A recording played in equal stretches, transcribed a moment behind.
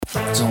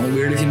It's only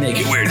weird if you make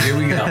it weird. Here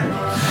we go.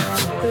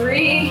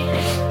 3,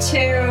 2,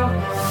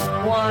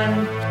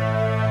 1.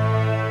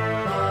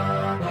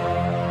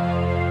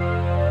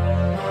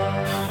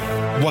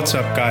 What's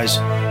up, guys?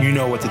 You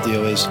know what the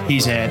deal is.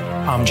 He's Ant.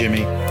 I'm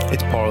Jimmy.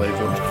 It's Parlay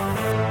Vu.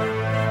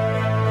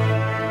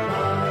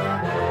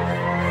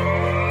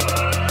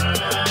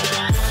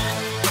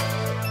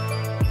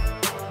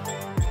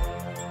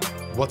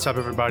 What's up,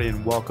 everybody,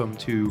 and welcome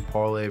to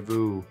Parlay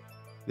Vu.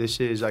 This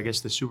is, I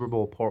guess, the Super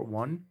Bowl Part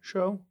 1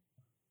 show.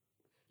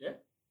 Yeah.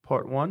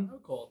 Part 1. I'll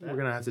call it that. We're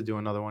going to have to do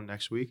another one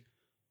next week.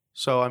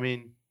 So, I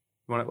mean,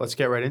 let's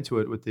get right into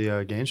it with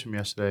the games from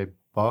yesterday.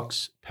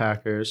 Bucks,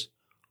 Packers.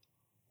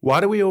 Why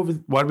do we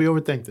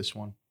overthink this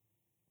one?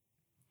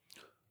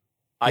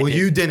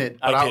 You didn't,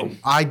 but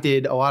I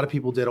did. A lot of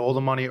people did. All the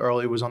money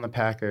early was on the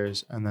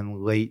Packers, and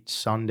then late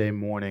Sunday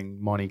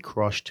morning, money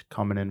crushed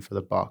coming in for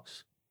the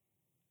Bucks.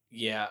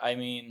 Yeah, I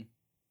mean,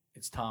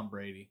 it's Tom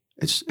Brady.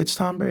 It's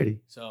Tom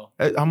Brady. So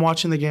I'm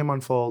watching the game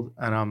unfold,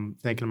 and I'm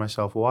thinking to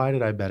myself, why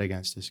did I bet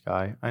against this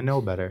guy? I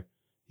know better.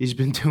 He's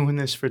been doing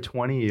this for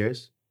 20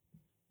 years.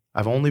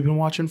 I've only been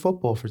watching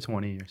football for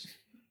 20 years.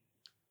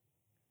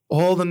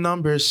 All the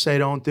numbers say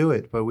don't do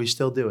it, but we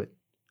still do it.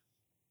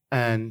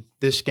 And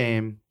this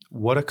game,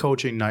 what a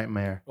coaching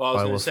nightmare well,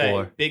 I by was going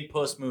LaFleur. to say, big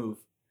puss move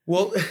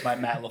Well, by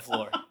Matt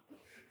LaFleur.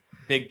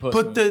 Big puss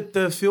but move.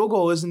 the field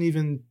goal isn't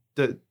even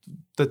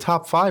the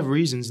top 5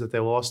 reasons that they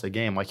lost the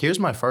game. Like, here's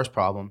my first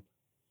problem.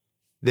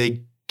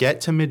 They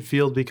get to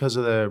midfield because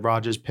of the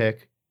Rodgers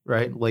pick,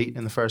 right, late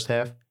in the first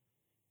half.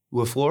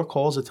 LaFleur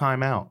calls a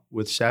timeout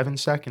with 7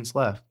 seconds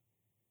left,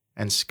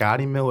 and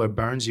Scotty Miller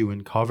burns you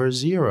in cover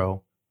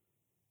 0,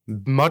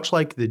 much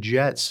like the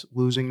Jets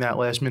losing that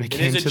last-minute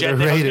game to the I was going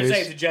to Raiders.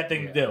 say it's a Jet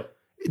thing to do.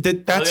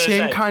 That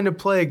same kind of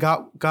play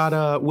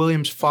got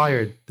Williams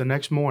fired the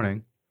next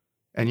morning,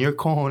 and you're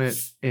calling it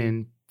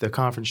in the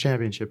conference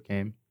championship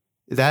game.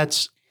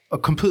 That's a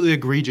completely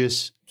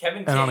egregious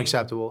and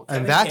unacceptable.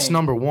 And that's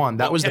number one.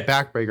 That was the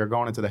backbreaker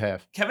going into the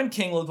half. Kevin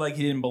King looked like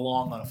he didn't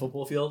belong on a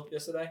football field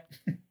yesterday.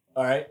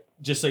 All right,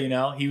 just so you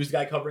know, he was the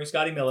guy covering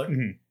Scotty Miller,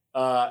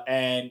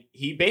 and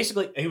he was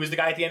the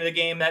guy at the end of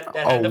the game that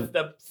had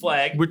the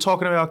flag. We're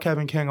talking about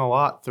Kevin King a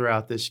lot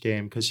throughout this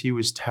game because he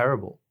was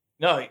terrible.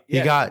 No, he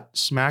got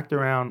smacked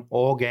around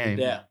all game.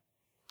 Yeah,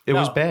 it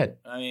was bad.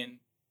 I mean,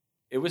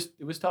 it was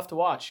tough to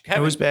watch.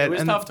 Kevin, it was bad. It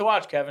was tough to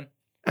watch, Kevin.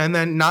 And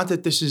then, not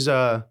that this is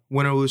a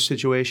win or lose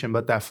situation,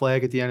 but that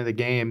flag at the end of the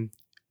game,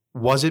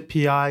 was it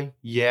PI?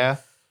 Yeah.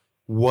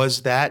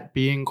 Was that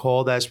being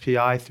called as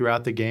PI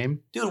throughout the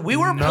game? Dude, we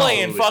were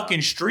playing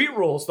fucking street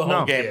rules the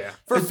whole game. Yeah.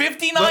 For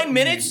 59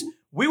 minutes,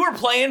 we were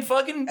playing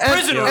fucking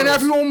prison rules. And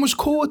everyone was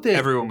cool with it.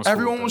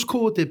 Everyone was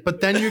cool with it.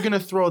 But then you're going to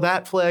throw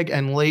that flag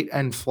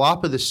and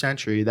flop of the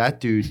century.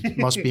 That dude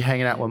must be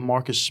hanging out with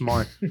Marcus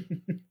Smart.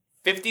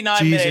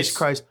 59 minutes. Jesus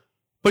Christ.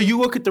 But you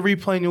look at the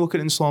replay and you look at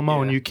it in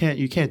slow-mo and you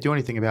can't do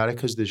anything about it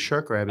because the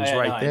shirt grab is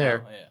right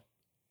there.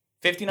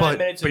 59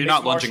 minutes. But you're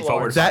not lunging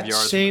forward 5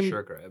 yards from the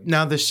shirt grab.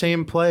 Now, the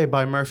same play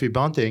by Murphy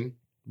Bunting,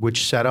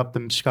 which set up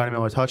the Scotty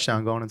Miller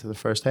touchdown going into the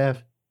first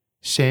half,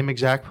 same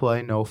exact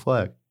play, no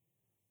flag.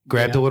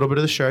 Grabbed a little bit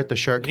of the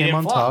shirt came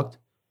untucked.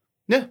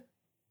 Yeah.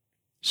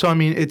 So, I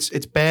mean, it's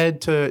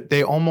bad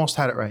they almost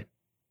had it right.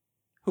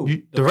 Who?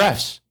 The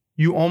refs.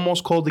 You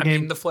almost called the game. I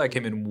mean, the flag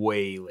came in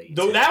way late.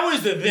 Though that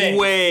was the thing.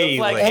 Way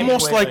late.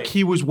 Almost like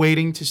he was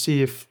waiting to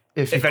see if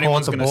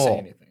anyone's going to say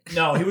anything.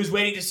 No, he was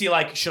waiting to see,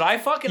 like, should I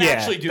fucking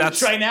actually do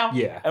this right now?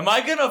 Yeah. Am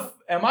I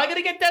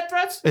gonna get death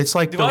threats? It's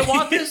like, do I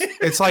want this?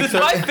 It's like, does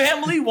my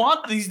family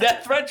want these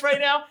death threats right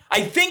now?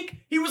 I think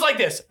he was like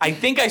this. I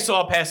think I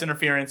saw pass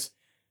interference,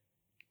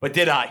 but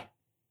did I?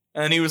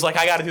 And he was like,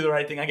 I got to do the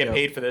right thing. I get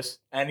paid for this,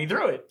 and he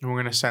threw it. And we're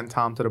gonna send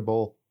Tom to the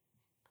bowl.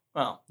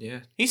 Well,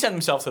 yeah, he sent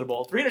himself to the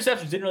bowl. 3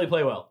 interceptions, didn't really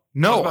play well.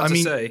 No, I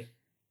mean,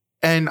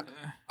 and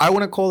I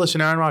wouldn't call this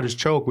an Aaron Rodgers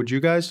choke. Would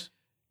you guys?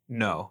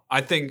 No,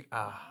 I think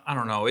I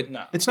don't know. It's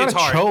not it's a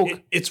hard.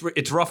 choke.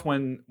 It's rough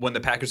when the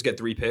Packers get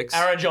 3 picks.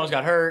 Aaron Jones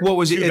got hurt. What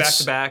was it? 2 back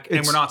to back,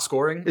 and we're not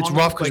scoring. It's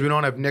rough because we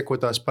don't have Nick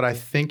with us, but I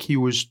think he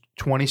was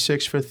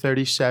 26 for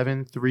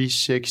 37,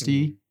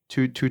 360,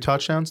 two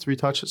touchdowns, 3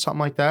 touchdowns, something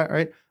like that,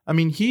 right? I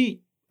mean,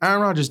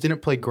 Aaron Rodgers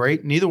didn't play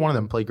great. Neither one of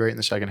them played great in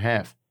the second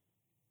half,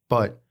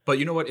 but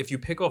you know what? If you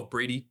pick off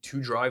Brady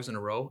 2 drives in a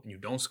row and you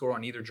don't score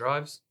on either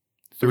drives,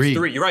 3.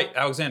 You're right,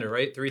 Alexander,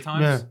 right? 3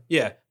 times.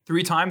 Yeah,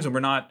 3 times, and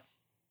we're not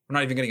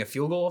even getting a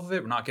field goal off of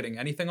it. We're not getting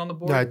anything on the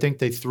board. Yeah, I think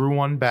they threw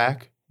one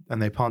back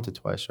and they punted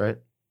twice, right?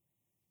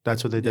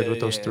 That's what they did with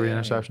those 3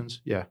 interceptions.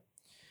 Yeah.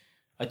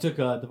 I took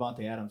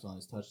Devontae Adams on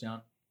his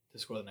touchdown to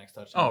score the next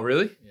touchdown. Oh,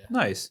 really? Yeah.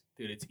 Nice.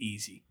 Dude, it's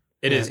easy.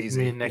 It is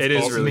easy. It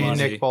is really easy. Me and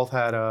Nick both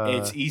had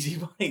it's easy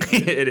money.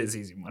 It is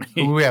easy money.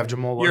 We have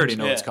Jamal Williams. You already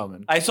know what's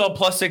coming. I saw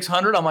plus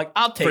 600. I'm like,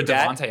 I'll take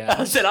that. Devontae Adams.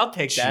 I said, I'll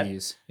take that.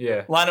 Jeez.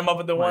 Yeah. Line him up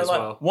at the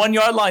 1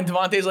 yard line.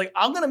 Devontae's like,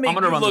 I'm going to make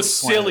you look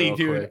silly,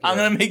 dude. I'm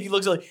going to make you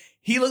look silly.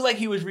 He looked like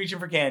he was reaching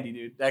for candy,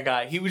 dude. That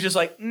guy. He was just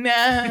like, nah.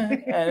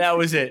 And that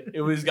was it.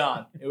 It was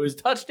gone. It was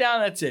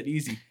touchdown. That's it.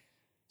 Easy.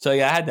 So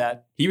yeah, I had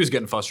that. He was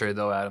getting frustrated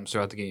though, Adams,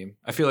 throughout the game.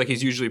 I feel like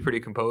he's usually pretty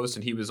composed,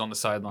 and he was on the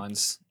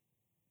sidelines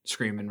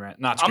screaming,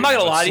 not screaming, I'm not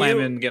gonna lie to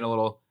slamming, you. getting a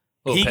little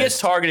He gets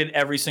pissed. targeted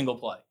every single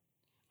play.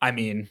 I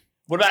mean,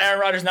 What about Aaron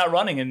Rodgers not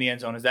running in the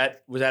end zone? Was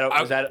that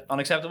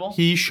unacceptable?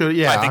 He should.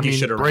 Yeah, I think he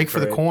should have break for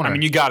the corner. I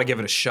mean, you got to give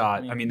it a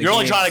shot. I mean, You're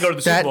only trying to go to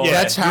the Super Bowl.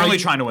 That's you're how only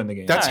you- trying to win the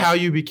game. That's Alright. how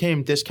you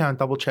became discount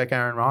double check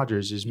Aaron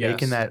Rodgers is Yes.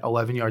 making that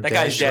 11-yard That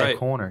guy's dash to dead. the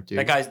corner, dude.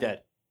 That guy's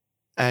dead.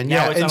 And Now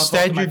yeah, it's, I don't talk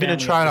instead to my you're gonna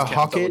family, try to it's just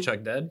huck double it.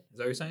 check dead. Is that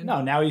what you're saying?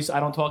 No, now I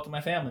don't talk to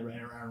my family, right?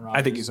 Aaron Rodgers.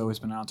 I think he's always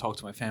been out. Talk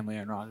to my family,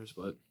 Aaron Rodgers,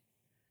 but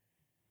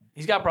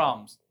He's got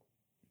problems.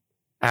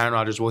 Aaron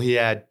Rodgers. Well, he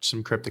had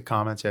some cryptic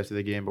comments after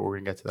the game, but we're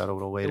gonna get to that a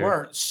little They later.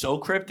 weren't so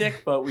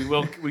cryptic, but we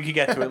could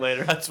get to it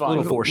later. That's a fine.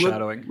 little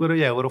foreshadowing.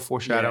 Little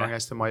foreshadowing Yeah.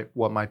 as to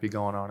what might be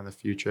going on in the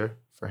future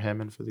for him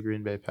and for the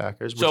Green Bay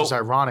Packers, which So- is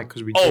ironic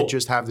because we Oh, did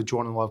just have the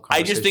Jordan Love I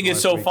conversation. just think it's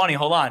last so week. funny.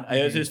 Hold on.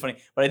 It is funny.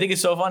 But I think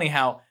it's so funny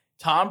how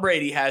Tom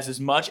Brady has as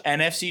much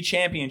NFC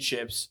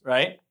championships,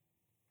 right,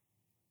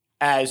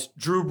 as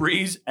Drew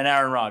Brees and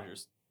Aaron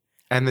Rodgers.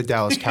 And the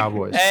Dallas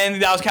Cowboys. And the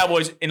Dallas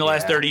Cowboys in the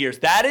last Yeah. 30 years.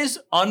 That is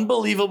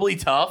unbelievably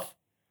tough.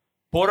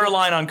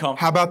 Borderline uncomfortable.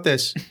 How about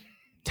this?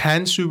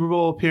 10 Super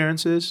Bowl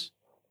appearances,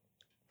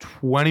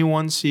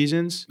 21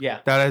 seasons. Yeah.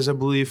 That is, I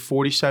believe,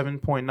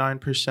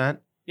 47.9%.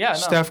 Yeah. No.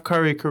 Steph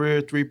Curry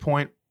career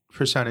 3-point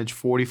percentage,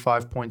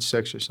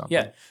 45.6 or something.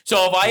 Yeah.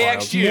 So if I Wild.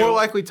 asked you. More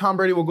likely Tom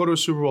Brady will go to a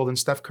Super Bowl than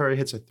Steph Curry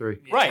hits a 3.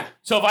 Right.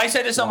 So if I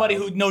said to somebody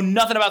who know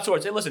nothing about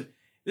sports, hey, listen,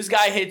 this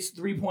guy hits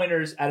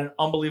 3-pointers at an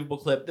unbelievable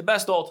clip, the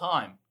best all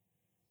time.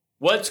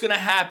 What's going to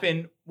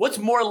happen? What's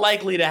more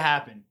likely to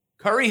happen?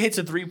 Curry hits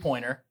a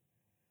 3-pointer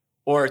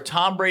or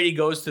Tom Brady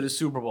goes to the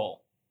Super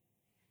Bowl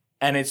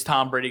and it's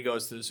Tom Brady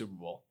goes to the Super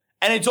Bowl.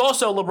 And it's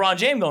also LeBron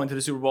James going to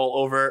the Super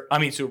Bowl,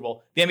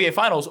 the NBA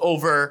Finals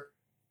over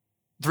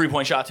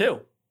 3-point shot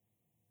too.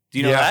 Do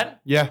you know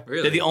that? Yeah.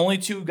 Really? They're the only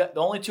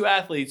two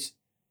athletes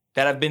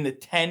that have been to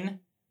 10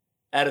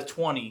 out of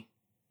 20.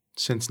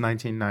 Since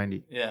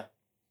 1990. Yeah.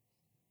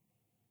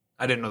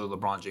 I didn't know the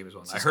LeBron James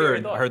one. It's a I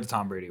scary thought. heard the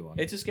Tom Brady one.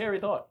 It's a scary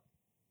thought.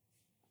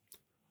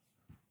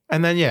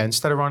 And then,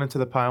 instead of running to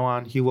the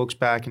pylon, he looks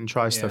back and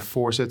tries Yeah. to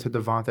force it to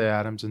Devontae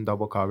Adams in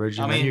double coverage.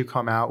 And I then mean- you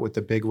come out with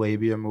the big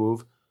labia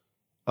move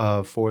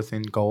of 4th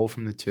and goal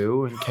from the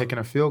 2 and kicking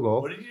a field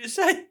goal. What did you just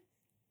say?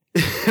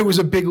 It was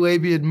a big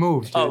labia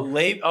move, dude. Oh,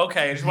 late.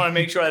 Okay, I just want to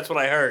make sure that's what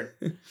I heard.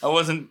 I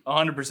wasn't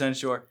 100%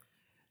 sure.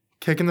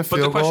 Kicking the But the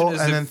field question goal is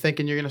and if- then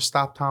thinking you're going to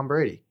stop Tom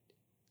Brady.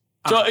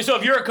 So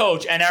if you're a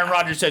coach and Aaron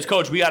Rodgers says,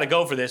 "Coach, we got to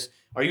go for this,"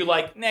 are you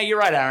like, "Nah, you're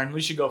right, Aaron. We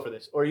should go for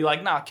this," or are you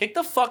like, "Nah, kick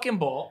the fucking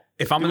ball"?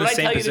 If I'm Do in the what I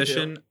same tell you to do.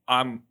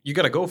 position, you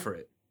got to go for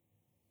it.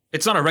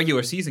 It's not a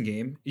regular season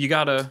game. You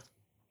got to.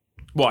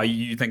 Why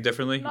you think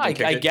differently? No, You I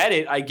can kick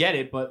it? get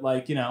it, but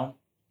like Now,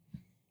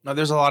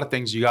 there's a lot of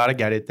things. You got to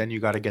get it, then you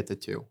got to get the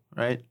 2,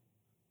 right?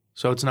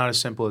 So it's not as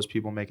simple as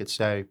people make it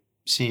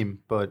seem,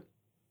 but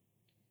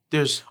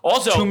there's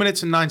also 2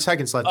 minutes and 9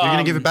 seconds left. You're going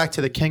to give it back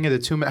to the king of the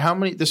 2 minutes. How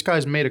many? This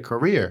guy's made a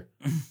career,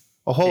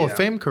 a Hall of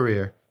Fame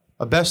career,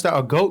 a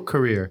GOAT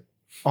career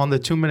on the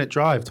 2-minute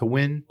drive to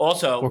win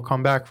Also, or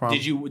come back from.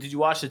 did you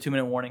watch the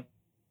 2-minute warning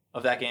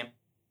of that game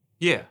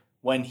Yeah.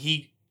 when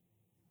he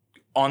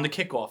on the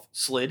kickoff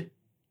slid?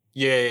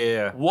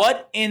 Yeah.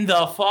 What in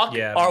the fuck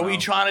Yeah, I are don't we know.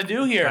 trying to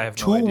do here? I have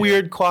no Two idea.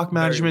 weird clock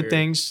management weird.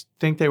 things.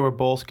 Think they were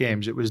both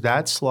games. It was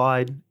that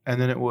slide, and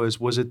then it was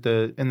it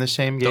in the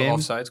same The game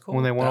offsides call?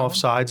 when they went That off one?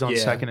 sides on Yeah.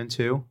 2nd and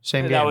 2?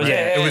 Same That game. was right?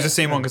 it. It was the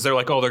same one because they're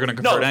like, oh, they're going to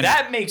No, convert any.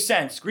 that makes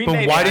sense. Green But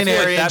Bay. why I didn't feel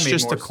like Arians that made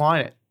just more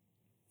decline it?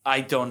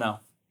 I don't know.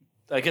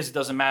 I guess it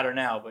doesn't matter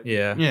now, but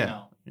Yeah. Yeah.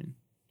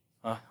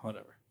 no.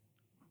 Whatever.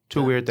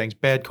 Two weird things.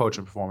 Bad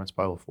coaching performance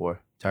by LaFleur.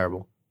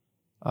 Terrible.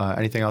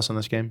 Anything else on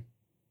this game?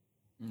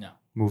 No.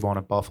 Move on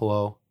to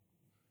Buffalo.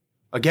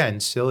 Again,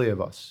 silly of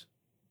us.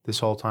 This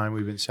whole time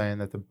we've been saying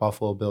that the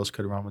Buffalo Bills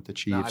could run with the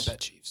Chiefs. No, I bet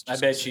Chiefs. I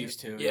bet Chiefs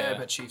too. Yeah, I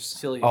bet Chiefs.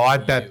 Silly. Oh, I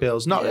bet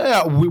Bills. No,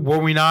 were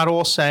we not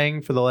all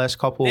saying for the last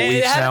couple of They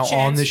weeks had a now on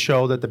chance. the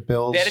show that the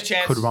Bills They had a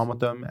chance. could run with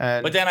them?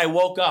 And But then I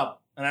woke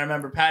up and I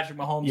remember Patrick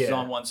Mahomes is Yeah.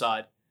 on one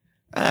side.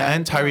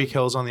 and Tyreek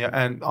Hill's on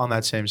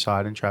that same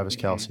side, and Travis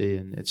Mhm. Kelce,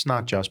 and it's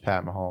not just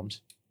Pat Mahomes.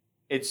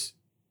 It's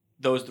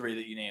those three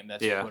that you named.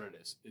 That's Yeah. what it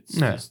is. It's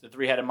Yeah. just the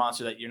three-headed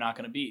monster that you're not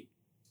going to beat.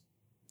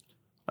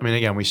 I mean,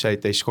 again, we say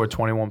they scored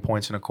 21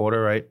 points in a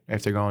quarter, right?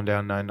 After going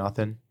down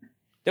 9-0.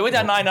 They went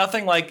down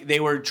 9-0 like they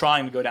were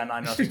trying to go down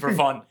 9-0 for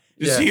fun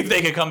to Yeah. see if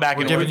they could come back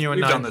We're and giving win. you a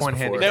We've done this 9-point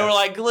before. handicap. They were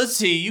like, let's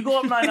see, you go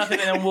up 9-0 and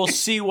then we'll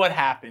see what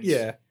happens.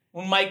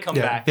 We might come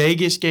Yeah, back.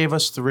 Vegas gave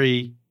us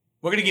 3.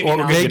 We're going to give you Or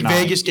 9. give you 9.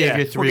 Vegas gave Yeah,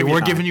 you we'll 3. give you We're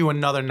 9. giving you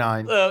another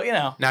 9. You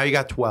know. Now you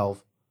got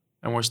 12,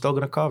 and we're still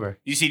going to cover.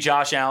 You see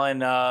Josh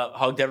Allen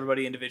hugged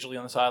everybody individually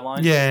on the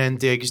sideline? Yeah, and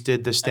Diggs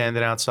did the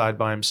standing outside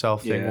by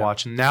himself thing, Yeah.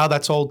 watching. Now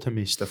that's old to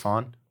me,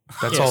 Stefan.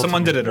 That's Yeah, old.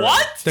 someone to did me. it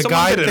already. What? The Someone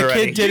guy, did it the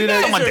already. kid did You it.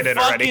 guys Someone are did it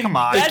already. fucking- Come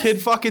on. The that's-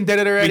 kid fucking did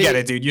it already. We get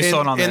it, dude. You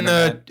saw it on the in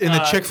internet. the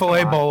Chick-fil-A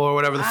come on. bowl or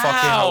whatever the fuck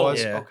game it Wow.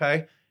 was. Yeah.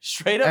 Okay.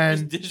 Straight up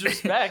And- just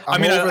disrespect. I'm I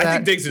mean, over I that.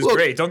 think Diggs is Look-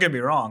 great. Don't get me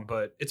wrong,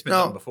 but it's been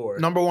No, done before.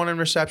 Number 1 in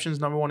receptions,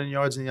 number 1 in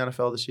yards in the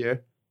NFL this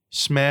year.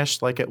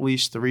 Smashed like at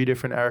least 3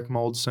 different Eric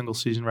Mold single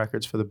season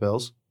records for the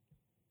Bills.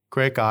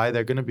 Great guy.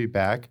 They're going to be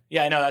back.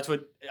 Yeah, I know. That's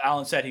what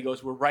Alan said. He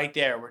goes, "We're right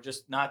there. We're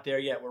just not there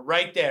yet. We're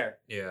right there."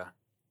 Yeah.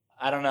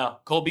 I don't know.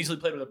 Cole Beasley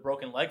played with a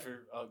broken leg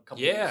for a couple of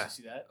years. You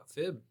see that? A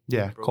fib.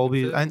 Yeah, Broken Cole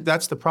Beasley. fib. And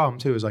that's the problem,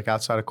 too, is like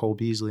outside of Cole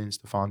Beasley and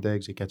Stephon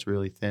Diggs, it gets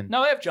really thin.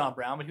 No, they have John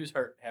Brown, but he was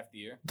hurt half the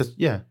year.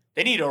 Yeah.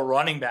 They need a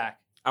running back.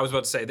 I was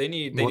about to say they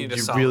need a You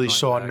solid really running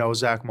saw back. no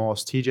Zach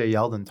Moss. TJ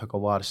Yeldon took a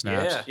lot of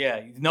snaps. Yeah.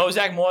 Yeah, no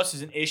Zach Moss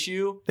is an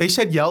issue. They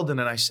said Yeldon,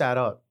 and I sat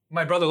up.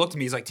 My brother looked at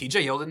me. He's like,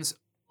 TJ Yeldon's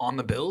on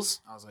the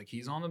Bills? I was like,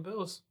 he's on the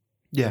Bills.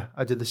 Yeah,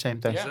 I did the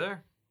same thing. He's Yeah.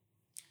 there.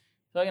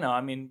 So,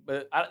 I mean,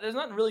 but there's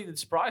nothing really that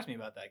surprised me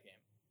about that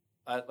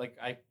game.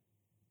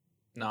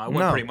 No, I went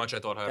No. pretty much. I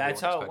thought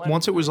That's how it expected. went.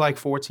 Once it was like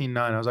 14-9,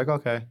 I was like,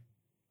 okay,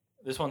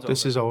 This one's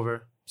this over. is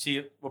over.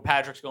 See, well,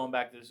 Patrick's going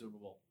back to the Super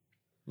Bowl.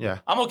 Yeah.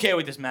 I'm okay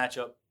with this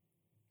matchup.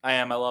 I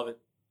am. I love it.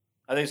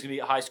 I think it's going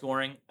to be high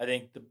scoring. I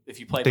think if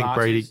you play I think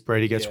boxes,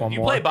 Brady gets Yeah. one if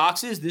you more. play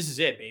boxes, this is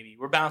it, baby.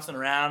 We're bouncing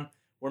around.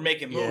 We're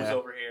making moves Yeah.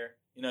 over here.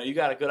 You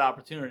got a good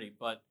opportunity.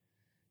 But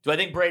do I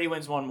think Brady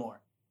wins one more?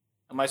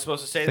 Am I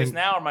supposed to say this Think-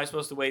 now, or am I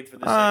supposed to wait for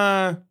this?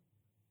 All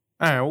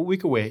right, well, we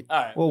could wait.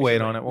 All right, we'll we wait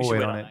should on it. We We'll should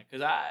wait on it.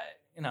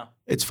 because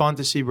It's fun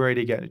to see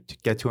Brady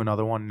get to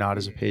another one, not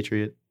as a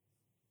Patriot,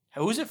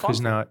 who's it fun? because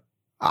for? now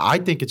I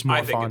think it's more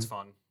I think fun. it's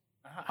fun.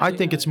 I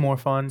think it's more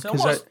fun It's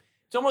because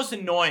almost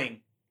annoying.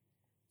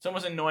 It's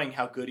almost annoying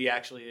how good he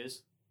actually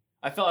is.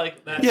 I felt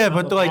like that. yeah,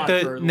 with but like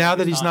LeBron for now that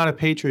longest he's time. not a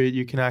Patriot,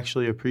 you can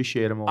actually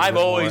appreciate him. A little I've bit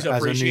more always as a New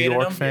appreciated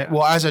York him. fan. Yeah.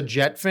 Well, as a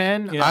Jet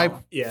fan, Yeah. I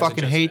Yeah, as a fucking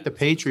Jets hate fan. the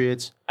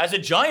Patriots. As a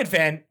Giant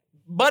fan,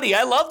 buddy,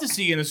 I love to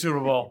see you in the Super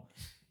Bowl.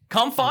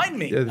 Come find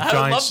me. Yeah, the I would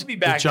Giants, love to be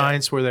back. the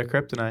Giants were their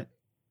kryptonite.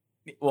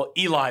 there. Well,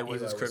 Eli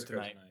was Eli his was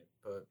kryptonite.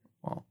 but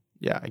Well,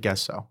 yeah, I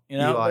guess so. But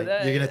Eli,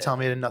 that- you're gonna tell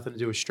me it had nothing to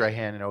do with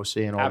Strahan and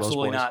OC and all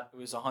Absolutely those boys? not. It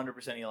was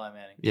 100% Eli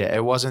Manning. Yeah,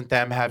 it wasn't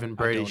them having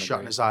Brady don't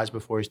shutting agree. his eyes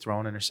before he's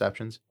throwing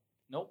interceptions.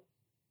 Nope.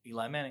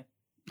 Eli Manning.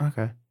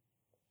 Okay.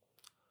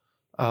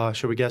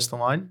 Should we guess the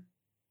line?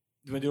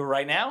 You want to do it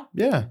right now?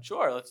 Yeah,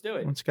 Sure, let's do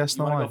it. let's guess You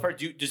the want to line. go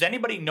first? Does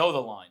anybody know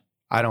the line?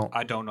 I don't.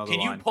 I don't know the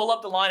Can line. you pull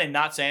up the line and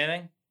not say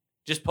anything?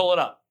 Just pull it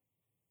up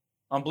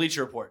on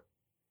Bleacher Report.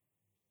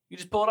 You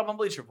just pull it up on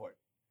Bleacher Report.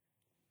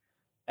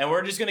 And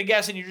we're just going to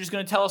guess, and you're just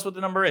going to tell us what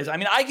the number is. I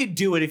mean, I could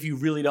do it if you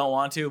really don't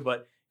want to,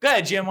 but go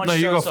ahead, Jim. Why don't No,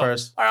 you start go us off?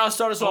 first. All right, I'll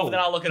start us off, and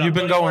then I'll look it up. You've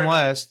been Don't going worry about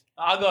it. last.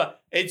 I'll go.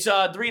 It's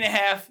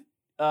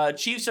 3.5.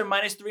 Chiefs are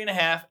minus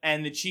 3.5,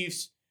 and the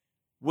Chiefs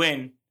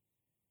win,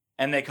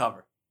 and they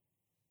cover.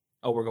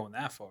 Oh, we're going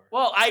that far.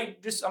 Well, I'm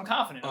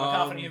confident. I'm a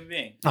confident human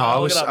being. Oh, I'll I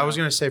look was it up now.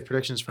 gonna save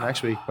predictions for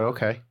next week, but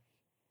okay.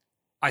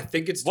 I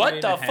think it's What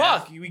 3.5. the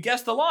fuck? We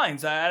guessed the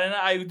lines.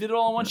 I did it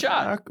all in one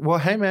shot. Well,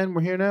 hey man,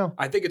 we're here now.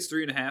 I think it's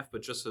 3.5,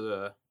 but just for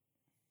the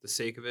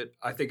sake of it,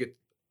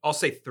 I'll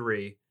say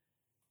 3.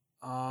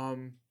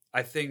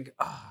 I think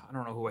I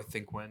don't know who I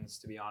think wins.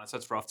 To be honest,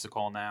 that's rough to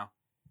call now.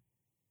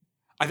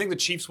 I think the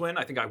Chiefs win.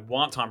 I think I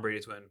want Tom Brady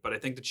to win, but I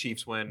think the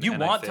Chiefs win. You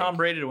and I want think- Tom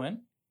Brady to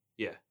win?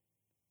 Yeah.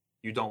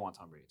 You don't want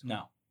Tom Brady to win.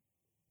 No.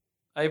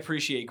 I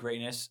appreciate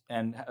greatness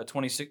and a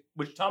 26,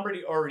 which Tom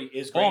Brady already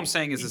is great. All I'm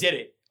saying is he this- did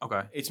it.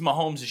 Okay. It's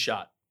Mahomes'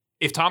 shot.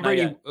 If Tom Not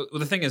Brady, yet. well,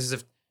 the thing is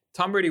if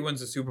Tom Brady wins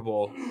the Super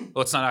Bowl,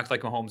 let's not act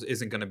like Mahomes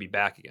isn't going to be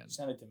back again.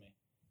 Send it to me.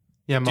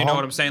 Yeah, Do you know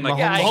what I'm saying? Like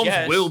Yeah, I Mahomes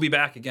guess. will be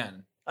back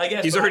again. I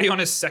guess He's but already on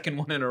his second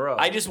one in a row.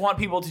 I just want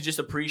people to just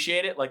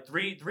appreciate it. Like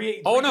three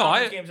Oh, no,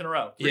 conference games in a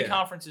row. Three Yeah.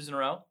 conferences in a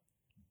row.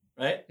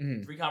 Right?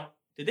 Mhm.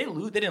 Did they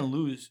lose? They didn't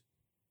lose.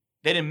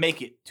 They didn't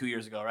make it 2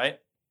 years ago, right?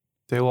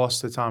 They lost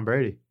to Tom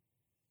Brady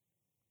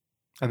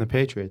and the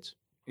Patriots.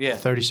 Yeah.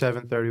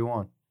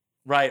 37-31.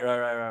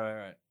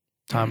 Right.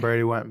 Tom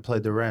Brady went and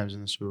played the Rams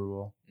in the Super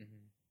Bowl.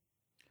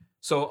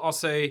 So I'll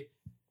say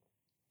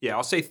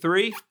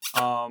 3.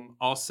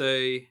 I'll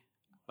say,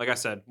 like I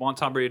said, want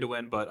Tom Brady to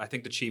win, but I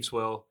think the Chiefs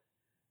will.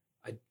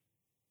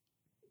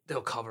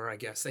 They'll cover, I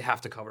guess. They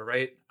have to cover,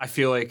 right? I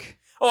feel like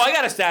Oh, I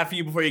got a stat for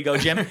you before you go,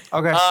 Jim.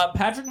 Okay.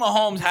 Patrick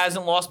Mahomes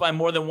hasn't lost by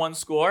more than one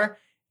score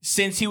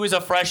since he was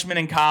a freshman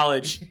in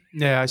college.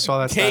 Yeah, I saw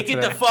that. Take stat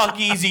it the today. fuck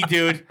easy,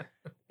 dude.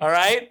 All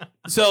right?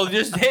 So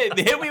just hit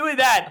me with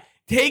that.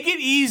 Take it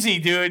easy,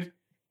 dude.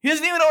 He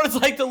doesn't even know what it's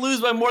like to lose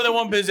by more than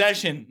one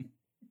possession.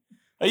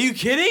 Are you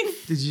kidding?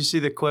 Did you see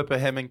the clip of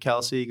him and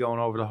Kelsey going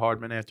over to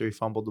Hardman after he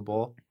fumbled the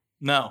ball?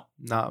 No.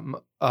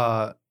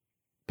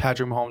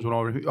 Patrick Mahomes went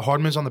over.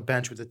 Hardman's on the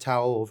bench with a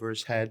towel over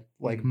his head,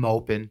 like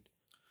moping.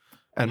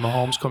 And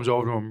Mahomes comes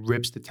over to him,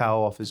 rips the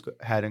towel off his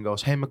head, and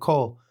goes, "Hey,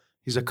 McCole."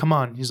 He's like, "Come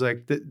on." He's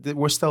like,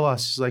 "We're still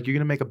us." He's like, "You're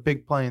gonna make a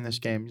big play in this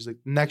game." He's like,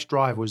 "Next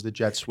drive was the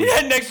jet sweep."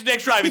 Yeah, next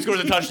drive, he scores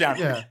a touchdown.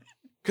 Yeah.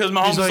 Because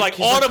Mahomes He's was like- like,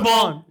 he's like, audible,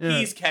 come on. Yeah.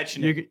 he's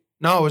catching You it. could-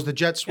 No, it was the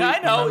jet sweep. Yeah, I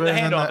know, remember? the And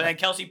then handoff. the- And then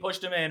Kelsey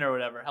pushed him in or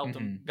whatever, helped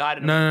him, Mhm.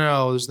 guided him.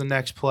 No. It was the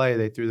next play.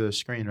 They threw the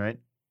screen, right?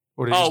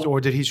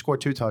 Or did he score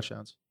 2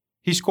 touchdowns?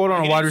 He scored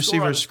on He a wide didn't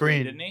score on receiver the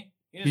screen. didn't he?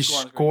 He didn't score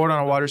on the screen. scored on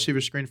a wide receiver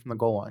screen from the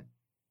goal line.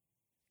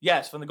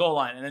 Yes, from the goal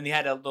line, and then they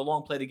had the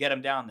long play to get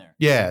him down there.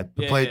 Yeah,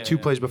 Yeah, two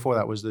yeah. plays before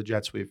that was the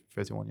jet sweep,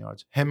 51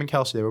 yards. Him and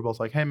Kelsey, they were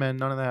both like, "Hey man,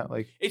 none of that."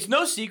 Like, It's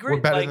no secret.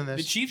 We're better like, than this.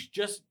 The Chiefs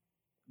just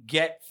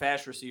get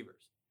fast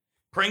receivers.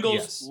 Pringle's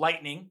Yes.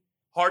 lightning,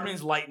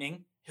 Hardman's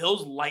lightning,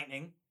 Hill's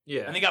lightning,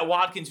 Yeah. and they got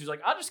Watkins who's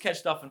like, I'll just catch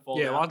stuff and fold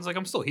Yeah, down. Watkins like,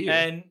 I'm still here.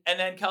 And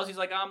then Kelsey's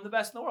like, I'm the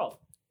best in the world.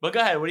 But go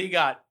ahead, what do you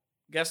got?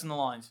 Guessing the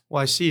lines.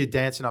 well, I see you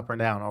dancing up and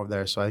down over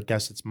there, so I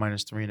guess it's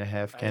 -3.5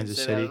 I didn't Kansas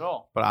say City. that at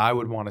all. But I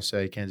would want to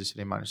say Kansas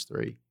City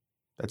 -3.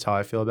 That's how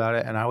I feel about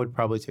it, and I would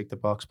probably take the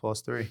Bucks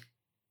 +3.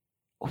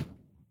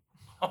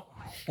 Oh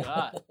my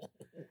God.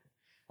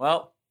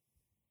 Well,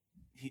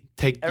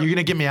 You're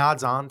gonna give me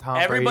odds on Tom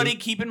everybody Brady?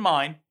 keep in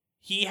mind,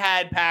 he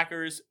had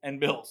Packers and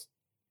Bills.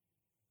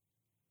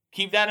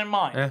 Keep that in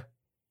mind. Yeah.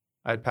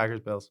 I had Packers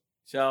Bills.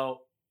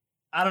 So,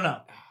 I don't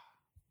know.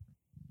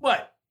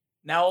 What?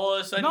 Now all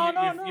of a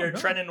sudden you're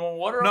treading on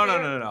water? No, over no,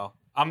 here? no, no, no.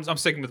 I'm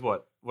sticking with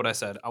what I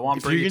said. I want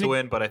If you're Brady to gonna-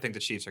 win, but I think the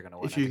Chiefs are going to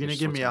win. If you're gonna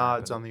give me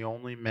odds on the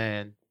only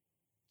man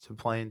to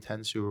play in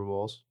 10 Super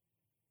Bowls,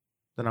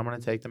 then I'm gonna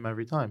take them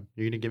every time.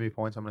 You're gonna give me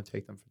points, I'm gonna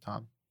take them for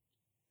Tom.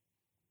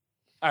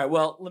 All right,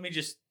 well, let me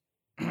just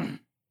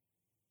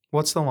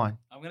What's the line?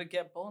 I'm gonna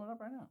get pulling it up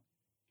right now.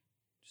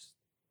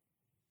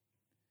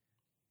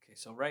 Okay,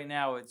 so right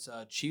now it's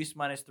Chiefs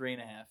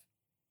 -3.5,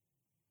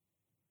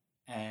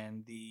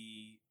 and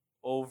the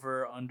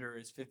over under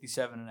is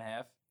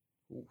 57.5,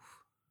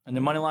 and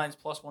the money line is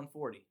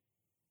 +140.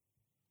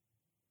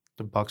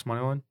 The Bucks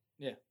money line?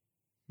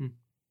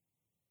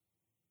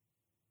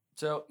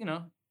 So you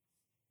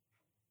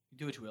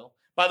do what you will.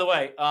 By the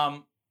way,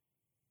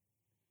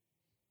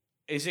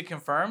 is it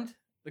confirmed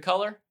the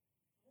color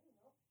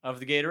of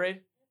the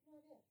Gatorade?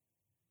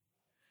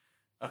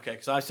 Okay,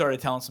 because I started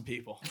telling some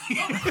people.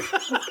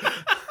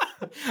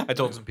 I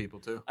told some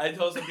people too. I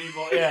told some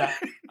people, yeah.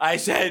 I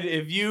said,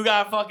 if you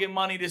got fucking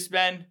money to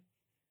spend,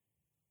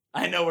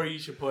 I know where you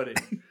should put it.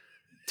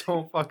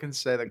 Don't fucking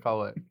say the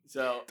color.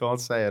 So, Don't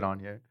say it on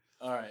here.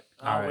 all right.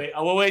 All right.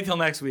 I will wait till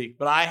next week.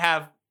 But I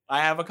have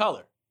a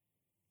color.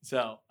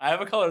 So, I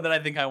have a color that I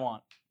think I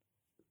want.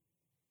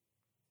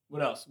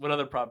 What else? What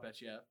other prop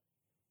bets you have?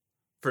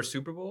 For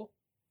Super Bowl?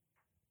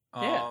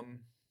 Yeah.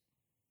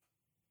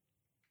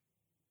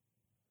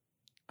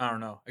 I don't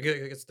know. I guess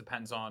it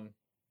depends on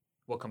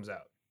what comes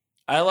out.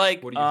 I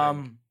like What do you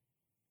think?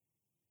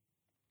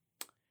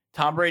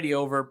 Tom Brady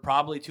over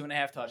probably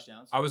 2.5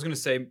 touchdowns. I was going to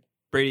say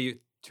Brady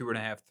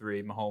 2.5,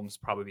 3. Mahomes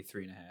probably be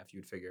 3.5.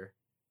 You'd figure.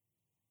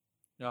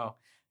 No.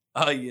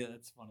 Oh yeah,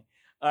 that's funny.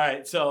 All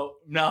right, so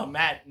no,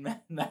 Matt,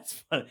 that's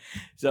funny.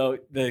 So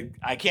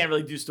I can't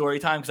really do story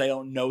time because I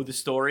don't know the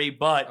story,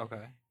 but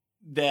Okay.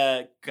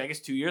 I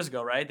guess 2 years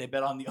ago, right? They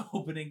bet on the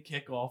opening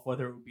kickoff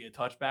whether it would be a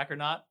touchback or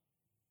not,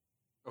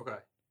 Okay.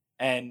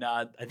 and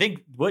I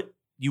think what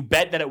you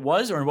bet that it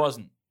was or it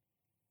wasn't,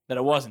 that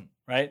it wasn't,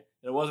 right?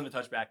 That it wasn't a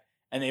touchback,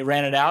 and they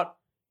ran it out.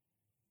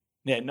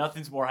 Yeah,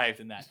 nothing's more hype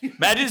than that.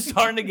 Imagine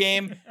starting the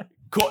game.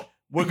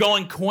 We're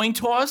going coin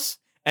toss.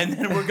 And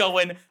then we're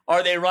going,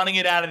 are they running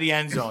it out of the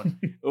end zone?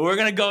 We're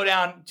going to go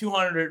down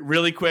 200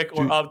 really quick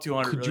or Dude, up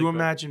 200 Could really you quick.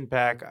 imagine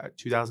back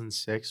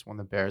 2006 when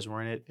the Bears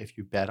were in it, if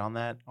you bet on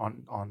that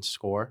on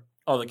score?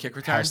 Oh, the kick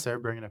return? Hester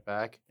bringing it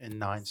back in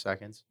 9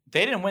 seconds.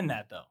 They didn't win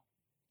that, though.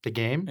 The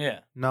game?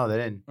 Yeah, No, they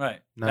didn't. right.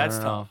 No, That's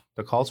no, no. tough.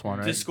 The Colts won,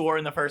 To right? score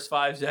in the first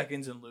 5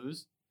 seconds and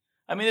lose.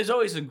 I mean, there's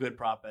always some good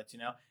prop bets,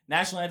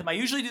 National anthem. I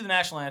usually do the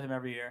national anthem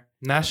every year.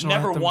 National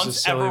Never Anthem's a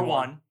once silly ever one.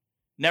 won.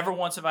 Never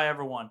once have I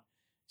ever won.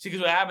 See,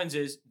 because what happens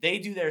is they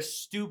do their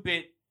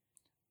stupid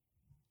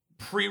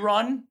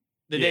pre-run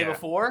the day Yeah.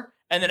 before,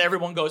 and then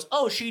everyone goes,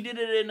 "Oh, she did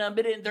it in 1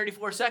 minute and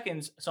 34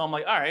 seconds." So I'm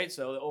like, "All right,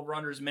 so the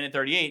over/under is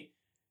 1:38.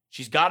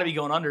 She's got to be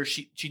going under."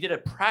 She did a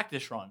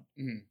practice run,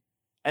 Mhm.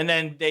 and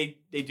then they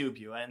dupe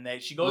you,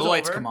 and she goes The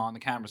lights over. come on, the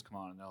cameras come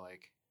on, and they're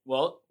like,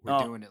 Well, We're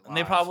doing it and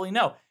they live. probably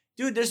know,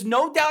 dude. There's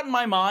no doubt in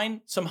my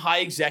mind some high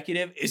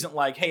executive isn't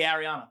like, "Hey,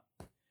 Ariana,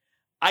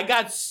 I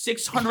got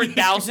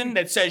 600,000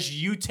 that says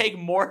you take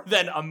more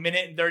than 1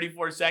 minute and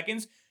 34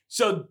 seconds,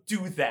 so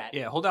do that.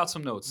 yeah, hold out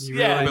some notes. You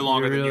Yeah. A little bit really-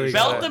 longer you than really usual.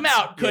 Belt gotta- them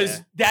out because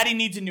Yeah. Daddy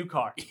needs a new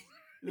car."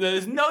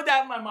 There's no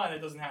doubt in my mind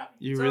that doesn't happen.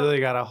 You So, really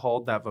got to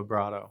hold that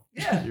vibrato.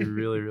 Yeah. You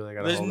really, really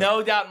got to There's hold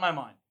no doubt in my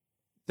mind.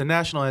 it. The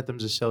National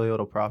Anthem's a silly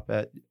little prop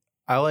bet.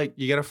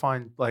 You got to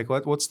find,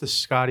 what's the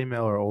Scotty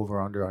Miller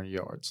over-under on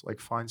yards?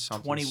 Find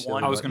something 21.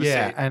 silly I was like- going to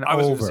yeah, say, and I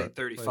was over. going to say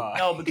 35.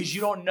 No, because you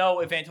don't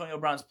know if Antonio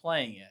Brown's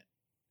playing yet.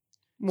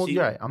 Well, See,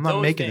 yeah, I'm not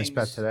those making this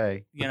bet things,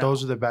 today. you But know.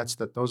 those are the bets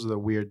those are the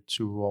weird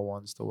Super Bowl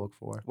ones to look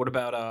for. What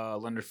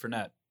about Leonard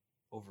Fournette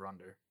over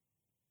under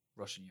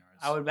rushing yards?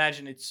 I would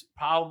imagine it's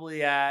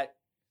probably at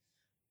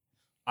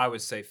I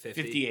would say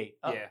 50. 58.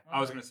 Oh, Yeah,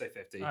 I was okay. going to say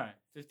 50. All right,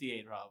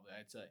 58 probably,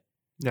 I'd say.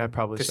 Yeah, I'd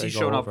probably Because say he's go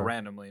shown up over.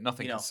 randomly,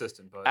 nothing You know,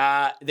 consistent.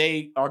 But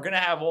They are going to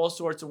have all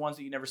sorts of ones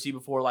that you never see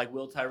before, like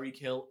Will Tyreek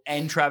Hill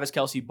and Travis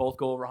Kelce both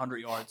go over 100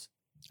 yards.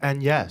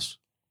 And yes,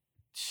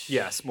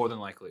 yes, more than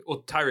likely.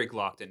 Well, Tyreek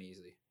locked in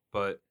easy,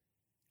 but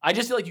I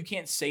just feel like you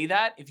can't say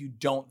that if you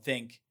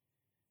think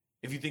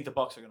the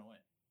Bucs are going to win,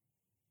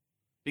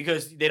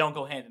 because they don't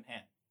go hand in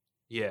hand.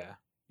 yeah,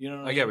 You know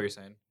what I get what you're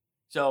saying.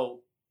 So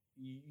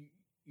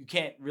you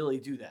can't really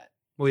do that.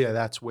 Well, yeah,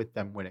 that's with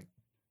them winning.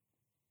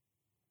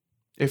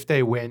 If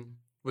they win,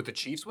 With the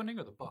Chiefs winning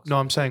or the Bucks? no,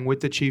 I'm saying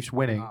with the Chiefs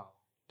winning, Oh.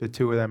 the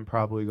two of them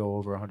probably go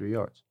over 100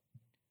 yards.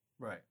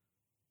 Right.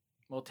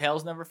 Well,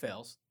 tails never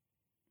fails.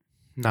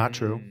 Not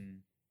true. Mm.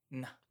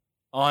 No.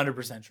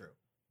 100% true.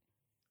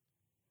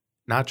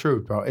 Not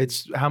true, bro.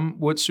 It's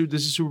this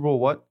is Super Bowl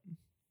what?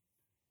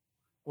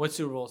 What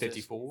Super Bowl is this?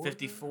 54?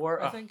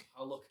 54? I think.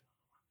 I'll look.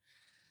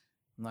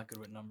 I'm not good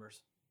with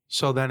numbers.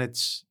 So then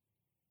it's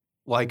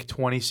like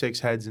 26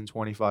 heads and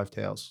 25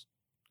 tails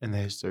in the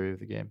history of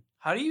the game.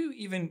 How do you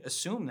even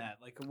assume that?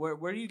 Like, where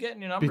are you getting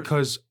your numbers?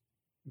 Because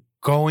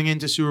going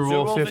into Super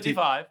Bowl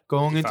 55.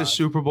 going into 55.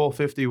 Super Bowl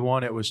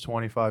 51, it was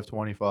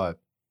 25-25.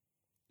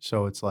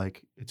 So it's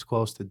like it's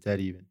close to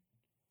dead even.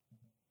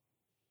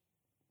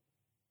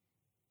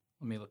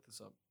 Let me look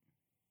this up.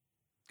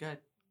 Go ahead.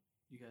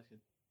 You guys could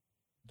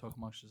talk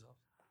amongst yourselves.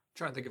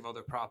 Trying to think of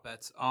other prop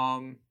bets.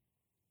 What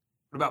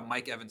about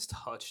Mike Evans'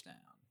 touchdown?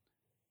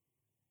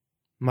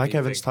 Mike do you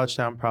Evans' think?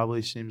 touchdown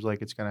probably seems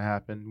like it's going to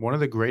happen. One of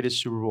the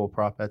greatest Super Bowl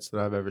prop bets that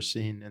I've ever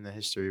seen in the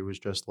history was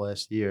just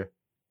last year.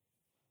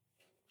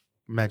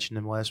 Mentioned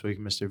him last week.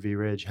 Mr. V.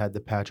 Ridge had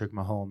the Patrick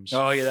Mahomes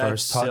Oh, yeah,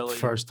 that's silly.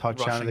 first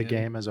touchdown of the Rushing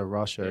in. game as a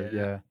rusher. Yeah.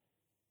 Yeah.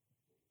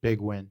 Big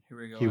win. Here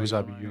we go. He was Hang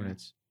up on, hang on.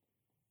 units.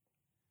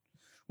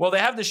 Well, they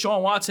have the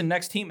Deshaun Watson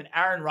next team and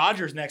Aaron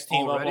Rodgers next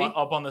team Already?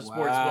 up on the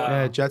sports Wow. book.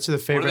 Yeah, Jets are the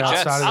favorite the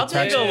Jets? outside I'll of the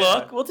take a Texans.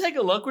 look. We'll take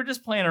a look. We're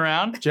just playing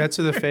around. Jets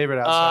are the favorite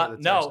outside of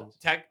the No.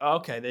 Texans.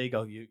 Okay, there you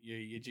go.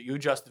 You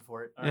adjusted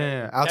for it. All right.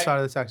 Yeah, outside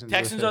of the Texans.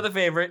 Texans are the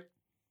favorite,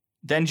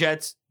 then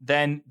Jets,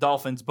 then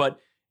Dolphins. But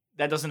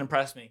that doesn't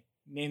impress me.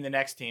 Name the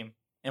next team.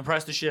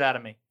 Impress the shit out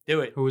of me. Do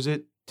it. Who is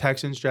it?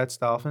 Texans, Jets,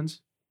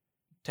 Dolphins?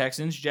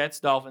 Texans,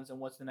 Jets, Dolphins, and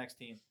what's the next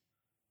team?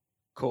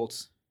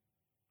 Colts.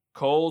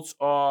 Colts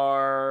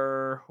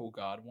are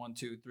 1,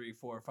 2, 3,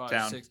 4, 5,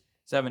 Down. 6,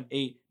 7,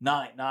 8,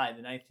 9.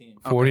 The ninth team.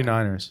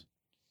 49ers.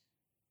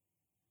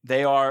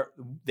 They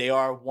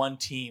are one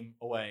team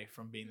away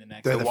from being the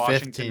next. They're The the fifth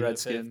Washington team.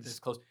 Redskins. It's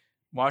close.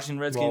 Washington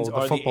Redskins Well,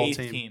 the are the football eighth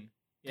team. team.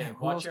 Yeah, Damn,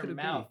 who watch else your could it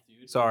be? mouth,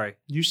 dude. Sorry.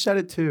 You said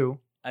it too.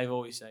 I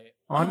always say it.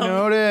 On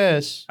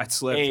notice. I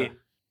slipped. Hey.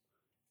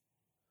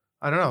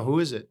 I don't know. Who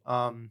is it?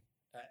 I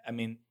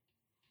mean,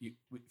 if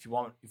you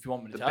want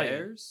me to The tell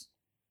Bears?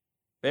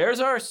 you, Bears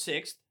are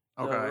sixth.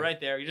 So Okay. we're right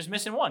there. You're just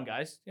missing one,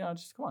 guys.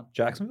 Just come on.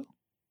 Jacksonville?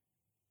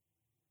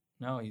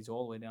 No, he's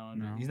all the way down.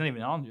 No. He's not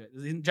even on.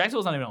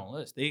 Jacksonville's not even on the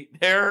list.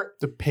 They're.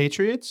 The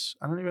Patriots?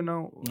 I don't even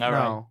know. All no.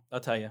 right, I'll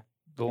tell you.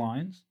 The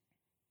Lions?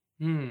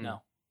 Hmm.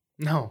 No,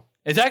 No.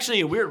 it's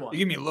actually a weird one. You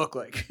give me a look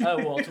like. Oh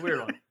well, it's a weird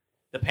one.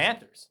 The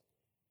Panthers.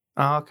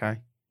 Oh, okay.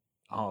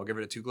 Oh, I'll give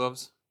it a 2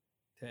 gloves.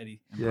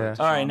 Teddy. Yeah.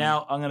 All right,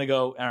 now I'm gonna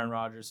go Aaron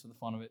Rodgers for the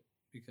fun of it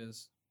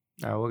because.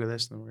 Oh, look at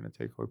this. Then we're going to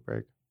take a quick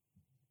break.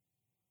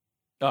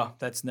 Oh,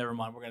 that's never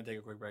mind. We're gonna take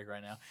a quick break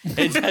right now.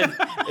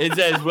 It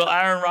says, will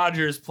Aaron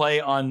Rodgers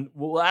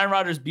will Aaron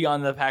Rodgers be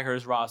on the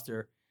Packers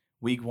roster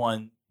week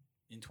 1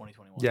 in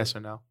 2021? Yes or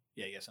no?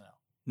 Yeah, yes or no.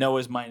 No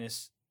is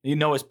minus.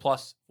 No is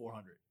plus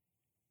 400.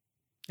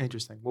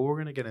 Interesting. Well, we're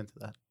going to get into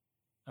that.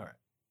 All right.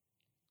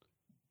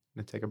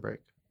 Going to take a break.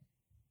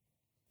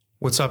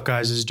 What's up,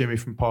 guys? This is Jimmy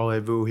from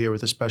Parlez-Vous here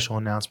with a special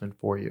announcement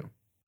for you.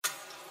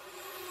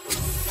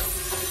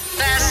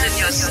 Fasten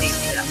your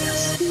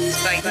seatbelts.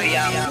 We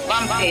are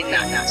bumping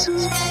nuts.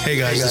 Hey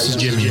guys, this is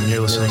Jimmy, and you're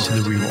listening to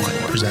The Rewind,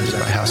 presented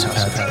by House of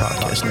Habit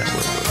Podcast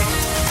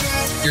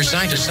Network. Your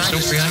scientists are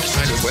so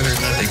preoccupied with whether or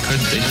not they could,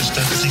 they just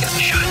think.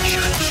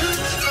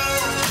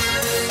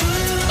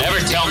 Never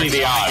tell me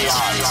the odds.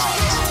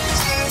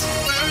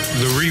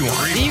 The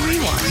Rewind. The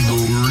rewind. The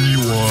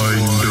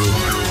Rewind.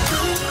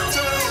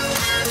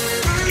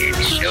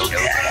 It's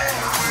showtime.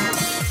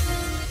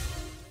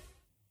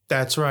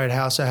 That's right.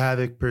 House of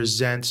Havoc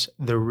presents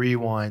The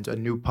Rewind, a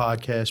new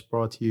podcast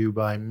brought to you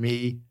by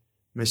me,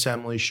 Miss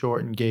Emily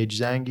Short, and Gage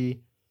Zangi.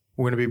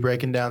 We're going to be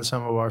breaking down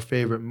some of our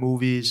favorite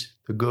movies,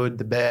 the good,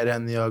 the bad,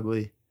 and the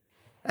ugly,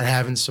 and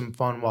having some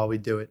fun while we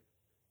do it.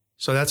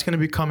 So that's going to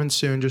be coming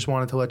soon. Just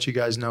wanted to let you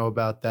guys know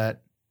about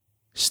that.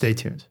 Stay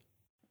tuned.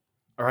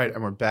 All right,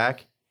 and we're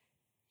back,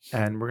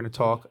 and we're going to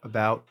talk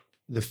about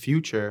the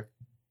future.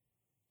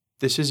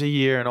 This is a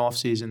year, an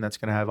offseason, that's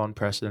going to have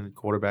unprecedented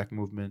quarterback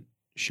movement.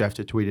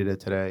 Schefter tweeted it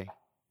today.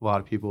 A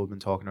lot of people have been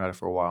talking about it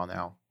for a while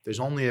now. There's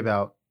only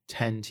about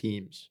 10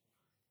 teams.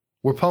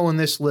 We're pulling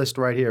this list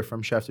right here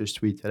from Schefter's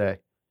tweet today,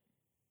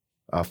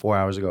 4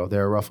 hours ago.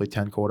 There are roughly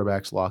 10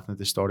 quarterbacks locked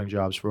into starting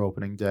jobs for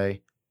opening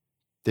day.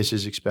 This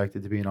is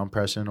expected to be an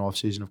unprecedented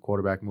offseason of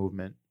quarterback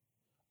movement.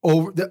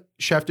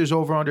 Schefter's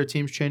over-under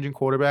teams changing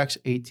quarterbacks,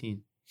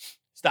 18.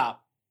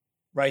 Stop.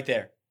 Right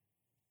there.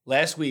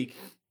 Last week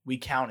we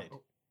counted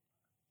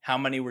how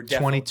many were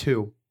definitely.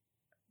 22.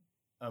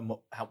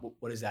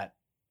 What is that?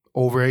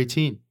 Over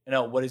 18.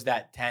 No, what is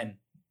that? 10.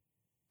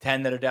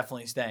 10 that are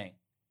definitely staying.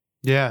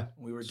 Yeah.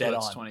 We were So dead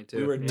that's on. 22.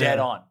 We were Yeah. dead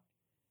on.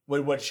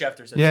 What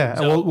Schefter said. Yeah.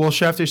 So, Well,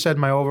 Schefter said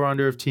my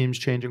over-under of teams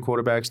changing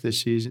quarterbacks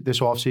this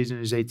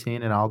offseason is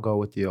 18, and I'll go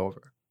with the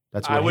over.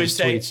 That's what his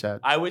tweet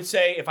said. I would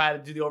say if I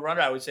had to do the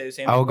over-under, I would say the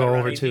same. I would thing, go right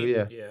over around 2, 18.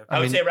 yeah. Yeah. I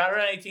would say right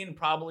around 18,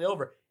 probably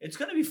over. It's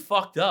going to be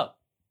fucked up.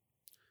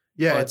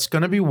 Yeah, But- it's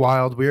going to be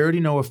wild. We already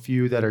know a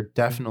few that are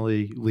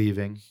definitely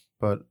leaving,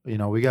 but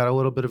we got a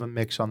little bit of a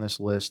mix on this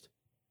list.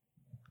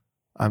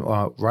 I'm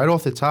right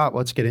off the top.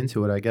 Let's get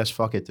into it. I guess.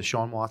 Fuck it.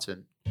 Deshaun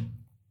Watson.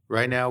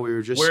 Right now, we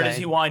were just Where saying, does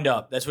he wind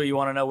up? That's what you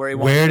want to know. Where he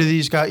winds where up. do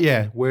these guys?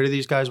 Yeah, where do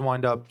these guys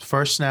wind up?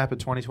 First snap of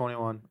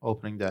 2021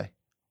 opening day.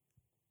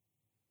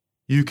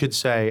 You could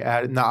say,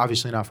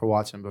 obviously not for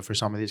Watson, but for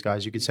some of these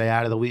guys, you could say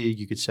out of the league.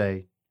 You could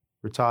say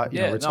retired,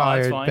 Yeah, no, that's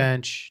retired, fine.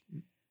 bench,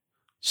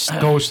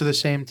 goes to the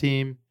same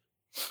team.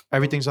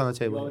 Everything's on the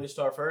You want table. me to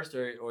start first,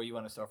 or you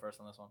want to start first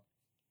on this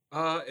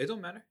one? It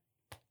don't matter.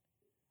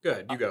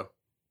 Good, you go.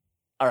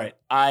 All right.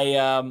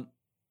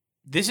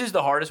 This is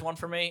the hardest one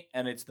for me,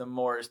 and it's the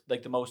most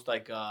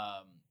like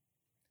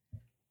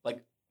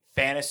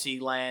fantasy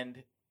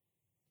land.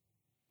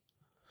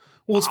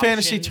 Well, it's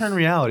fantasy options. turn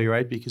reality,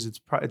 right? Because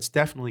it's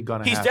definitely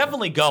gonna. He's happen.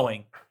 definitely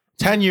going.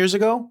 10 years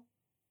ago,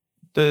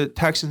 the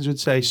Texans would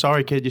say,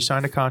 "Sorry, kid, you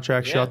signed a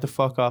contract. Yeah. Shut the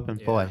fuck up and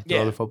play. Yeah.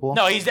 Throw the football."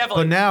 No, he's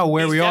definitely. But now,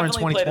 where he's we are in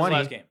definitely played his last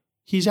 2020, game.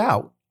 he's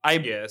out. I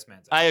This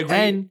man's out. I agree.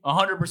 And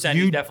 100%.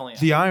 He's definitely.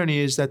 The irony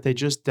is that they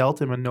just dealt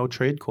him a no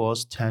trade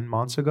clause 10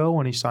 months ago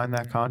when he signed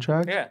that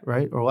contract. Yeah.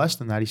 Right, or less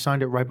than that. He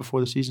signed it right before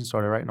the season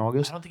started, right in I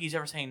August. don't think he's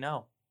ever saying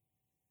no.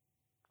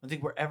 I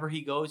think wherever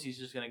he goes, he's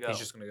just gonna go. He's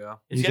just gonna go.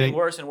 It's You getting think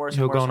worse and worse.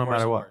 he'll and worse go and no worse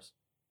matter and what? worse.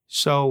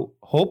 So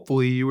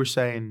hopefully, you were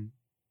saying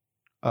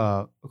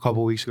a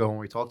couple weeks ago when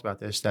we talked about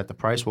this that the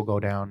price will go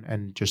down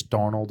and just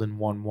Darnold and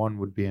 1-1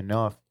 would be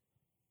enough,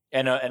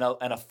 And a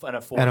 4 and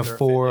a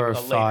 4 or a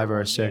later 5 or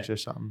one, a 6 yeah. or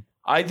something.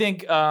 I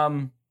think.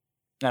 And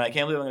I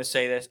can't believe I'm going to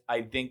say this.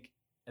 I think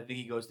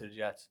he goes to the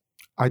Jets.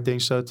 I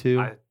think so too.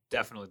 I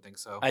definitely think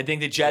so. I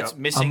think the Jets Yep.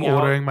 missing I'm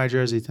out. ordering my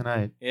jersey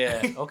tonight.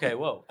 Yeah. Okay.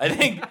 Whoa. I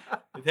think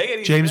take it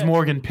easy, James man.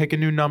 Morgan, pick a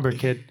new number,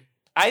 kid.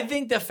 I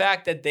think the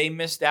fact that they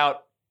missed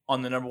out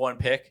on the number 1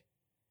 pick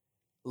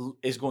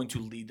is going to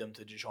lead them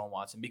to Deshaun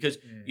Watson. Because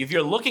if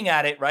you're looking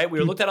at it, right, we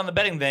were looked at on the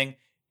betting thing,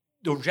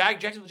 the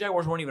Jacksonville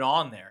Jaguars weren't even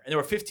on there. And there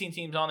were 15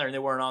 teams on there, and they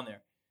weren't on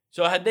there.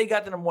 So had they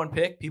got the number 1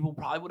 pick, people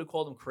probably would have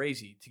called them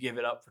crazy to give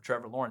it up for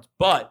Trevor Lawrence.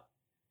 But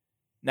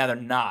now they're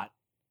not.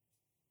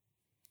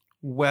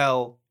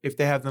 Well, if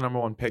they have the number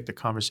 1 pick, the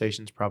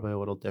conversation's probably a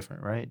little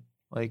different, right?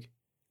 Like,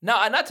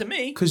 No, not to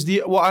me. because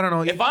I don't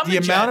know. If I'm the the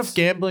amount Jets- of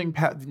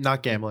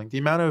the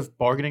amount of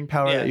bargaining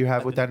power Yeah, that you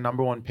have I with think- that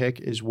number 1 pick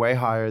is way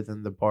higher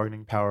than the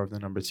bargaining power of the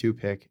number 2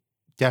 pick.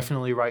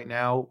 Definitely right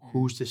now,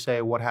 who's to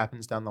say what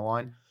happens down the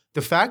line?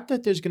 The fact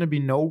that there's going to be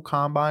no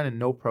combine and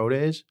no pro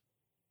days,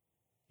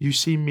 you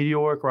see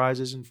meteoric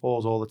rises and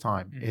falls all the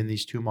time in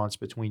these 2 months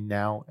between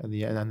now and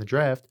the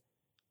draft.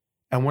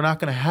 And we're not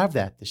going to have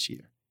that this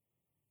year.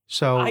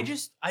 So I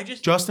just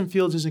Justin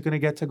Fields isn't going to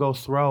get to go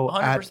throw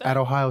 100%. at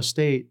Ohio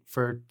State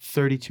for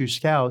 32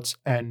 scouts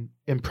and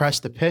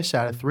impress the piss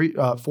out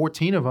of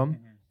 14 of them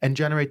and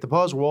generate the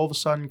buzz where all of a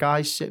sudden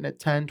guys sitting at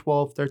 10,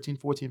 12, 13,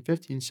 14,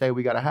 15 say,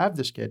 we got to have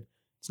this kid.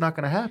 It's not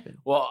going to happen.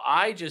 Well,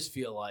 I just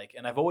feel like,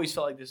 and I've always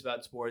felt like this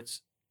about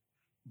sports,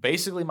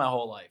 basically my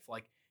whole life.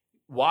 Like,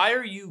 why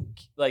are you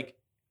like?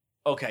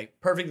 Okay,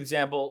 perfect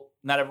example.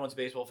 Not everyone's a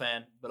baseball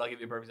fan, but I'll give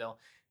you a perfect example.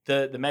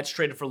 The Mets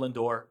traded for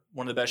Lindor,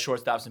 one of the best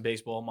shortstops in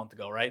baseball, a month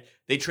ago, right?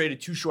 They traded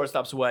 2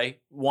 shortstops away.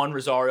 One,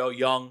 Rosario,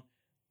 young,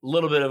 a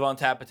little bit of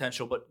untapped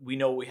potential, but we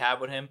know what we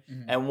have with him.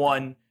 And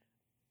one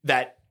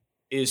that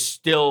is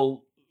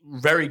still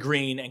very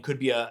green and could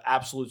be an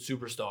absolute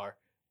superstar.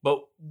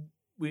 But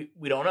we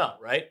don't know,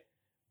 right?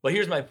 But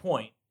here's my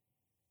point.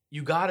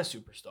 You got a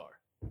superstar.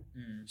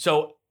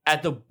 So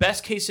at the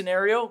best case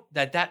scenario,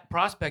 that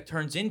prospect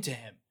turns into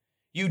him.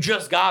 You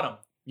just got him.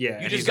 Yeah. You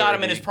and just he's got him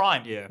in already- his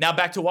prime. Yeah. Now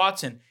back to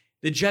Watson.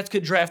 The Jets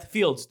could draft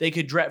Fields. They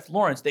could draft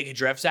Lawrence. They could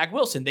draft Zach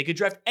Wilson. They could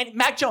draft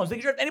Mac Jones. They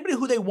could draft anybody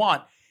who they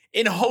want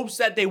in hopes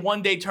that they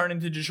one day turn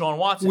into Deshaun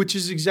Watson. Which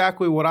is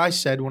exactly what I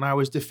said when I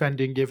was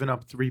defending giving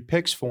up 3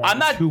 picks for him I'm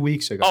not- 2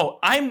 weeks ago.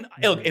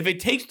 Look, if it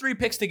takes 3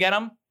 picks to get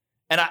him,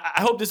 and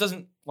I hope this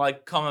doesn't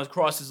like come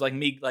across as like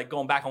me like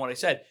going back on what I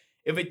said.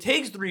 If it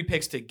takes 3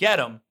 picks to get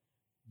him,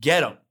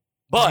 get him.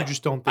 But you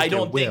just don't think I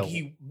don't it will.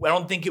 I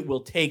don't think it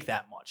will take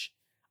that much.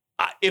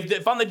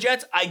 If I'm the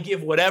Jets, I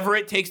give whatever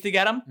it takes to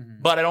get him,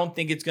 but I don't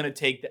think it's going to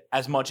take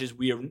as much as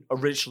we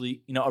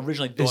originally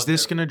thought. Is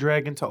this going to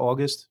drag into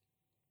August?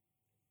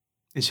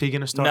 Is he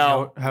going to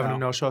start having No. a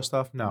no-show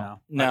stuff? No.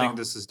 No. I think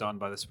this is done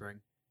by the spring.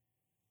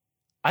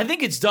 I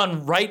think it's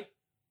done right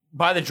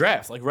by the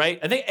draft. Like right,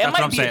 I think it That's what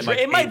might I'm be saying, like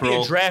it might be a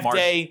April, draft March.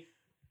 day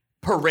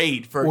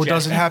parade for. Or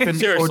Jets. does it happen? Or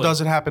Seriously. does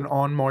it happen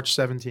on March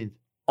 17th?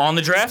 On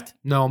the draft?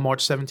 No,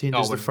 March 17th Oh,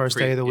 is the when first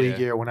free- day of the league yeah,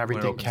 year when when it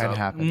everything opens can up.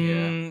 happen.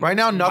 Mm, Right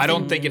now, nothing. I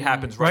don't think it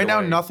happens Right now,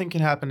 away. nothing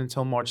can happen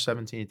until March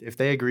 17th. If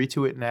they agree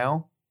to it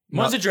now,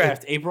 When's the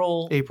draft?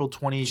 April. April It's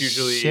 26th.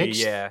 usually,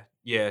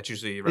 yeah, it's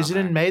usually around Is it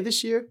in there. May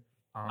this year?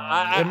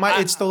 I- It might.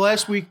 It's the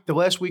last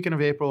weekend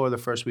of April or the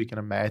first weekend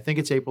of May. I think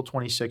it's April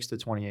 26th to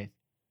 28th.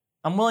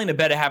 I'm willing to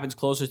bet it happens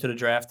closer to the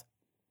draft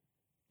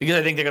because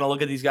I think they're going to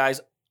look at these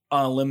guys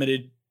on a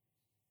limited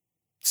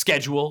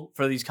schedule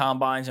for these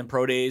combines and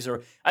pro days,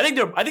 or I think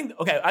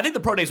the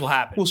pro days will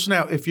happen. Well, so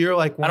now if you're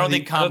like, I don't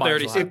think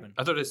combines will happen.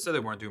 I thought they said they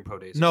weren't doing pro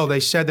days. No, they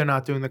said they're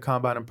not doing the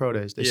combine and pro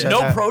days. They said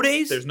No that. pro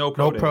days. There's no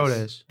pro No pro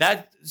days.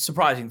 That's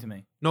surprising to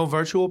me. No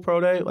virtual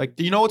pro day. Like,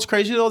 you know what's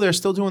crazy though? They're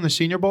still doing the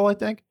Senior Bowl, I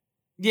think.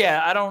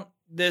 Yeah, I don't.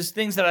 There's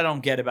things that I don't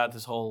get about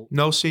this whole.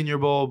 No Senior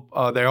Bowl.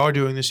 They are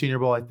doing the Senior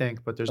Bowl, I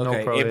think, but there's no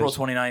pro April days.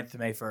 29th to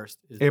May 1st.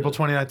 April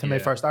 29th to May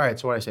Yeah. 1st. All right,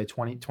 so what did I say?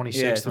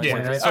 26th to Yeah,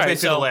 29th? All right,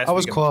 so I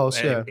was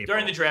close, yeah.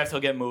 During the draft,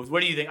 he'll get moved.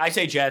 What do you think? I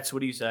say Jets.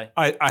 What do you say?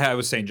 I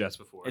was saying Jets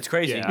before. It's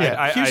crazy.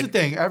 Yeah, here's the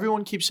thing.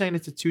 Everyone keeps saying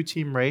it's a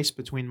two-team race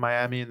between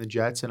Miami and the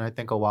Jets, and I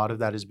think a lot of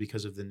that is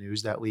because of the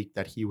news that leaked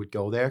that he would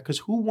go there. Because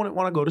who wouldn't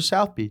want to go to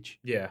South Beach?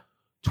 Yeah.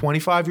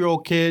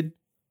 25-year-old kid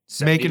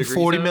 70 making degrees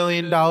 $40 out.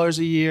 million a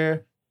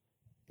year.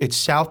 It's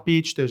South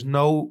Beach. There's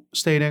no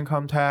state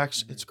income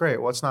tax. It's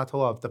great. What's not to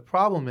love? The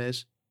problem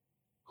is,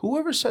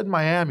 whoever said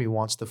Miami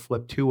wants to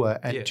flip Tua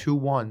and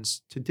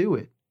 2-1s to do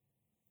it.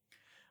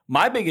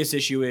 My biggest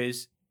issue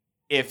is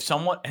if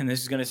someone, and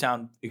this is going to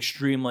sound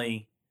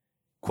extremely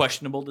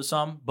questionable to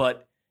some,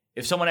 but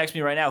if someone asked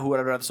me right now who would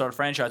I rather start a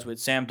franchise with,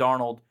 Sam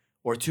Darnold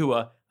or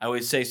Tua, I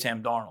would say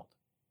Sam Darnold.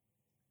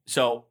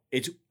 So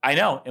I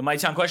know it might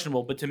sound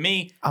questionable, but to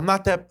me, I'm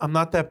not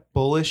that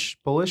bullish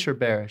or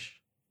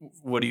bearish.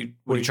 what are you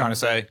trying to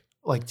say?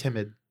 Like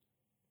timid.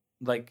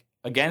 Like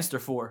against or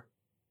for?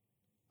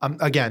 I'm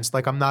against.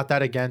 Like I'm not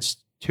that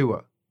against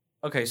Tua.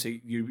 Okay, so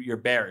you're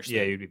bearish.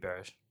 Yeah, you'd be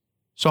bearish.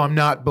 So I'm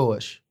not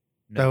bullish.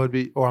 No. That would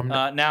be, or I'm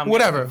not. Now I'm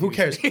Whatever. getting Who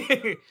cares?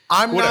 confused.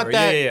 I'm Whatever, not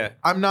that. yeah.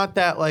 I'm not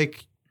that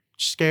like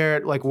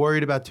scared, like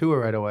worried about Tua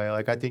right away.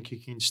 Like I think he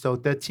can still.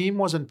 The team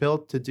wasn't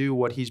built to do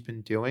what he's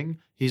been doing.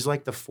 He's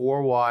like the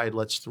 4 wide.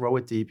 Let's throw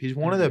it deep. He's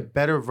one of the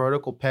better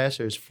vertical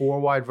passers, 4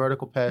 wide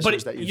vertical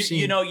passers that you've seen.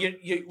 You know,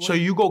 So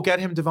you go get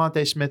him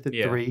Devontae Smith at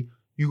 3.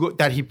 You go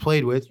that he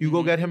played with. You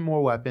go get him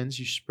more weapons.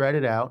 You spread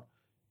it out.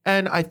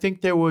 And I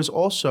think there was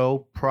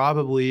also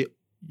probably,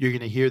 you're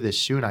going to hear this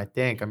soon, I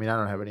think. I mean, I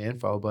don't have any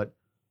info, but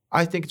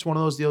I think it's one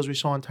of those deals we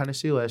saw in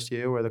Tennessee last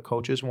year where the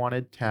coaches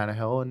wanted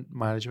Tannehill and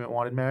management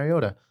wanted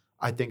Mariota.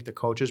 I think the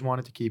coaches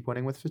wanted to keep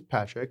winning with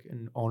Fitzpatrick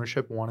and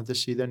ownership wanted to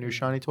see their new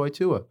shiny toy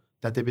Tua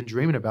that they've been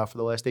dreaming about for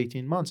the last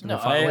 18 months. And No,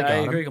 they finally I got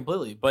him. agree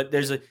completely. But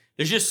there's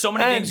just so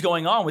many things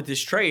going on with this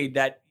trade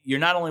that you're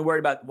not only worried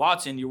about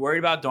Watson, you're worried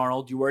about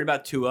Darnold, you're worried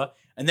about Tua,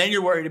 and then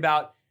you're worried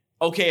about,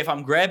 okay, if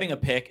I'm grabbing a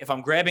pick, if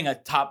I'm grabbing a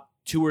top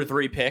 2 or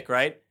 3 pick,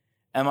 right?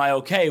 Am I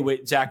okay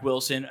with Zach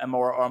Wilson?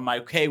 Or am I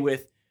okay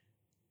with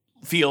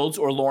Fields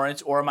or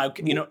Lawrence? Or am I,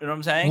 you know what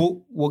I'm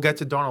saying? We'll get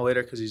to Darnold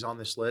later because he's on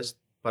this list.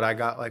 But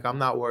I'm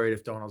not worried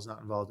if Darnold's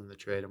not involved in the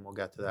trade, and we'll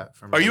get to that.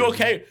 Are you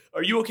okay?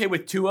 Are you okay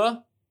with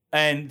Tua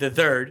and the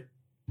third,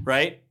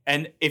 right?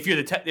 And if you're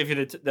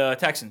the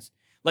Texans,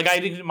 like I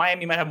think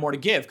Miami might have more to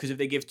give because if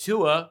they give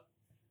Tua,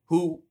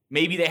 who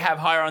maybe they have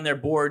higher on their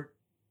board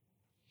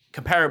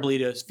comparably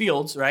to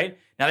Fields, right?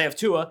 Now they have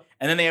Tua,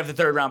 and then they have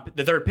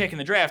the third pick in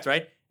the draft,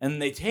 right? And then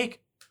they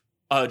take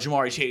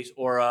Jamari Chase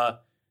or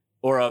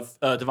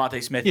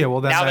Devontae Smith. Yeah,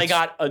 well, then now they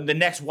that's- got the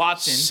next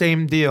Watson,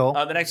 Same deal.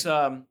 the next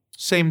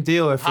Same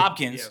deal if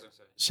Hopkins.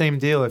 Same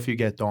deal if you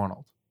get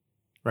Darnold,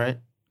 right?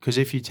 Because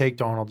if you take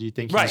Darnold, you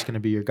think he's Right. going to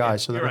be your guy. Yeah,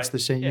 So then you're it's right. the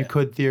same. Yeah. You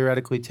could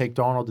theoretically take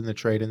Darnold in the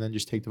trade and then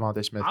just take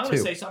Devontae Smith I'm too.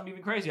 going to say something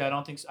even crazy. I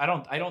don't think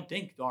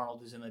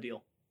Darnold is in the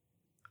deal.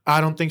 I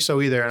don't think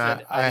so either. And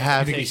So I I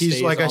have. think he He's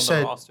stays like I on the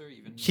said. roster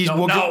even? He's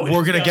No, we're no,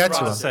 we're gonna he's get on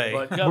to the him.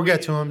 roster, but- We'll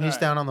get to him. all He's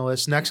right. down on the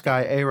list. Next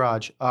guy,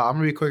 A-Raj. I'm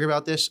gonna be quick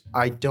about this.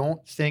 I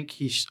don't think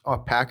he's a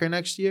Packer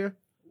next year.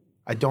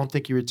 I don't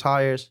think he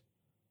retires.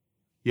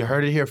 You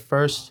heard it here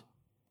first.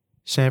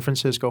 San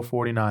Francisco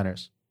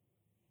 49ers.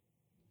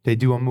 They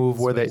do a move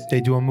where they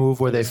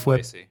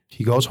flip. Spicy.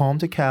 He goes home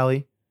to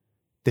Cali.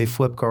 They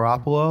flip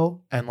Garoppolo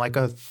and like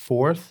a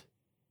 4th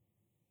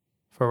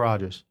for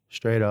Rodgers.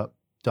 Straight up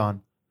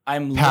done.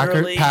 I'm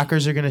literally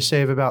Packers are going to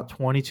save about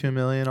 $22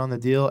 million on the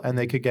deal, and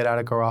they could get out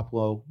of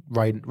Garoppolo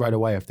right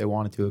away if they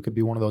wanted to. It could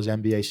be one of those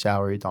NBA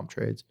salary dump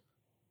trades.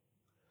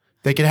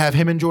 They could have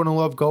him and Jordan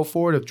Love go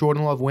for it. If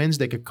Jordan Love wins,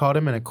 they could cut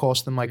him, and it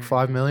cost them like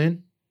 $5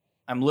 million.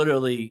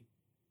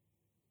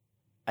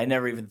 I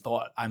never even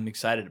thought. I'm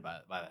excited by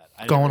that.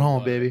 I Going never home,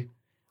 thought- baby.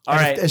 All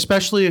And right.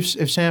 especially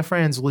if San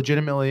Fran's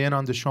legitimately in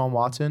on Deshaun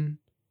Watson,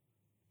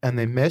 and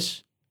they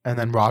miss, and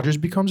then Rodgers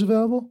becomes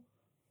available.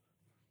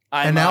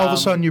 And now all of a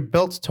sudden you're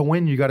built to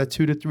win. You got a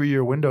 2 to 3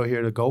 year window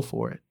here to go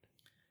for it.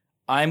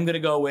 I'm going to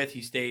go with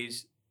he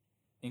stays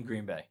in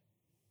Green Bay.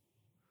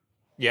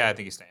 Yeah, I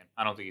think he's staying.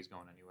 I don't think he's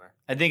going anywhere.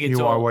 I think it's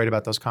You are all, worried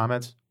about those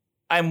comments?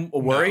 I'm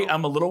worried. No.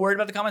 I'm a little worried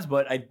about the comments,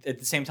 but at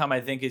the same time, I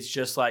think it's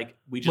just like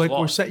we just Like we're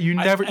lost. saying, you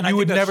I would think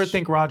never that's-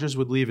 think Rodgers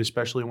would leave,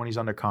 especially when he's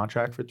under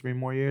contract for 3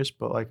 more years.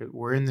 But like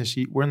we're in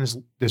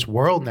this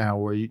world now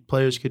where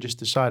players could just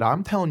decide.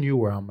 I'm telling you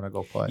where I'm going to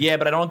go play. Yeah,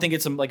 but I don't think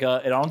it's I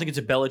don't think it's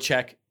a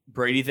Belichick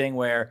Brady thing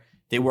where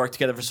they work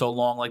together for so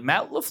long. Like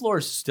Matt LaFleur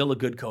is still a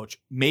good coach.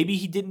 Maybe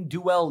he didn't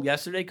do well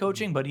yesterday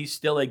coaching, but he's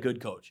still a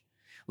good coach.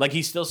 Like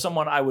he's still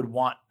someone I would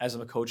want as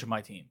a coach of my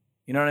team.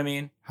 You know what I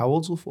mean? How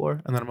old's LaFleur?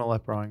 And then I'm going to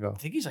let Brian go. I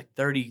think he's like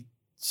 36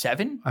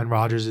 37. and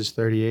Rodgers is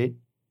 38.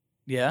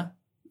 Yeah.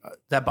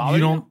 That bother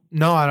You don't.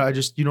 No, I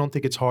just you don't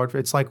think it's hard.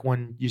 It's like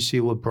when you see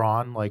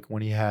LeBron, like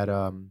when he had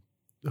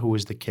who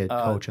was the kid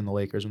coaching the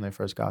Lakers when they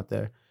first got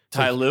there?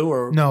 Ty Lue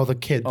or No, the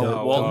kid.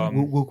 Oh,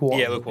 Walton? Luke Walton.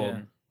 Yeah, Luke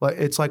Walton. Like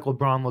it's like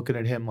LeBron looking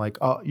at him like,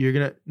 oh, you're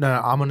gonna no,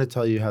 I'm gonna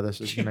tell you how this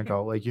is gonna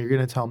go. Like you're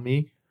gonna tell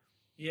me.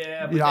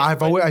 Yeah. Yeah,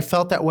 I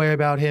felt that way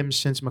about him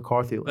since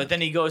McCarthy left. But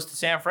then he goes to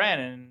San Fran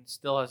and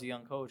still has a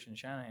young coach in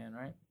Shanahan,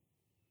 right?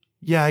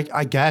 Yeah,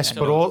 I guess, And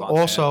but no Devontae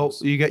also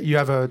Adams. you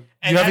have a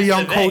And that's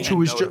young the thing. coach who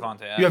was No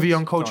Devontae you have a Adams,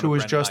 young coach throwing who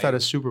was Brendan just at a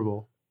Ayuk. Super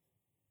Bowl.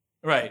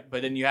 Right.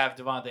 But then you have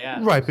Devontae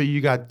Adams. Right, but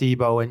you got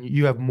Debo and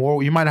you have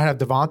more. You might not have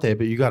Devontae,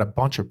 but you got a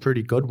bunch of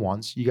pretty good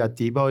ones. You got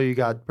Debo, you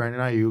got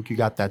Brandon Ayuk, you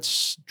got that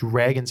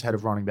dragon's head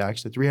of running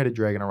backs, the 3-headed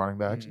dragon of running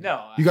backs.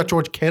 No. You got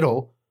George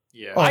Kittle.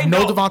 Yeah. Oh, I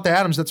no know. Devontae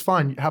Adams, that's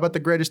fine. How about the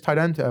greatest tight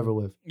end to ever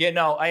live? Yeah,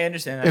 no, I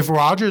understand that. If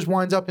Rodgers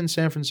winds up in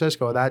San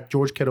Francisco, that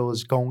George Kittle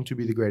is going to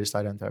be the greatest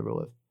tight end to ever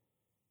live.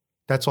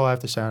 That's all I have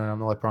to say, and I'm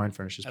gonna let Brian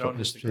finish his I don't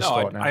his disagree.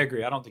 thought now. I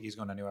agree. I don't think he's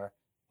going anywhere.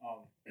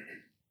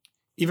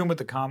 Even with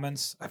the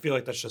comments, I feel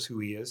like that's just who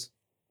he is.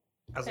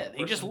 As a Yeah,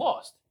 he just person.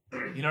 lost.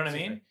 You know what I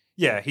mean?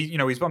 Yeah,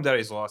 he's bummed out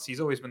he's lost. He's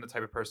always been the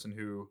type of person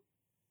who,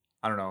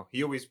 I don't know,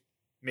 he always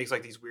makes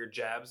like these weird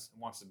jabs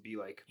and wants to be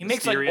like He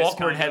makes like mysterious,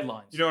 awkward kinda.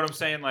 headlines. You know what I'm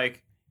saying?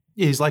 Like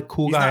Yeah, he's like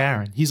cool He's guy not-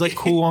 Aaron. He's like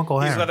cool Uncle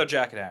he's Aaron. leather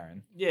jacket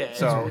Aaron. Yeah.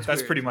 So it's that's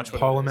weird. pretty much what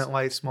Parliament it is.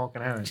 light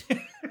smoking Aaron.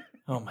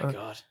 Oh my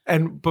God.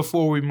 And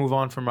before we move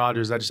on from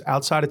Rodgers, I just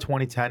outside of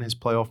 2010, his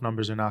playoff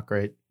numbers are not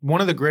great.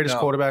 One of the greatest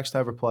No. quarterbacks to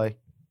ever play.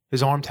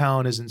 His arm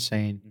talent is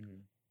insane.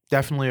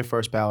 Definitely a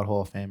first ballot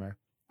Hall of Famer.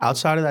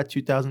 Outside of that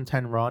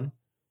 2010 run,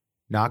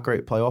 not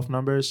great playoff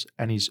numbers,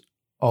 and he's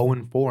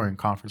 0-4 in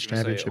conference I was gonna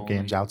say championship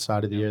games only.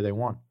 outside of the Yeah. year they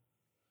won.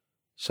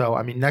 So,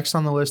 I mean, next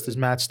on the list is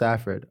Matt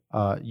Stafford.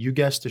 You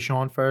guessed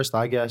Deshaun first.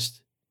 I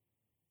guessed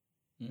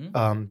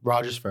Mhm.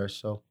 Rodgers first.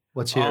 So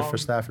let's hear it for Um,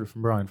 Stafford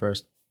from Brian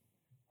first.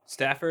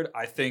 Stafford,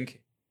 I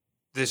think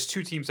there's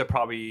two teams that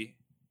probably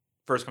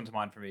first come to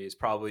mind for me is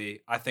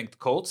probably I think the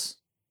Colts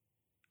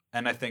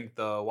and I think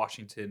the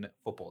Washington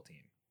football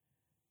team.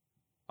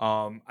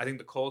 I think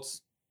the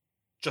Colts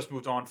just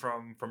moved on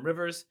from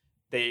Rivers.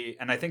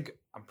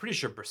 I'm pretty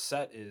sure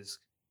Brissett is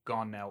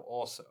gone now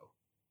also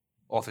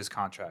off his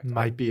contract.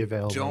 Might be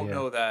available. Don't yeah.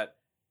 know that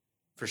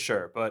for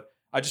sure, but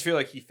I just feel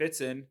like he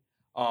fits in.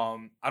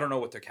 I don't know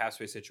what their cap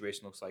space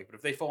situation looks like, but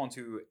if they fall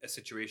into a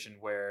situation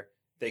where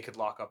they could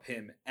lock up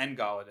him and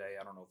Galladay,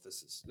 I don't know if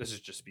this is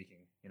just speaking,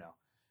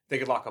 they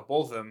could lock up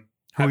both of them.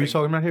 Who are you having-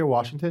 talking about here?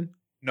 Washington?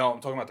 No,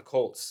 I'm talking about the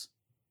Colts.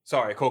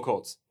 Sorry,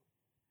 Colts.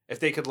 If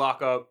they could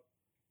lock up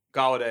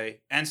Galladay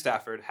and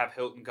Stafford, have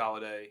Hilton,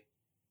 Galladay,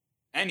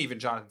 and even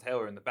Jonathan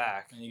Taylor in the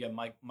back, And you got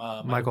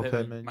Michael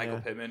Pittman. Michael yeah.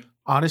 Pittman.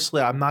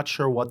 Honestly, I'm not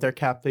sure what their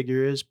cap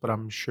figure is, but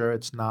I'm sure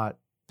it's not.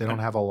 They don't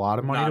have a lot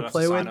of money Not to enough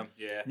play sign with. him.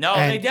 Yeah. No,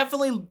 And- they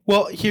definitely.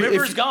 Well, here,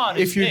 Rivers gone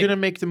is If you're big. gonna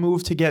make the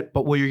move to get,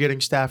 but you're getting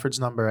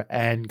Stafford's number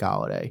and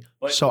Galladay,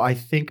 But- so I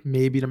think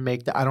maybe to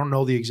make that, I don't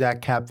know the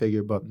exact cap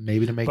figure, but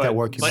maybe to make But- that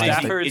work, you But might is think-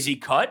 Stafford- is he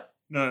cut?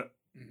 No,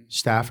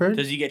 Stafford.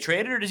 Does he get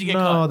traded or does he get No,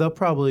 cut? they'd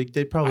probably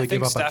give I up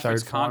think a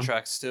Stafford's third for him.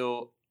 contract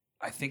still.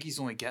 I think he's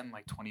only getting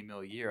like $20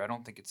 million a year. I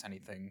don't think it's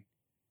anything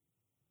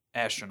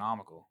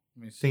astronomical.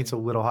 I think it's a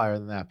little higher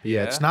than that, but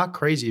yeah, it's Yeah? not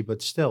crazy,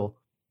 but still,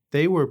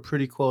 they were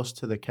pretty close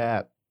to the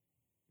cap.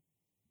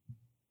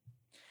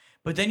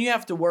 But then you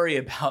have to worry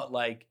about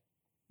like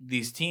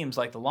these teams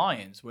like the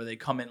Lions where they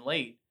come in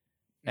late.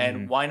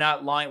 And why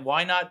not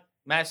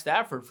Matt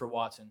Stafford for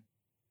Watson?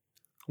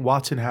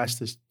 Watson has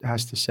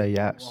to say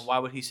yes. Well, why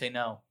would he say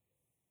no?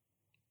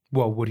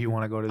 Well, would he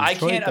want to go to I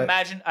Detroit? can't That-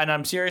 imagine, and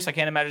I'm serious, I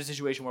can't imagine a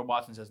situation where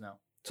Watson says no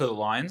To the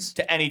Lions?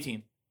 to any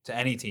team. To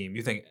any team?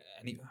 You think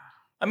any?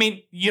 I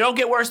mean, you don't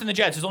get worse than the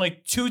Jets. There's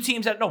only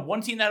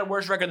one team that had a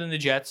worse record than the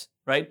Jets,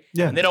 right?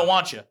 Yeah. And they don't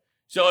want you.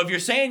 So if you're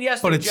saying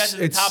yes But to the it's Jets as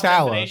a it's top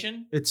Salah.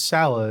 destination, It's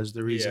Salah is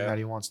the reason Yeah. that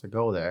he wants to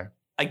go there.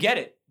 I get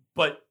it.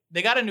 But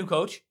they got a new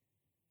coach.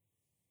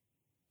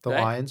 The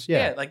Right? Lions,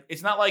 yeah. Like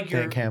it's not like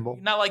Dan you're Campbell.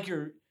 Not like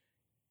you're.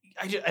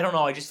 I don't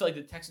know. I just feel like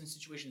the Texans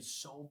situation is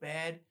so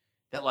bad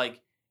that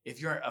like if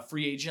you're a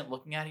free agent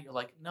looking at it, you're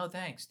like, no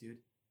thanks, dude.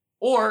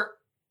 Or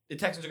the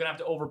Texans are gonna have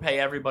to overpay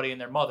everybody and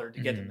their mother to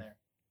get them there.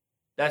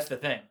 That's the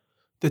thing.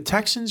 The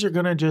Texans are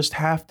gonna just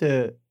have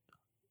to,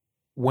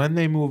 when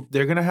they move,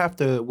 they're gonna have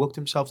to look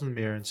themselves in the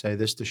mirror and say,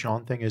 "This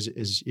Deshaun thing is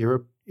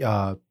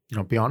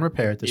beyond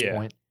repair at this Yeah.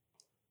 point.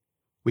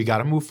 We got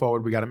to move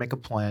forward. We got to make a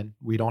plan.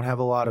 We don't have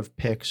a lot of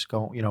picks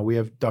going. We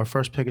have our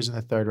first pick is in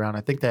the third round.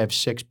 I think they have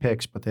 6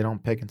 picks, but they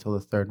don't pick until the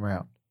third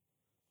round.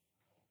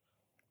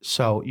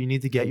 So you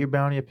need to get your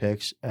bounty of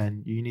picks,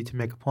 and you need to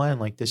make a plan.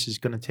 Like this is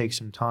going to take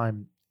some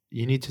time.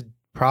 You need to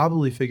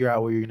probably figure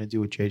out what you're going to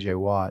do with J.J.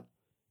 Watt.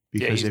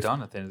 Yeah, he's if,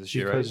 done at the end of this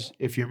year, right? because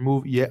if you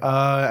move,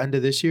 end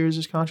of this year is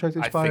his contract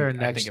expire or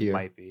next I think year? it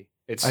might be.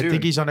 It's I soon.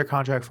 think he's under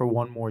contract for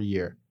 1 more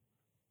year.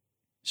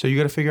 So you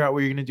got to figure out what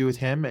you're going to do with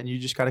him, and you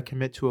just got to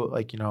commit to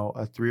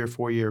a 3 or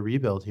 4 year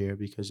rebuild here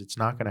because it's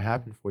not going to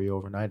happen for you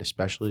overnight,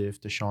 especially if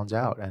Deshaun's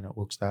out and it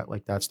looks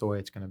like that's the way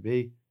it's going to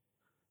be.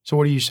 So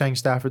what are you saying?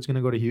 Stafford's going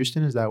to go to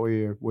Houston? Is that where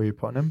you're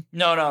putting him?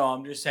 No.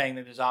 I'm just saying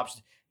that there's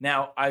options.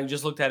 Now, I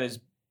just looked at his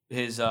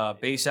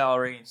base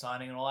salary and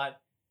signing and all that.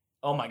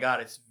 Oh my God,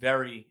 it's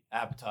very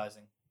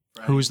appetizing.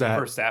 Right? Who's that?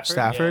 For Stafford?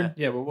 Stafford?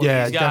 Yeah, but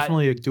Yeah, he's got-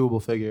 definitely a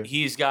doable figure.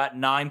 He's got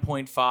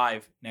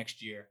 9.5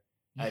 next year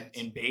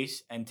in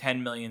base and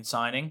 10 million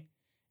signing,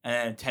 and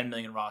then 10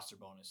 million roster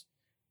bonus.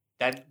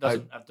 That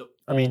doesn't have to.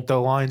 I mean, the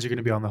Lions are going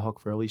to be on the hook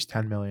for at least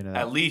 10 million of that.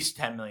 At least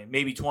 10 million,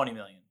 maybe 20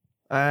 million.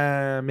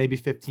 Maybe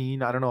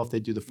 15. I don't know if they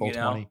do the full You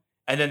know? 20.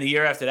 And then the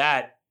year after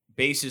that,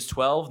 base is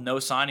 12, no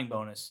signing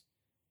bonus.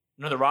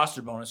 No, the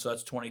roster bonus, so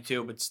that's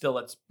 22, but still,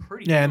 that's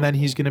pretty. Yeah, and then doable.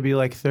 he's going to be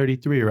like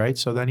 33, right?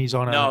 So then he's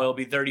on a No, it'll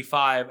be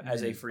 35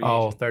 as a free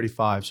agent.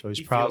 35. So he's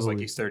he feels probably like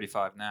he's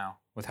 35 now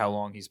with how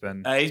long he's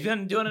been. He's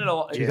been doing it a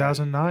lot.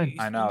 2009.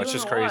 I know, it's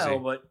just crazy.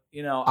 But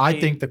you know, I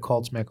think the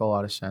Colts make a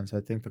lot of sense. I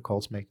think the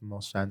Colts make the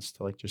most sense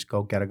to like just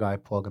go get a guy,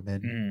 plug him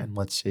in, Mhm. and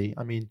let's see.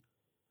 I mean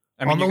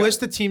I mean, on the you got-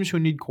 list of teams who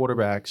need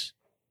quarterbacks,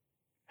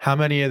 how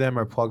many of them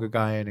are plug a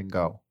guy in and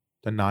go?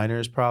 The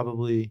Niners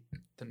probably.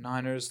 the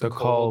Niners, The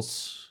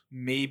Colts.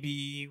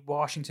 maybe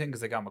Washington because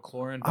they got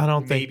McLaurin. I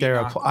don't maybe think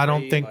they're not I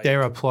don't great, think like,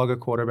 they're a plug a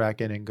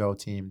quarterback in and go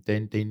team. They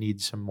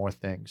need some more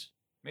things.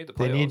 made the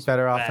They need playoffs.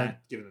 better Nah, offense.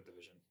 Given the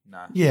division,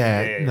 nah.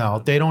 Yeah, no,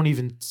 they don't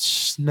even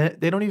sniff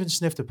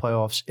the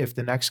playoffs if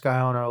the next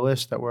guy on our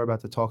list that we're about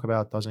to talk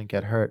about doesn't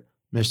get hurt,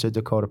 Mr.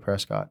 Dakota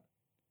Prescott.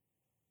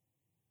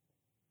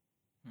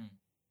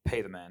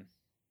 Pay the man.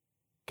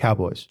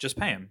 Cowboys. Just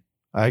pay him.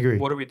 I agree.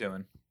 What are we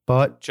doing?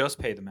 But Just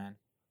pay the man.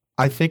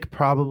 I think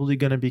probably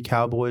going to be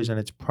Cowboys, and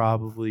it's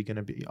probably going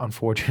to be,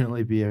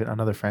 unfortunately, be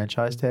another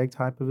franchise tag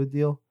type of a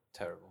deal.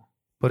 Terrible.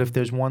 But if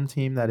there's one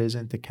team that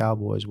isn't the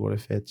Cowboys, what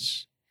if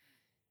it's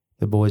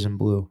the boys in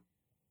blue?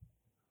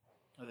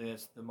 I think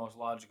that's the most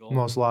logical.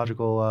 Most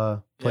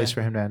logical place Yeah.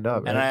 for him to end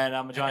up. and Right?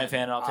 I'm a Giant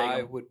fan, and I'll take I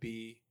him. would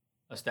be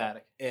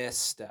Ecstatic.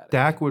 ecstatic.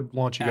 Dak would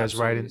launch you guys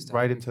Absolutely ecstatic.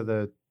 right into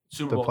the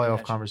Super Bowl playoff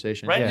contention.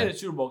 conversation. Right yeah. into the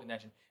Super Bowl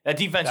contention. That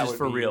defense That is would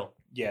for be- real.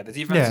 Yeah, the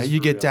defense. Yeah, is you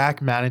for get real.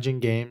 Dak managing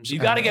games. You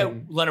got to and- get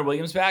and- Leonard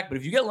Williams back, but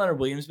if you get Leonard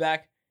Williams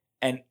back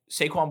and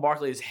Saquon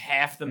Barkley is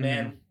half the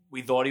man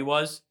we thought he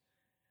was,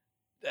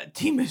 that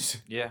team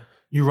is. Yeah.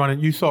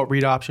 You thought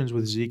read options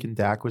with Zeke and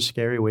Dak was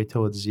scary. Wait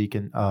till it's Zeke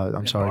and Dak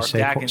and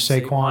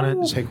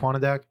Saquon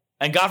and Dak.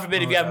 And God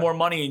forbid if you Oh, have yeah. more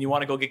money and you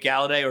want to go get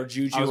Galladay or I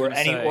Juju was or gonna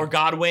any say. or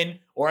Godwin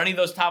or any of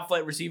those top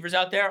flight receivers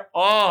out there.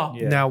 Oh,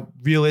 Yeah. Now,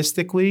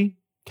 realistically,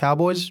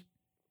 Cowboys.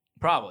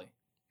 probably.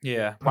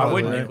 Yeah. Probably,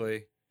 wouldn't right?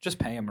 Technically, just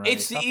pay him. Right.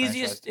 It's the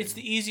easiest. It's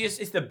the easiest.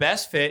 It's the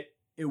best fit.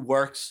 It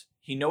works.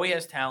 He know he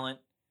has talent.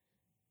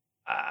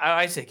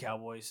 I say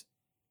Cowboys.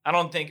 I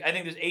think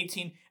there's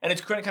 18, and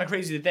it's kind of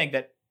crazy to think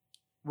that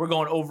we're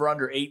going over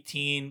under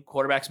 18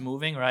 quarterbacks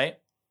moving, right?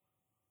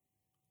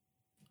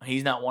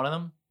 He's not one of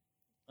them.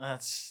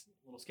 That's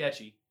a little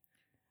sketchy.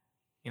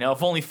 You know,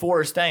 if only 4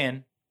 are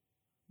staying.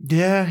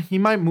 Yeah, he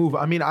might move.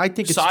 I mean, I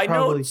think it's Side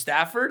probably. note,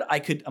 Stafford.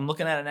 I'm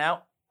looking at it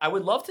now. I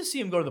would love to see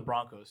him go to the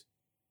Broncos.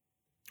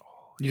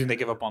 You think they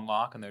give up on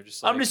Locke and they're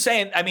just like, I'm just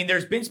saying. I mean,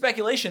 there's been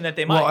speculation that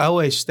they might. Well,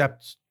 LA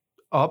stepped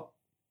up,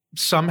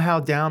 somehow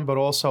down, but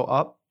also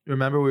up.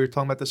 Remember, we were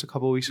talking about this a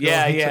couple of weeks ago.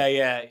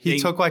 yeah. He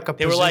took like a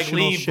They were like, positional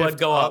leave, shift but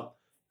go up.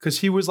 because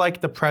he was like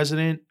the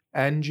president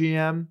and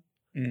GM,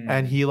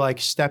 and he like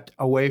stepped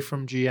away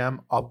from GM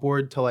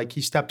upward to like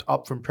he stepped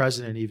up from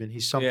president. Even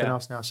he's something Yeah.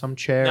 else now, some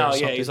chair. No, or yeah,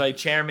 something. he's like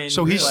chairman.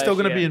 So he's still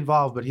going to yeah. be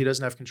involved, but he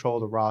doesn't have control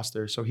of the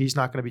roster. So he's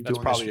not going to be That's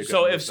doing probably this. a good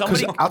So move. if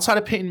somebody- Because outside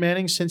of Peyton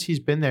Manning, since he's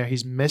been there,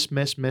 he's miss.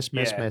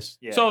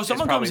 Yeah, So if it's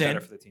someone probably comes in- better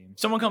for the team.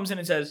 Someone comes in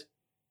and says,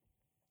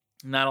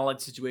 "Not all that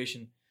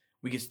situation.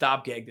 We could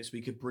stopgag this.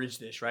 We could bridge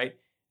this, right?"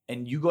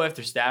 And you go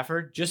after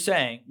Stafford. Just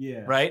saying,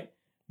 Yeah. right?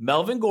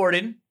 Melvin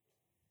Gordon,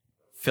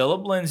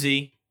 Philip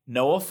Lindsay,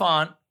 Noah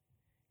Fant,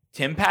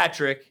 Tim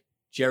Patrick,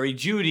 Jerry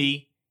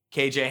Jeudy,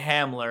 KJ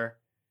Hamler.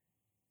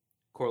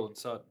 Cortland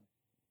Sutton.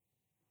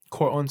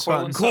 Cortland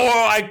Sutton.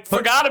 I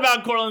forgot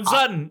about Cortland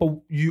Sutton. But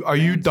are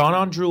you done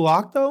on Drew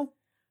Lock though?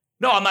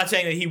 No, I'm not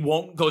saying that he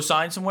won't go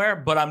sign somewhere,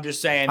 but I'm just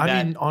saying I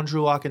that. mean, on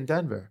Drew Lock in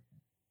Denver.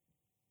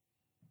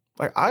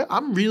 Like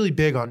I'm really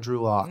big on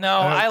Drew Lock. No,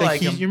 I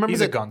like him. You remember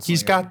He's a that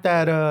he's gunslinger. got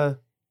that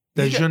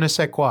the He's got- je ne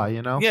sais quoi,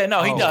 you know? Yeah,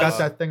 no, he He's does. got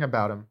that thing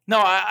about him. No,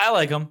 I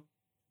like him,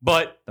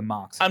 but The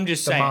Mox. I'm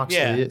just The saying, moxie,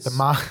 yeah.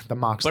 the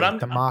moxie, But I'm-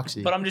 the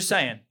moxie. But I'm just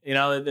saying, you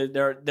know,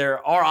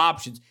 there are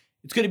options.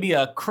 It's going to be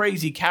a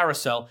crazy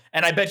carousel,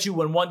 and I bet you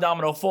when one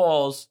domino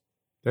falls,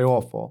 They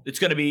all fall. it's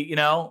going to be, you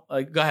know,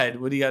 like, go ahead.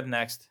 What do you got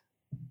next?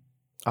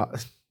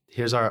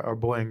 Here's our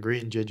boy in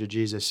green, Ginger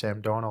Jesus,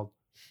 Sam Darnold.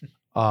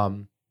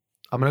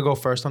 I'm gonna go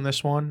first on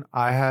this one.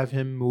 I have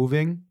him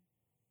moving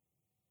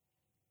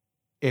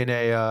in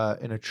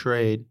a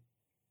trade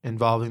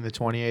involving the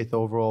 28th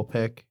overall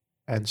pick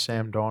and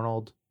Sam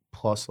Darnold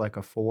plus like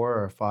a 4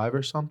 or a 5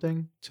 or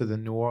something to the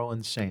New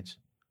Orleans Saints.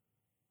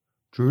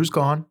 Drew's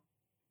gone.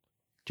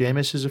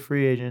 Jameis is a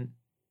free agent.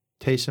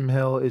 Taysom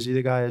Hill, is he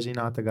the guy? Is he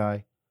not the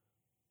guy?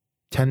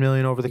 $10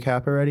 million over the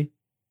cap already,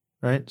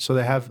 right? So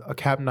they have a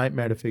cap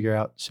nightmare to figure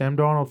out. Sam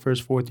Darnold for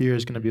his 4th year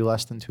is going to be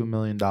less than $2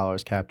 million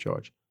cap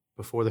charge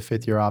before the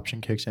 5th year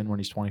option kicks in when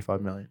he's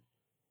 $25 million.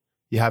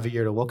 You have a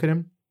year to look at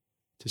him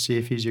to see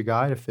if he's your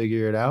guy, to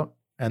figure it out.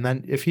 And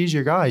then if he's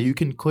your guy, you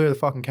can clear the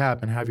fucking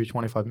cap and have your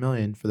 $25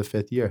 million for the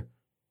 5th year.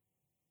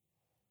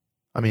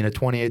 I mean, a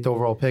 28th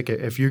overall pick.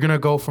 If you're going to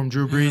go from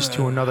Drew Brees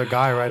to another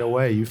guy right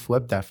away, you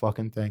flip that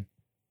fucking thing.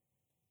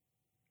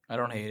 I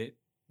don't hate it.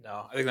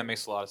 No, I think that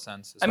makes a lot of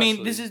sense. I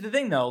mean, this is the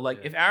thing, though.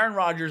 Like, if Aaron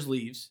Rodgers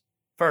leaves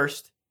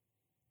first,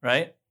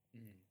 right?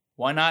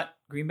 Why not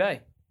Green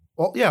Bay?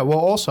 Well, yeah. Well,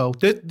 also,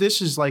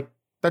 this is like,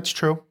 that's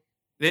true.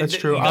 That's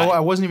true. I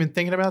wasn't even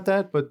thinking about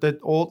that, but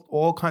that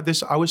all kind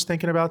this. I was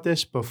thinking about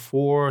this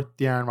before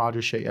the Aaron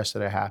Rodgers shit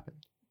yesterday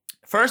happened.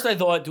 First, I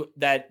thought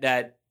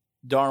that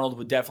Darnold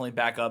would definitely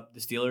back up the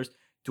Steelers.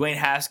 Dwayne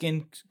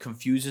Haskins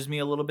confuses me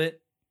a little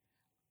bit.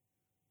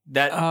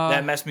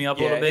 That messed me up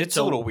a little bit. It's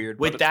a little weird.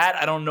 With that,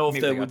 I don't know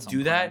if they would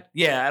do that. Plan.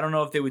 Yeah, I don't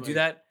know if they would do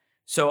that.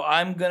 So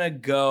I'm gonna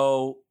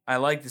go. I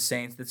like the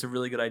Saints. That's a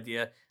really good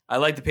idea. I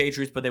like the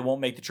Patriots, but they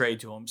won't make the trade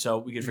to him, so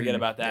we can forget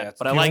about that. Yeah,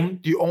 but I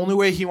like the only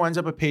way he winds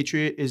up a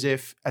Patriot is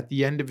if at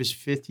the end of his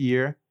 5th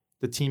year,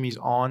 the team he's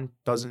on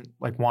doesn't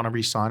like want to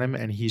re-sign him,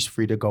 and he's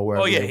free to go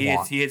wherever. He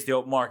hits the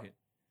open market.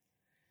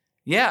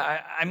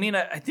 Yeah, I mean,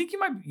 I think you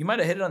might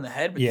have hit it on the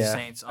head with the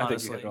Saints. Honestly, I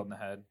think you hit it on the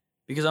head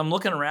because I'm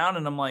looking around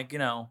and I'm like,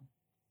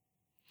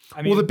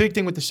 I mean, well, the big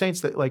thing with the Saints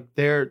that like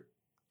they're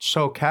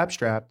so cap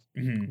strapped,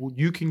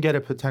 you can get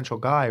a potential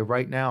guy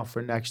right now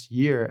for next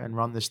year and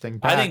run this thing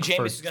back. I think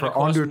Jameis is going to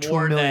cost under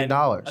more $2 million.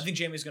 I think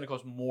Jameis is going to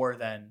cost more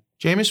than.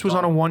 Jameis was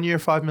on a 1-year,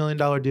 $5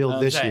 million deal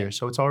this year,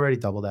 so it's already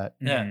double that.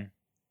 Yeah.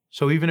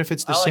 So even if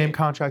it's the same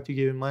contract you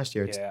gave him last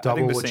year, it's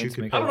double what you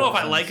could pay. I don't know if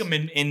I like him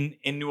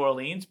in New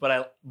Orleans, but I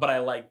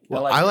like.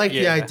 I like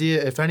the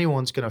idea. If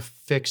anyone's going to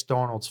fix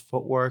Darnold's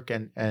footwork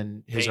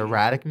and his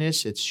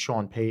erraticness, it's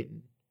Sean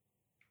Payton.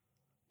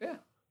 Yeah.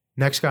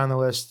 Next guy on the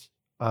list,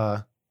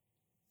 another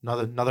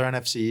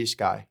NFC East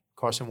guy,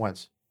 Carson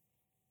Wentz.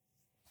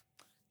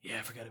 Yeah,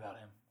 I forgot about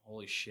him.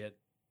 Holy shit.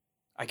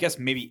 I guess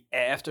maybe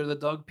after the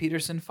Doug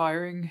Peterson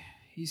firing,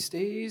 he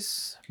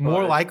stays.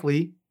 More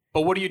likely.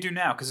 But what do you do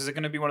now? Because is it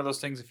going to be one of those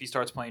things if he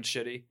starts playing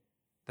shitty,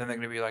 then they're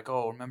going to be like,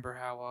 oh, remember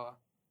how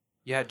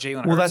you had Jalen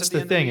Hurts Well, that's at the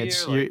the thing. end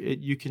of the year?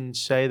 You can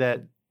say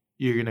that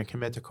you're going to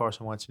commit to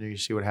Carson Wentz and you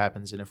see what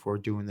happens. And if we're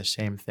doing the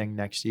same thing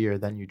next year,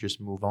 then you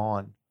just move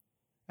on.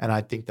 And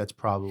I think that's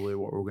probably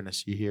what we're going to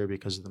see here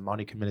because of the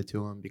money committed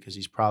to him, because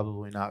he's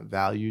probably not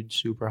valued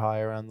super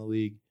high around the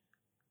league.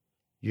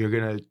 You're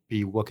going to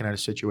be looking at a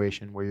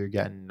situation where you're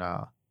getting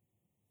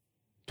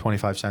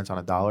 25 cents on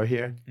a dollar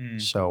here.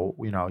 So,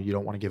 you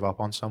don't want to give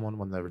up on someone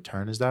when the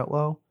return is that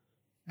low.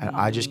 And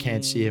I just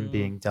can't see him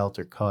being dealt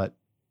or cut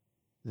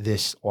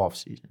this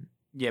offseason.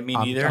 Yeah, me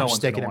neither. I'm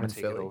sticking him in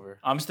Philly.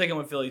 I'm sticking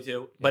with Philly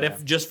too. But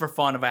if just for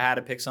fun, if I had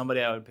to pick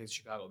somebody, I would pick the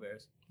Chicago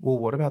Bears. Well,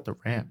 what about the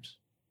Rams?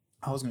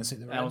 I was going to say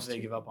the Rams. I don't think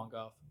they give up on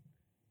Goff.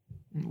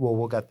 Well,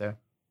 we'll get there.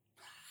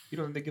 You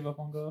don't think they give up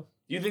on Goff?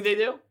 You think they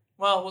do?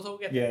 Well, we'll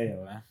get there.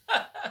 Yeah.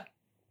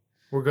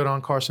 We're good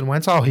on Carson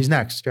Wentz. Oh, he's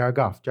next. Jared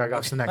Goff. Jared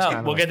Goff's the next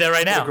guy. We'll get there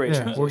right now.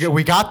 Yeah, we're good.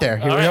 We got there.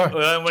 Here we are.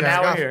 Well,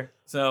 now we're here.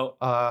 So,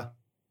 go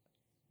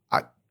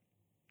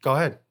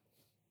ahead.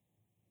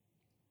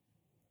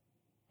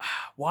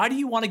 Why do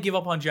you want to give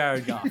up on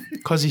Jared Goff?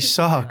 Because he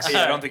sucks.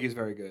 Yeah, I don't think he's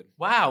very good.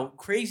 Wow,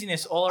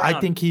 craziness all around. I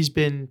think he's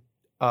been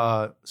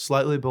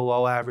slightly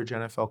below average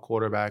NFL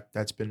quarterback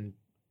that's been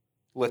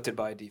lifted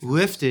by a defense.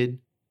 Lifted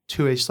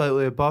to a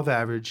slightly above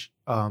average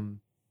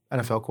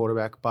NFL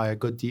quarterback by a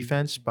good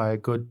defense, by a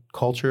good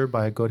culture,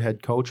 by a good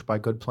head coach, by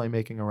good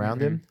playmaking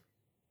around him.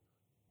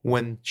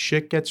 When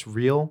shit gets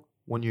real,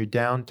 when you're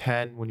down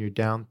 10, when you're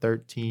down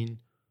 13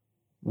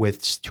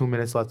 with 2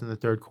 minutes left in the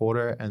third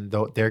quarter and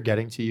they're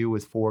getting to you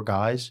with 4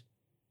 guys,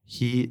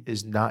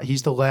 he's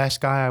the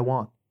last guy I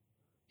want.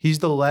 He's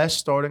the last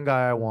starting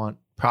guy I want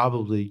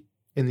probably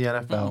in the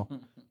NFL,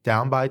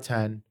 down by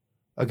 10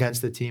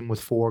 against a team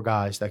with 4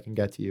 guys that can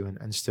get to you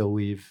and still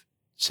leave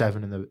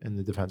 7 in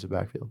the defensive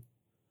backfield.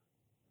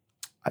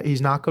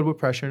 He's not good with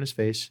pressure in his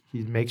face.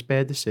 He makes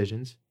bad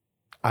decisions.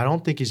 I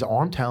don't think his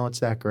arm talent's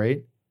that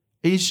great.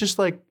 He's just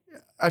like,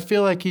 I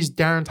feel like he's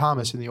Darren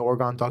Thomas in the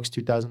Oregon Ducks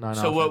 2009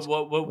 So offense.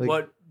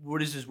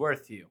 what is his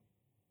worth to you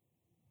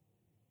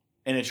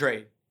in a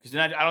trade? Because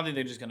I don't think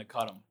they're just going to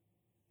cut him.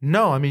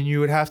 No, I mean, you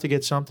would have to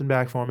get something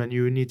back for him, and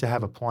you would need to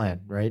have a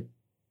plan, right?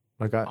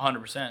 Like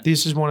 100%.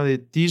 These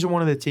are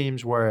one of the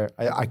teams where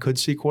I could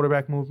see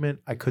quarterback movement.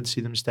 I could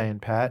see them staying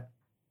pat.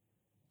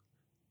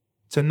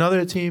 It's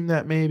another team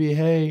that maybe,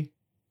 hey,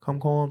 come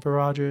calling for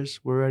Rodgers.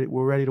 We're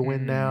ready to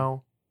win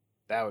now.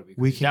 That would be.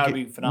 We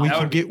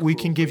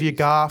can give you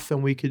Goff,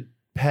 and we could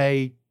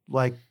pay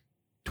like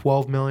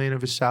 $12 million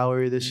of his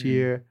salary this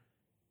year,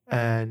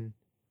 and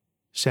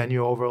send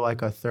you over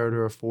like a third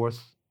or a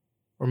fourth,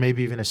 or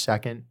maybe even a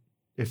second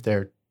if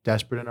they're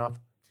desperate enough.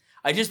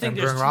 I just think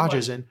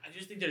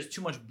there's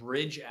too much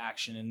bridge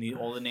action in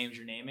all the names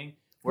you're naming.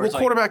 Well,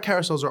 quarterback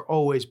carousels are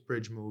always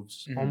bridge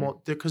moves,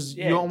 almost because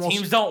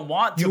teams don't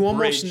want to. You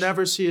almost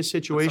never see a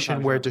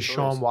situation where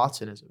Deshaun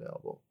Watson is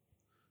available.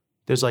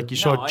 There's like you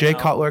saw Jay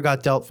Cutler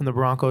got dealt from the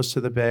Broncos to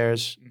the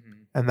Bears.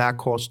 and that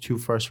costs 2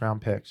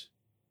 first-round picks.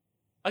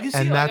 I can see.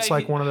 And that's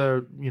like one of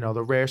the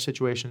the rare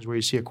situations where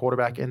you see a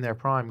quarterback in their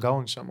prime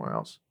going somewhere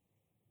else.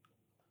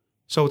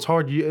 So it's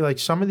hard. Like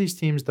some of these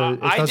teams, though,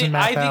 it doesn't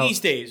matter. I think he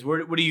stays.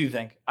 What do you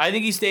think? I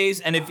think he stays,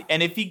 and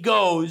if he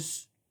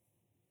goes,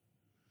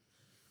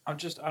 I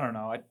don't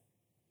know.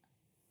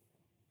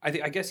 I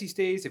guess he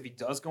stays. If he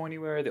does go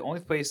anywhere, the only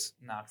place,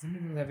 because they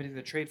don't even have anything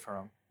to trade for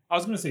him. I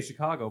was going to say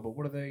Chicago, but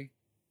what are they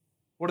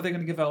going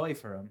to give LA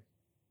for him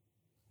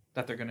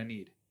that they're going to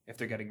need if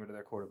they're getting rid of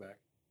their quarterback?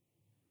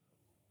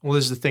 Well,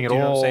 this is the thing. Do you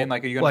know what I'm saying?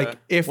 Like, are you gonna,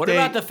 what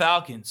about the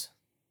Falcons?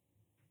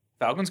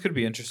 Falcons could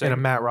be interesting. In a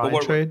Matt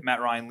Ryan trade?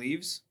 Matt Ryan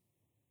leaves?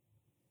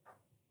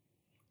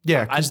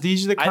 Yeah, because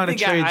these are the kind of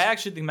trades. I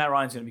actually think Matt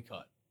Ryan's going to be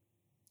cut.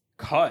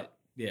 Cut?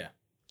 Yeah.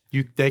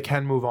 They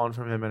can move on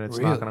from him, and it's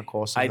not going to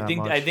cost them that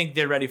much. I think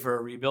they're ready for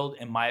a rebuild,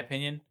 in my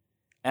opinion.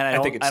 And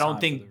I don't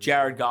think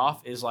Jared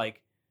Goff is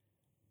like.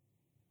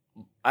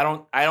 I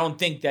don't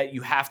think that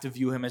you have to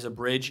view him as a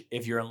bridge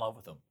if you're in love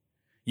with him.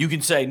 You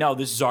can say, no,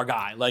 this is our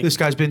guy. Like this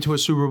guy's been to a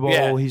Super Bowl.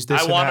 Yeah, He's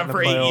this. I want him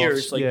for 8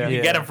 years. Like yeah. you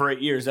can get him for 8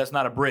 years. That's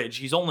not a bridge.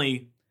 He's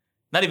only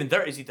not even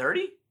 30. Is he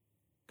 30?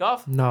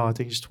 Goff? No, I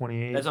think he's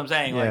 28. That's what I'm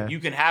saying. Yeah. Like you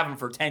can have him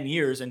for 10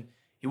 years and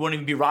he wouldn't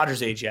even be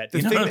Rodgers' age yet. The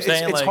You know thing, what I'm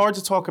saying? it's hard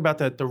to talk about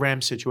the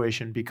Rams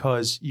situation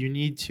because you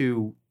need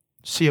to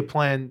see a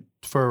plan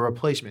for a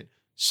replacement.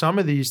 Some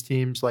of these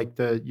teams, like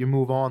you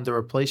move on, the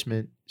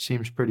replacement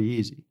seems pretty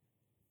easy.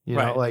 You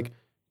know, like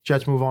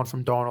Jets move on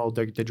from Darnold.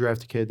 They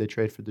draft a kid. They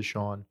trade for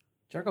Deshaun.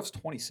 Jared Goff's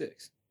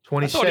 26.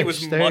 26. I thought he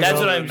was That's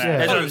what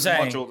I'm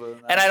saying. Much older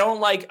than that. And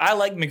I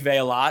like McVay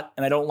a lot.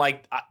 And I don't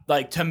like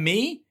to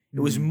me, it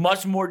was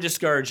much more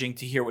discouraging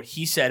to hear what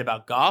he said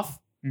about Goff.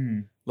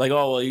 Mm. Like,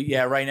 oh, well,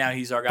 yeah, right now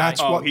he's our guy.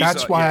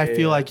 That's why I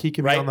feel like he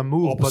can be on the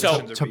move. But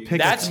So to pick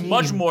that's a team,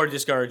 much more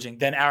discouraging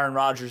than Aaron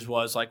Rodgers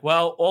was. Like,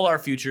 well, all our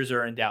futures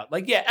are in doubt.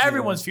 Like, yeah,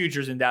 everyone's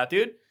future's in doubt,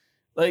 dude.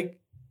 Like,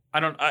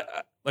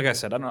 like I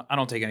said, I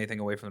don't take anything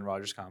away from the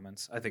Rodgers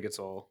comments. I think it's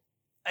all.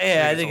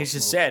 Yeah, I think it's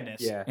just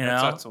sadness. Yeah, you know?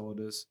 that's all it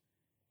is.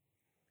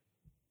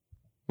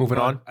 Moving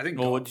on. I think.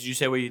 Well, what did you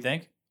say? What you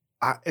think?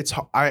 I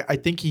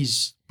think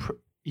he's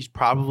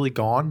probably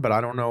gone, but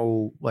I don't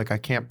know. Like I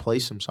can't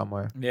place him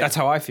somewhere. Yeah. That's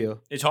how I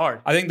feel. It's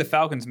hard. I think the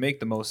Falcons make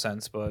the most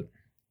sense, but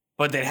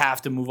they'd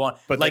have to move on.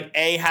 But like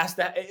A has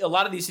to. A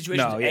lot of these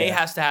situations, A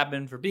has to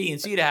happen for B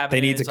and C to happen.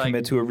 They need to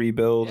commit to a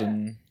rebuild,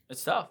 and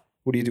it's tough.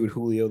 What do you do with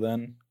Julio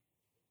then?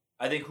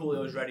 I think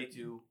Julio's ready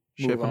to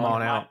ship him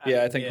on out.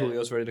 I think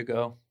Julio's ready to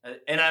go.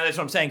 And that's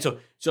what I'm saying.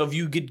 So if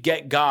you could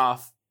get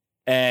Goff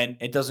and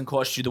it doesn't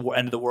cost you the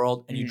end of the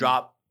world and you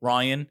drop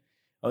Ryan,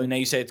 now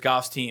you say it's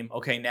Goff's team.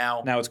 Okay,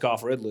 now it's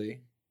Goff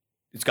Ridley.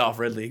 It's Goff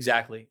Ridley,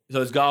 exactly.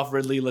 So it's Goff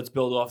Ridley. Let's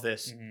build off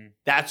this. Mm-hmm.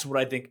 That's what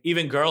I think.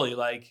 Even Gurley,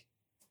 like,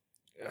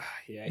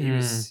 he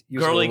was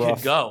Gurley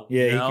could go.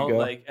 Yeah, he could go.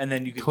 Like, and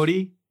then you could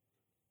he?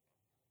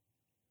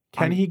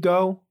 Can he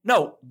go?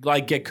 No,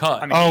 like get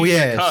cut. I mean,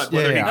 yeah. I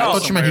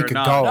thought you meant he could go.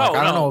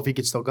 I don't know if he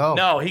could still go.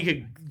 No, he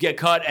could get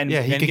cut and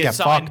he could get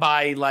signed fucked.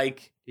 by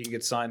like he can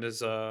get signed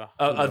as a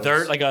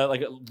third, like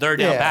a third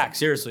down back.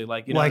 Seriously,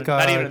 like you know, like,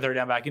 not even a third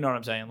down back. You know what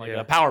I'm saying? Like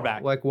a power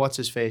back. Like what's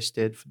his face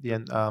did for the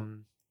end.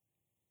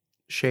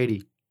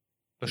 Shady.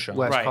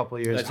 Last couple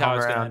of years, that's how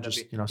it's around,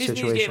 just situational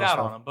his knees gave out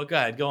stuff. on him. But go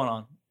ahead, going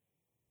on.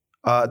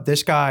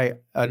 This guy,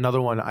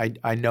 another one.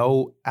 I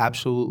know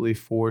absolutely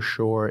for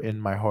sure in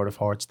my heart of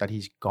hearts that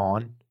he's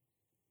gone.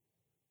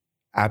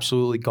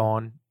 Absolutely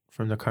gone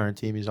from the current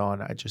team he's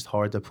on. It's just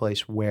hard to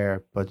place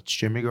where, but it's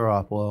Jimmy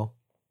Garoppolo.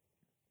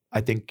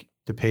 I think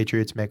the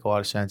Patriots make a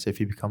lot of sense if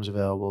he becomes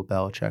available.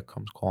 Belichick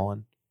comes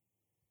calling.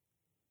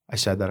 I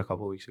said that a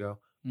couple of weeks ago.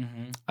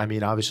 Mm-hmm. I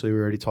mean, obviously, we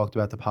already talked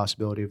about the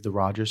possibility of the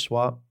Rodgers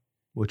swap,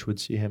 which would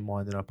see him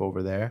winding up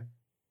over there.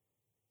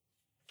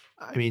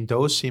 I mean,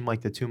 those seem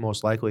like the two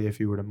most likely if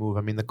you were to move.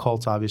 I mean, the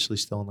Colts obviously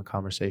still in the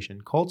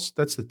conversation. Colts,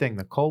 that's the thing.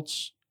 The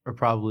Colts are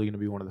probably going to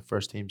be one of the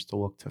first teams to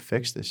look to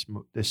fix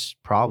this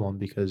problem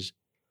because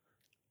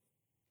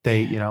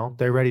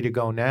they're ready to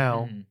go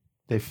now.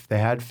 Mm-hmm. They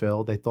had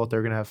Phil. They thought they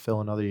were going to have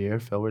Phil another year.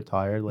 Phil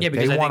retired. Like,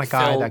 because they I want a think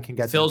guy that can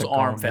get Phil's them to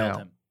arm go failed now.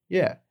 him.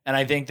 Yeah, and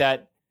I think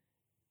that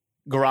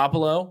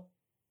Garoppolo,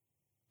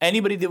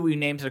 anybody that we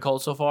named to the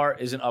Colts so far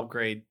is an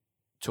upgrade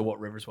to what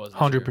Rivers was.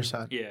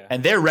 100%. Yeah,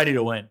 and they're ready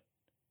to win.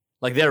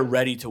 Like they're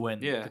ready to win.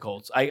 The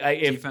Colts.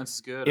 If defense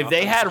is good. If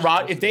they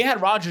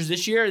had Rodgers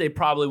this year, they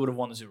probably would have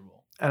won the Super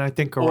Bowl. And I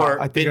think a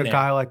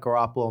guy like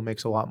Garoppolo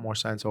makes a lot more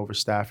sense over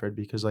Stafford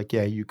because, like,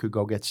 yeah, you could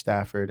go get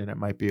Stafford and it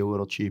might be a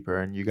little cheaper,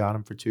 and you got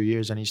him for 2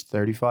 years and he's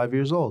 35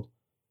 years old.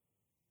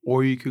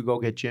 Or you could go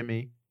get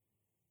Jimmy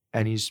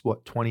and he's,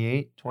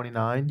 28,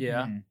 29?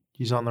 Yeah. Mm-hmm.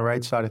 He's on the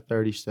right side of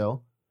 30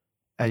 still,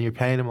 and you're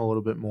paying him a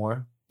little bit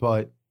more.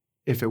 But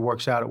if it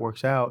works out, it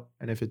works out.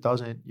 And if it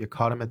doesn't, you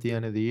cut him at the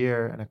end of the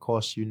year and it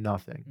costs you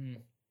nothing. Mm.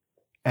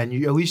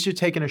 And at least you're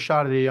taking a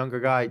shot at a younger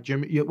guy.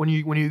 Jimmy, when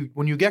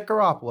you get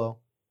Garoppolo,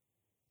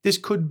 this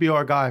could be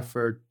our guy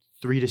for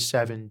 3 to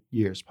 7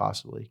 years,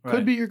 possibly. Right.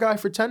 Could be your guy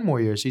for 10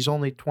 more years. He's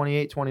only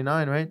 28,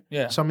 29, right?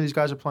 Yeah. Some of these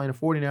guys are playing at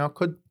 40 now.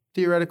 Could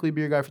theoretically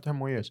be your guy for 10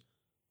 more years.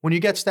 When you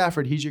get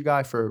Stafford, he's your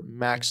guy for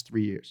max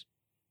 3 years.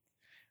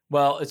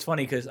 Well, it's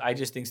funny because I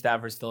just think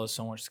Stafford still has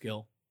so much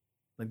skill.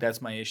 Like,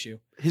 that's my issue.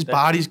 His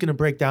body's gonna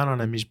break down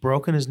on him. He's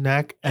broken his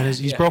neck, and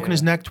he's broken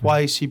his neck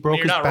twice. He broke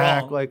You're his not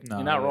back. wrong. Like,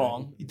 You're not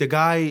wrong. the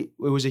guy, it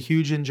was a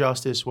huge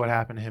injustice what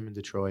happened to him in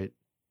Detroit.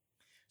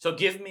 So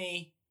give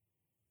me.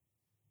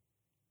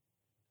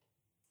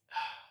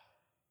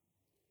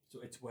 So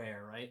it's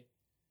where, right?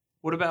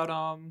 What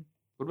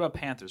about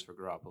Panthers for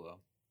Garoppolo?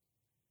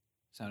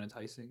 Sound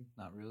enticing?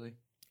 Not really.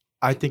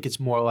 I think it's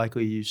more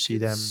likely you see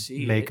them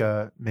see make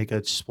it.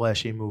 a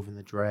splashy move in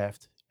the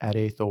draft at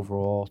 8th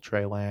overall.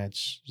 Trey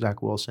Lance,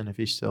 Zach Wilson, if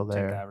he's still Take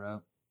there. that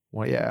route.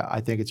 Well, yeah,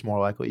 I think it's more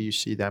likely you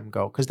see them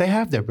go because they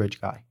have their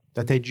bridge guy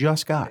that they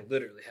just got, They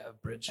literally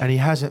have Bridge. and he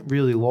hasn't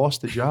really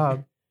lost the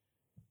job.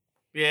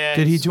 Yeah.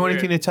 Did he it's do weird.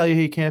 anything to tell you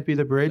he can't be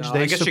the bridge? No,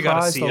 they I guess you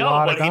gotta surprised see a it.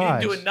 lot No, of but he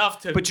guys. didn't do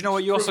enough to. But you know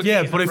what? You also prove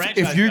Yeah, he's a but if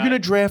franchise you're guy.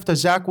 going to draft a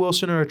Zach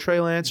Wilson or a Trey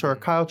Lance or a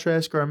Kyle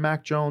Trask or a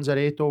Mac Jones at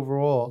 8th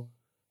overall,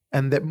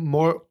 and that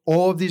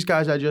all of these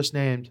guys I just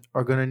named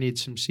are going to need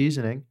some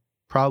seasoning,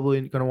 probably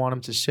going to want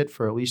them to sit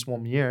for at least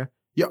 1 year,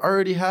 you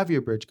already have your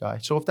bridge guy.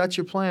 So if that's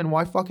your plan,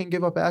 why fucking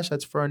give up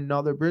assets for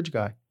another bridge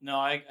guy No,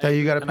 I that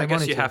you got to and pay I guess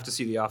money you to? have to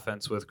see the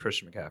offense with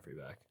Christian McCaffrey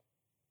back.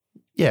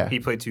 Yeah. He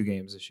played 2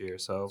 games this year,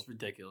 so it's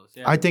ridiculous.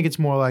 Yeah. I think it's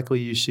more likely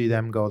you see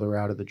them go the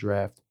route of the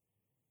draft.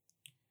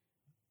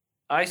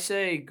 I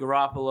say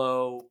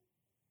Garoppolo.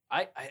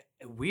 I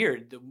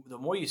weird. The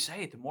more you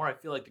say it, the more I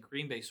feel like the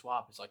Green Bay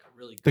swap is like a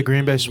really The good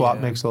Green Bay move. swap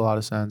Yeah. makes a lot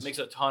of sense. Makes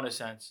a ton of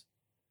sense.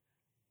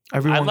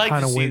 Everyone I'd like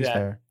kind to of see wins that.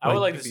 there. I would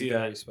like to it'd be see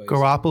very that. spicy.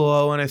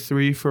 Garoppolo and a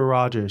 3 for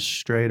Rodgers,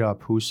 straight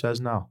up. Who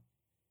says no?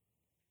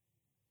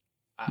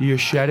 You're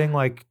shedding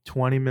like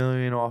 $20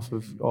 million off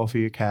of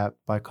your cap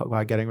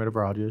by getting rid of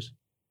Rodgers,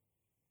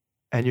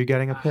 and you're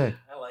getting a pick.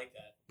 I like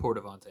that. Poor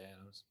Devontae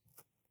Adams.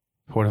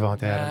 Poor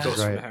Devontae Adams Goes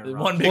is from right. Aaron The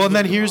Rodgers one big Well, and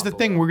then to here's the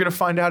thing: Garoppolo. we're gonna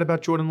find out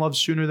about Jordan Love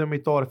sooner than we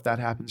thought if that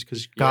happens,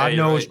 because God you're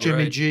knows right,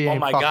 Jimmy right. G Oh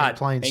ain't my fucking god!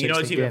 playing And 16 you know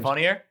what's even games.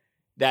 funnier?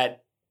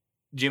 That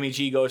Jimmy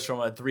G goes from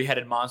a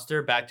 3-headed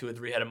monster back to a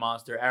 3-headed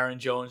monster. Aaron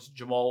Jones,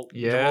 Jamal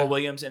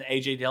Williams, and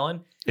AJ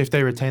Dillon. If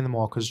they retain them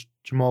all, because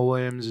Jamal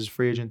Williams is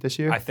free agent this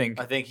year. I think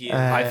I think he is.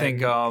 And I think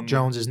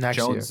Jones is next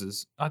Jones year.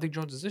 is. I think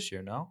Jones is this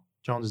year. No,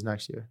 Jones is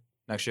next year.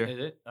 next year. Is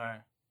it? All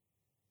right.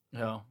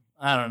 No,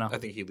 I don't know. I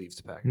think he leaves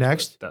the Packers.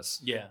 Next? but that's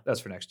Yeah. that's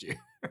for next year.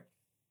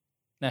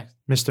 Next.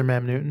 Mr.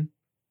 Mam Newton.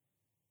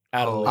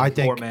 Out of the Oh, league. I poor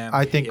think. man.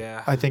 I think.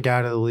 Yeah. I think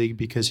out of the league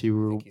because he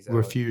think he's out.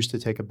 refused to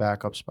take a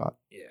backup spot.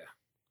 Yeah.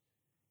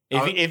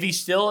 If he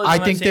still is I on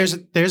that think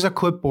same- there's a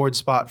clipboard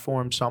spot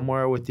for him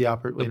somewhere with the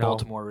upper. The You know,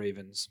 Baltimore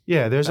Ravens.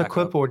 yeah, there's a backup.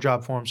 clipboard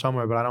job for him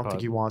somewhere, but I don't think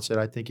But- he wants it.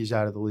 I think he's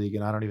out of the league,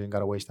 and I don't even got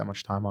to waste that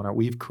much time on it.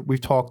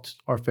 We've talked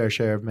our fair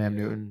share of Mam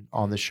Yeah. Newton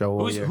on the show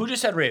all year. who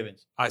just said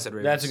Ravens? I said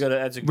Ravens. That's a good.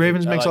 That's a good,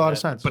 Ravens I makes like a lot of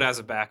that. sense. But as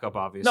a backup,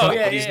 obviously. No,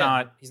 yeah, but he's yeah.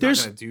 not. He's There's-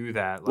 not going to do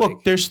that. Like,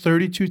 Look, there's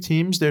 32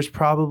 teams. There's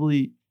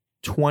probably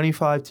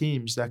 25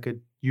 teams that could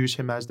use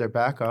him as their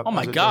backup. Oh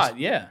my as a god! just-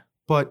 Yeah.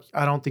 But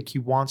I don't think he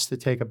wants to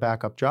take a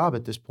backup job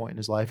at this point in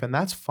his life, and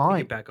that's he fine.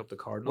 can back up the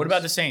Cardinals. What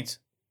about the Saints?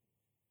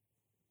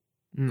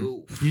 Mm.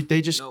 Oof.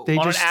 They just No. they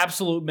On just an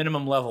absolute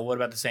minimum level, what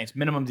about the Saints?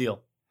 Minimum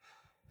deal.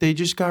 they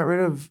just got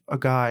rid of a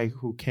guy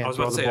who can't was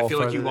throw about to the say, I ball feel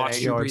like further you than watched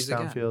 8 Drew yards Brees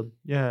again. downfield.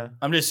 Yeah,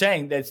 I'm just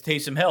saying that's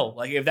Taysom Hill.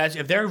 Like if their I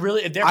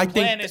think-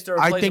 plan is to I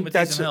replace him think with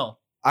that's Taysom a- Hill.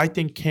 I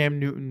think Cam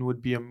Newton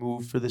would be a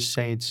move for the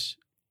Saints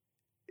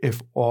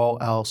if all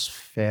else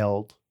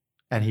failed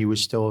and he was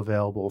still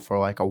available for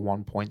like a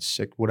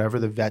 1.6, whatever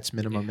the vet's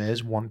minimum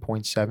is,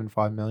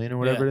 1.75 million or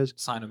whatever it is.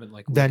 Sign him in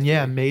like. Then week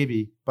yeah, 3.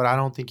 maybe. But I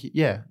don't think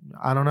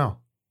I don't know.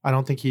 I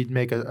don't think he'd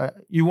make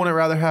you wouldn't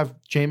rather have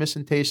Jameis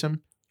and Taysom?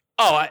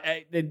 Oh,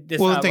 that's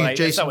Well, the not thing what is,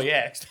 that's not Jason- what you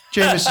asked.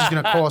 Jameis is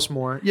going to cost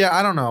more. Yeah,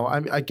 I don't know.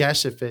 I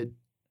guess if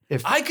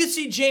I could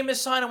see Jameis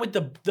signing with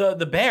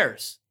the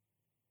Bears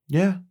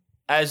yeah.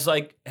 as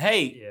like,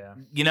 hey, Yeah.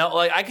 you know,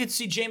 like I could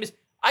see Jameis.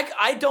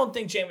 I don't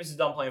think Jameis is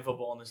done playing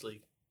football in this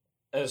league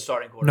as a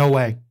starting quarterback. No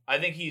way. I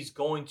think he's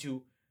going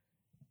to.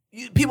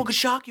 People could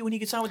shock you when he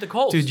gets signed with the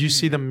Colts. Dude, you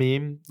see the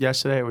meme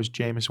yesterday? It was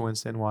Jameis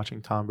Winston watching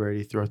Tom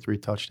Brady throw 3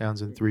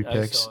 touchdowns and 3 I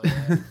picks. saw it,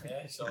 yeah,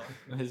 I saw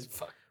it. His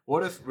fuck.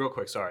 What if, real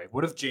quick, sorry.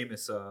 What if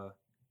Jameis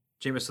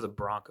to the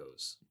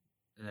Broncos?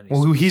 And then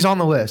Well, he's on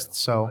the list,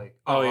 so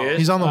Oh, he is?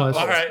 he's on the Oh, list.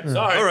 All right, Yeah.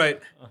 sorry.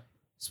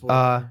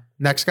 All right.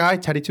 Next guy,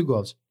 Teddy Two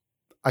Gloves.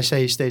 I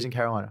say he stays in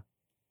Carolina.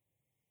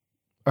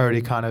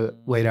 Already kind of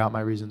laid out my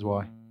reasons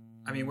why.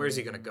 I mean, where's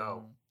he going to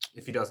go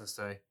if he doesn't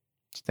stay?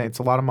 It's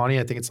a lot of money.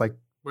 I think it's like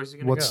Where's he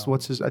going to go?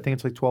 what's his? I think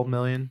it's like 12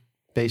 million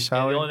base And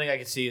salary. the only thing I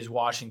could see is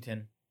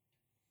Washington.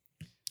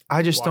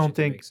 I just don't Washington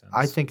think. makes sense.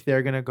 I think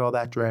they're gonna go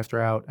that draft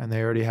route, and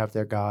they already have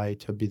their guy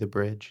to be the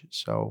bridge.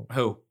 So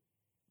Who?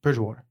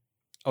 Bridgewater.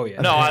 Oh,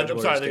 yeah. No, I'm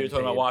Bridgewater's sorry. I thought you were getting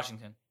talking about paid.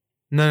 Washington.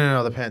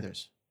 No, the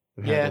Panthers.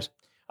 The Yeah. Panthers.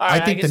 All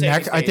right, I think can say he I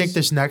think stays.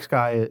 this next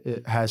guy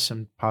it has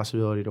some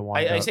possibility to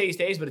wind I up. say he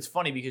stays, but it's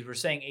funny because we're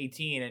saying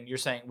 18 and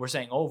we're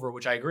saying over,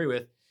 which I agree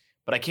with,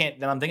 but I can't.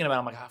 Then I'm thinking about it,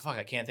 I'm like, oh, fuck,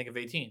 I can't think of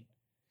 18.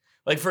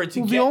 Like for it to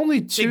Well, get the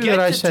only to two get that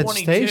I to said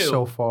stay 22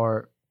 so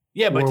far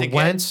Yeah, but or to get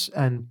Wentz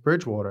and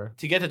Bridgewater.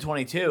 to get to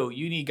 22,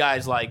 you need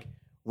guys like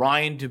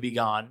Ryan to be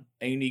gone,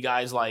 and you need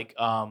guys like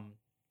oh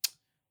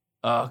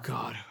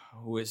God,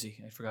 who is he?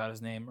 I forgot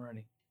his name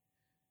already.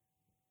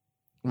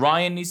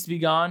 Ryan needs to be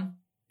gone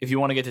if you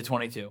want to get to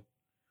 22.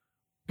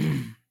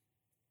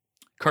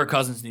 Kirk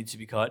Cousins needs to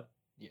be cut.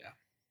 Yeah.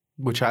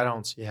 Which I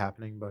don't see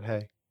happening, but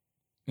hey,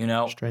 You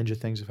know, stranger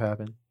things have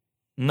happened.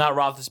 not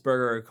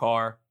Roethlisberger or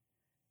Carr,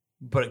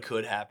 but it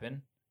could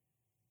happen.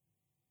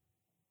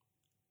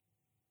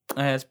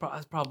 That's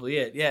probably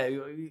it. Yeah,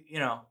 you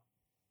know,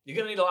 you're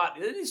gonna need a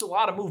lot. It needs a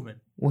lot of movement.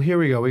 Well, here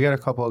we go. We got a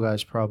couple of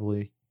guys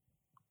probably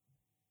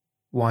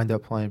wind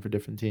up playing for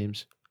different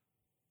teams.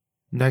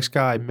 Next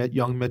guy,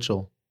 young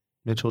Mitchell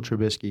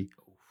Trubisky.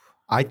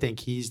 I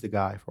think he's the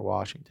guy for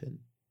Washington.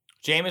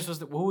 Jameis was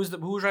who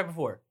was right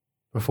before?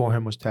 Before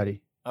him was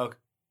Teddy. Okay.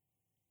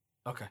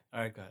 All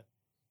right, go ahead.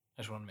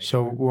 I just want to make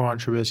So sure. we're on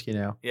Trubisky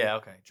now. Yeah,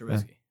 okay.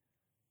 Trubisky.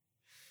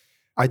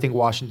 I think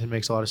Washington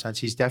makes a lot of sense.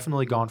 He's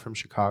definitely gone from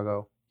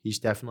Chicago. He's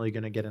definitely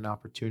going to get an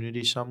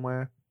opportunity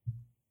somewhere.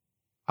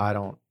 I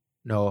don't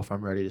know if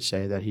I'm ready to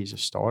say that he's a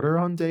starter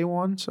on day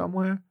one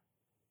somewhere.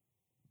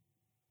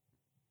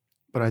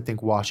 But I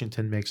think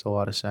Washington makes a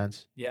lot of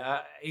sense.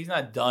 Yeah, he's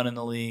not done in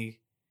the league.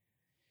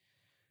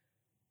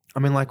 I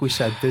mean, like we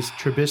said, this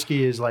Trubisky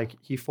is like,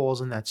 he falls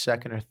in that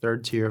second or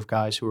third tier of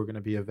guys who are going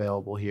to be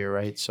available here,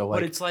 right? So, But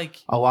like, it's like,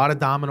 a lot of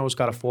dominoes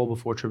got to fall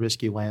before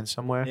Trubisky lands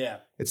somewhere. yeah.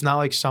 It's not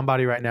like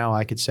somebody right now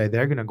I could say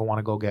they're going to want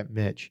to go get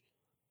Mitch.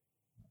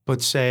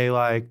 But say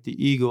like the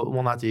Eagles,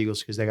 well, not the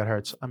Eagles because they got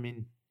hurt. I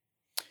mean,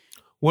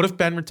 what if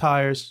Ben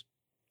retires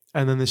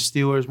and then the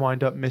Steelers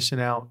wind up missing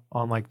out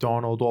on like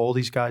Darnold? All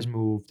these guys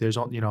move. There's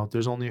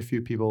only a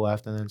few people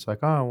left, and then it's like,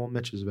 oh well,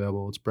 Mitch is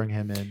available. Let's bring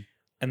him in,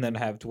 And then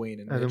have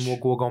Dwayne and and Mitch. then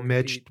we'll go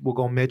Mitch,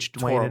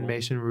 Dwayne, horrible. and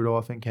Mason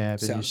Rudolph in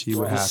camp, and you Sounds see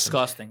what happens.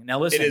 Disgusting. Now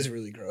It listen, is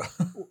really gross.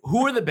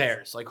 who are the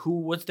Bears? Like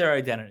what's their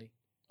identity?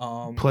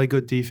 Play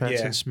good defense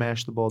Yeah. and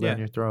smash the ball down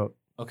Yeah. your throat.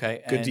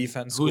 Okay. Good and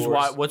defense Who's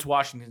scores. what's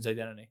Washington's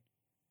identity?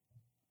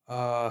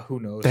 Who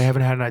knows? They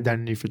haven't had an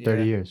identity for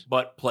 30 Yeah. years.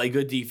 But play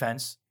good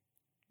defense.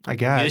 I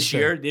guess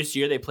This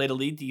year they played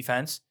elite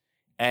defense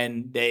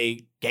and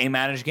they game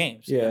managed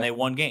games. Yeah. And they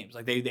won games.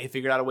 Like they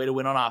figured out a way to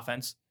win on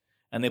offense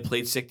and they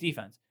played sick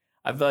defense.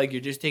 I feel like you're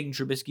just taking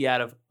Trubisky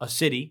out of a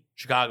city,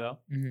 Chicago,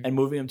 Mhm. and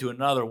moving him to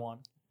another one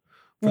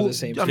for Well, the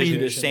same. I to do mean,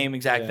 the situation. same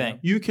exact Yeah. thing.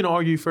 You can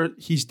argue for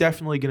he's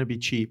definitely going to be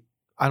cheap.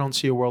 I don't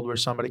see a world where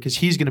somebody, because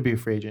he's going to be a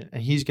free agent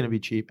and he's going to be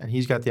cheap and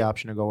he's got the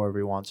option to go wherever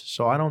he wants.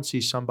 So I don't see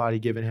somebody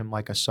giving him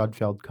like a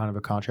Sudfeld kind of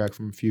a contract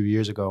from a few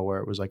years ago where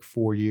it was like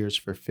 4 years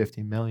for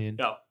 $50 million.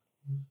 No.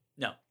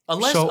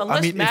 Unless So,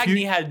 I mean, if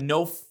Magny you- had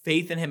no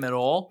faith in him at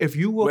all. If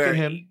you look where, at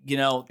him, you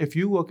know,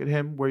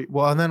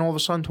 and then all of a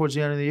sudden towards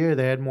the end of the year,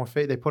 they had more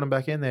faith. They put him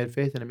back in. They had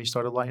faith in him. He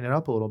started lighting it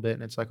up a little bit.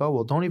 And it's like, oh,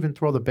 well, don't even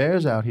throw the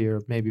Bears out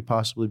here, maybe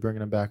possibly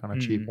bringing him back on a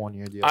cheap 1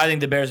 year deal. I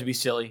think the Bears would be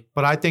silly.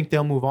 But I think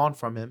they'll move on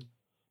from him.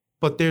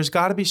 But there's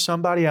got to be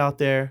somebody out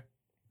there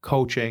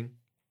coaching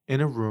in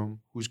a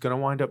room who's going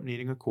to wind up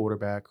needing a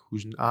quarterback,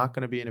 who's not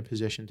going to be in a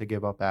position to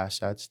give up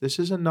assets. This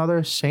is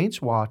another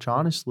Saints watch,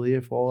 honestly,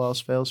 if all else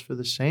fails for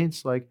the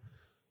Saints. Like,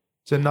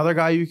 it's another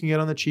guy you can get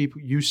on the cheap.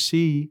 You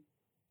see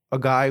a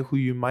guy who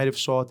you might have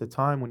saw at the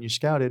time when you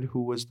scouted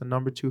who was the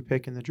number 2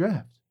 pick in the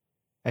draft.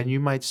 And you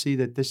might see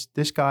that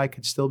this guy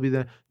could still be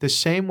the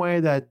same way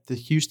that the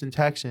Houston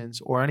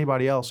Texans or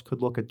anybody else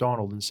could look at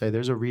Darnold and say,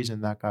 there's a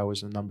reason that guy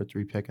was the number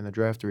 3 pick in the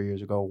draft 3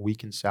 years ago. We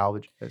can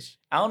salvage this.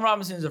 Allen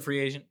Robinson is a free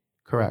agent.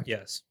 Correct.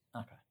 Yes.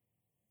 Okay.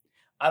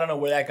 I don't know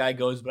where that guy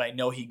goes, but I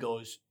know he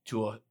goes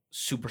to a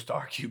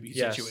superstar QB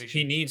Yes. situation.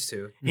 He needs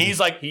to. He's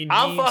like, He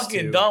I'm needs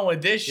fucking to. done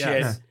with this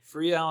Yes. shit.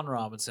 Free Allen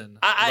Robinson.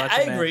 I Let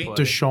the man agree. play.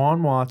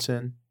 Deshaun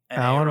Watson, And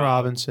Allen A-Rod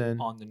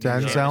Robinson, on the new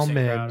Denzel Jamison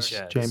Mims,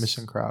 Crowder. Yes.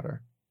 Jamison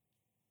Crowder.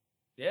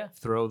 Yeah.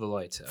 Throw the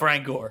lights out.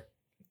 Frank Gore.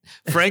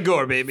 Frank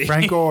Gore, baby.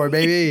 Frank Gore,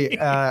 baby.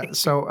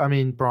 So, I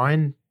mean,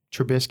 Brian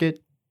Trubisky.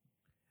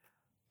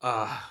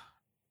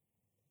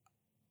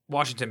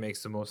 Washington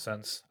makes the most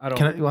sense. I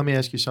don't. Let me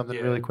ask you something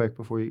Yeah. really quick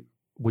before you.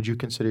 Would you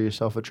consider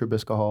yourself a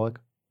Trubiskyholic?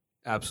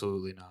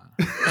 Absolutely not.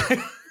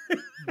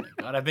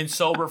 God, I've been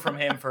sober from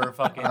him for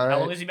fucking. All How right.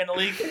 long has he been in the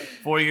league?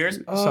 4 years.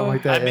 Something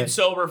like that. I've yeah. been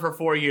sober for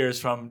 4 years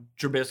from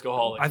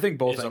Trubiskyholic. I think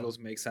both Ism. angles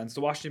make sense.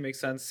 The Washington makes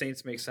sense.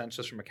 Saints make sense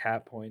just from a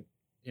cap point.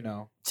 You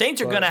know,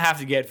 Saints are But- gonna have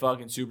to get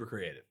fucking super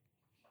creative.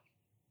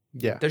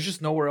 Yeah. there's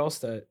just nowhere else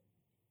that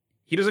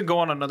he doesn't go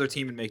on another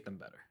team and make them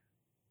better.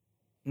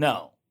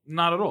 No,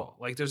 Not at all.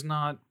 Like there's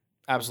not.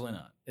 absolutely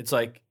not. It's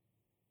like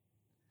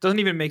Doesn't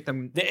even make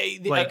them.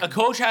 Like- a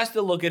coach has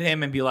to look at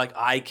him and be like,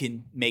 I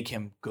can make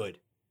him good.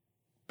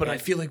 But I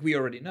feel like we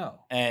already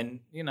know. And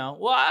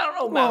well, I don't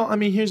know. Well, I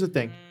mean, here's the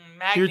thing.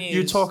 Magny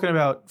You're is- talking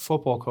about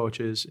football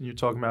coaches and you're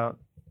talking about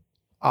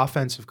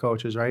offensive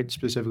coaches, right?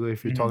 Specifically,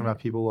 if you're talking about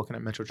people looking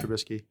at Mitchell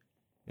Trubisky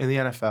in the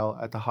NFL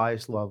at the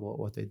highest level at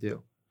what they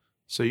do.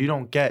 So you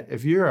don't get,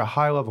 if you're a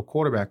high-level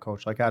quarterback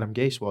coach like Adam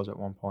Gase was at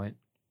one point,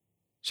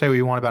 say what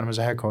you want about him as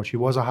a head coach. He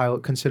was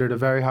considered a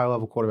very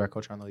high-level quarterback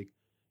coach around the league.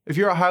 If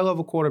you're a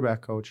high-level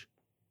quarterback coach,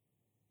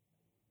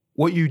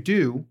 what you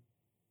do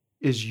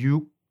is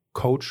you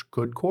coach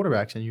good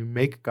quarterbacks and you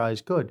make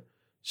guys good.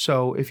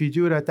 So if you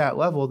do it at that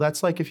level,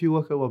 that's like if you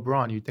look at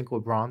LeBron, you think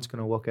LeBron's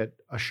going to look at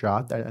a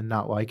shot and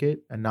not like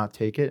it and not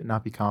take it and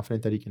not be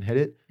confident that he can hit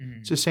it.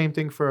 It's the same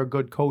thing for a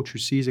good coach who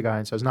sees a guy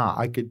and says,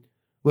 I could,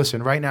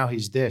 listen, right now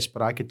he's this,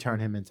 but I could turn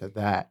him into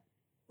that.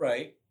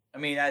 Right. I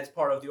mean, that's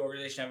part of the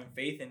organization having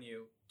faith in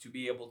you to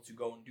be able to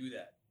go and do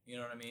that. You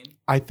know what I mean?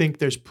 I think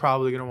there's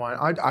probably going to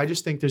want, I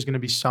just think there's going to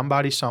be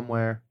somebody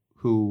somewhere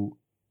who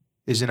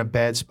is in a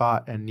bad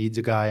spot and needs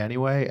a guy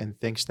anyway and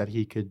thinks that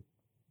he could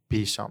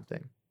be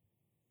something.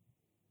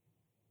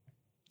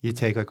 You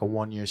take like a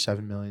 1 year,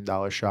 $7 million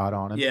shot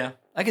on him. Yeah,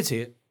 I could see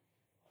it.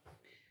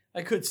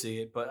 I could see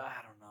it, but I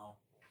don't know.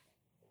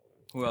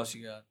 Who else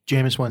you got?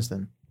 Jameis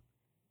Winston.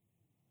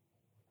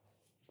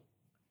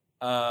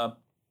 I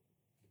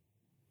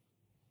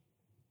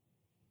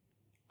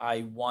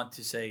want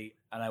to say,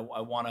 and I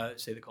want to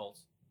say the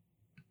Colts.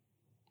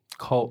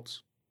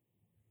 Colts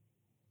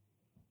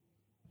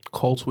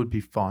would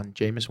be fun.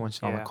 Jameis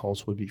Winston on the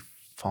Colts would be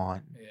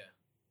fun. Yeah.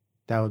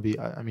 That would be,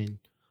 I mean,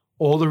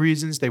 all the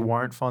reasons they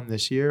weren't fun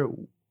this year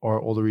are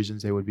all the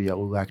reasons they would be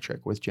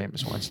electric with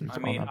Jameis Winston. I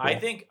mean, I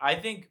think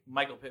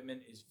Michael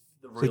Pittman is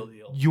the real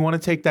deal. You want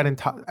to take that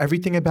entire,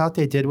 everything about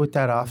they did with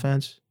that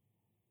offense,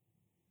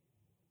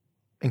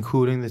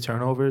 including the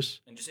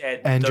turnovers, and just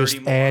add and 30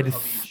 just more add of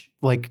each.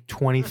 like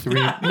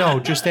 23. No,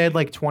 just add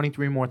like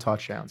 23 more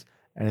touchdowns,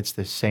 and it's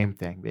the same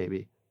thing,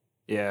 baby.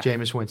 Yeah.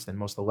 Jameis Winston,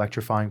 most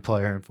electrifying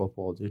player in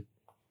football, dude.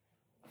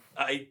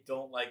 I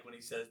don't like when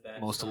he says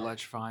that. Most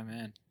electrifying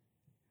man.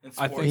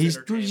 I think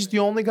He's the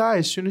only guy.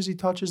 As soon as he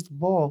touches the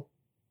ball,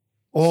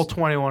 all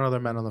 21 other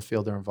men on the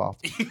field are involved.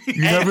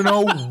 You never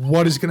know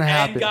what is going to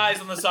happen. And guys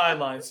on the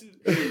sidelines.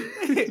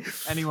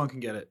 Anyone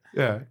can get it.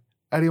 Yeah.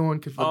 Anyone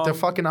could. The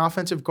fucking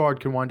offensive guard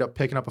can wind up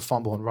picking up a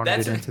fumble and running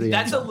it into the end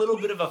That's zone. a little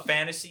bit of a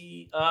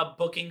fantasy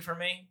booking for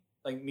me.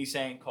 Like me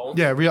saying Colts.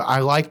 Yeah,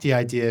 I like the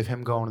idea of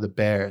him going to the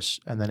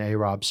Bears and then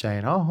A-Rob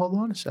saying, "Oh, hold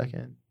on a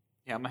second.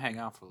 Yeah, I'm gonna hang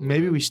out for a little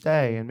Maybe bit. we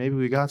stay and maybe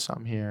we got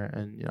something here."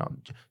 And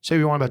say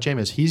we want about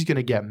Jameis, he's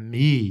gonna get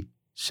me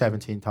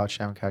 17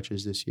 touchdown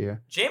catches this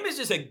year. Jameis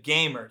is a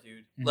gamer,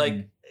 dude. Mhm.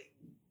 Like,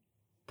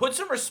 put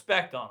some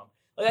respect on him.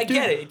 Like, I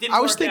get it. It didn't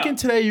I was work thinking out.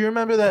 today. You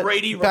remember that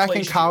Brady back in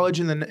replaced you. college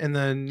in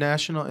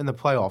the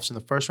playoffs, in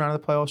the first round of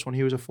the playoffs when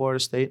he was at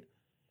Florida State,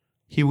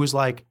 he was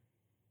like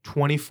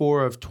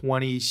 24 of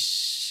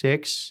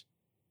 26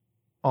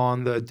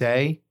 on the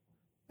day,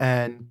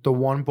 and the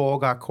one ball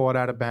got caught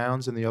out of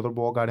bounds and the other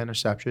ball got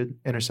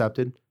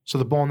intercepted. So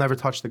the ball never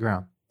touched the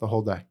ground the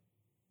whole day.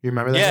 You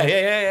remember that?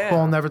 Yeah.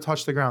 Ball never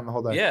touched the ground the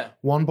whole day. Yeah.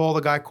 One ball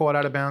the guy caught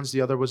out of bounds,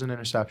 the other was an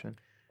interception.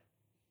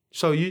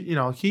 So I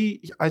think he.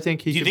 Do you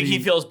could think be, he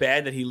feels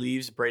bad that he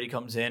leaves? Brady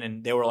comes in,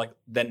 and they were like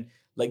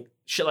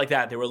shit like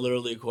that. They were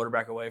literally a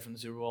quarterback away from the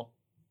Super Bowl.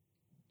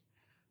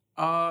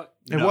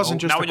 It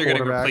wasn't just now a when you're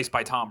getting quarterback. replaced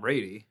by Tom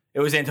Brady. It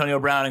was Antonio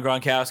Brown and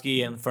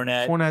Gronkowski and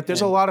Fournette.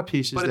 There's a lot of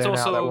pieces But there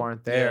it's now that also-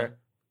 weren't there.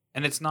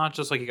 And it's not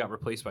just like he got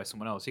replaced by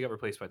someone else. He got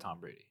replaced by Tom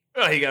Brady.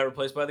 Oh, he got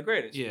replaced by the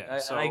greatest. Yeah,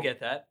 I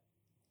get that.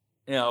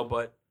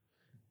 But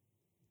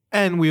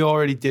And we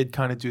already did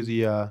kind of do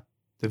the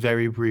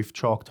very brief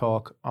chalk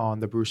talk on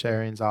the Bruce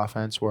Arians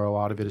offense, where a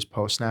lot of it is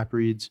post snap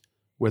reads,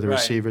 where the Right.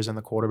 receivers and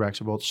the quarterbacks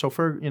are both. So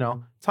for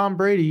Tom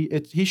Brady,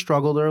 he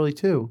struggled early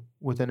too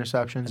with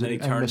interceptions And then he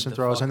and turned missing the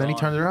throws, fuck and then he on.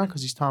 turned it around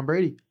because he's Tom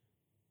Brady.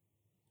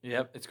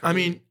 yep, it's crazy. I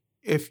mean,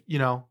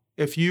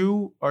 if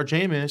you are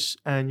Jameis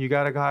and you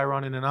got a guy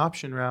running an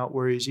option route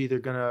where he's either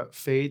gonna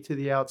fade to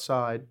the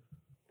outside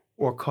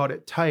or cut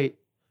it tight,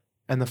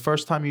 and the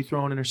first time you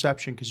throw an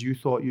interception because you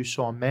thought you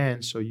saw a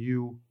man, so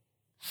you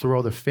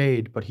throw the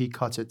fade, but he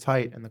cuts it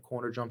tight and the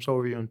corner jumps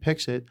over you and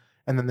picks it,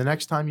 and then the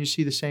next time you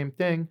see the same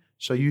thing,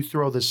 so you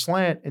throw the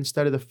slant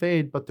instead of the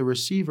fade, but the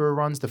receiver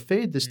runs the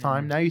fade this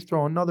time. Now you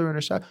throw another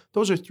intercept.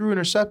 Those are two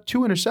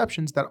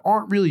interceptions that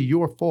aren't really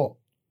your fault.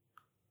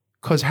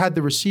 Because had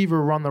the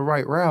receiver run the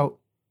right route,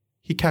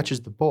 he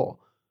catches the ball.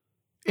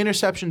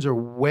 Interceptions are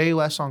way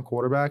less on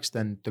quarterbacks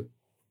than the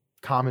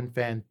common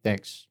fan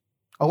thinks.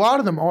 A lot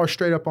of them are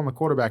straight up on the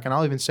quarterback, and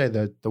I'll even say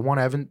the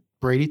one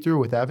Brady threw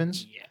with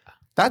Evans,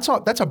 that's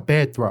a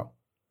bad throw.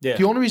 yeah.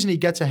 The only reason he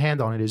gets a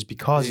hand on it is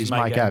because he's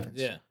Mike Evans.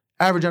 Yeah.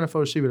 Average NFL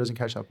receiver doesn't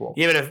catch that ball.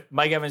 Yeah, but if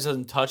Mike Evans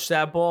doesn't touch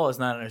that ball, it's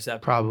not an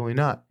interception. Probably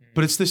not.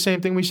 But it's the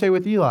same thing we say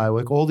with Eli.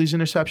 Like all these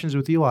interceptions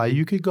with Eli,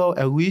 you could go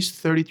at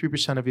least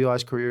 33% of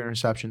Eli's career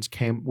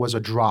interceptions was a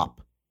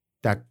drop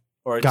that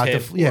Or a got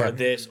tip, yeah. or a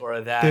this, or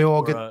a that. they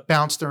all or get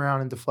bounced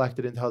around and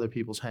deflected into other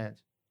people's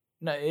hands.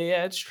 No,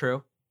 yeah, it's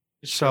true.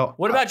 So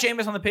What about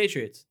Jameis on the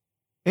Patriots?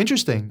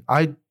 interesting.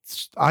 I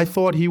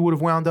thought he would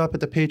have wound up at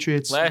the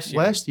Patriots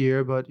Last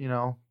year. but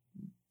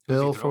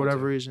Bill for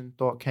whatever reason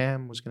thought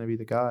Cam was going to be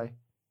the guy.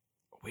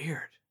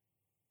 Weird.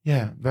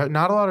 Yeah,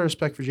 not a lot of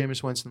respect for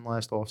Jameis Winston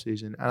last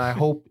offseason, and I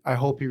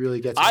hope he really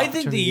gets. an I think the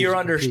opportunity year to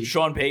under compete.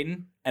 Sean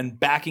Payton and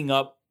backing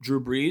up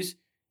Drew Brees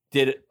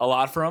did a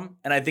lot for him.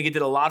 And I think it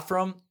did a lot for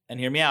him. And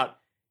hear me out.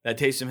 That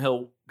Taysom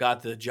Hill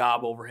got the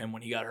job over him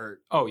when he got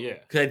hurt. Oh yeah.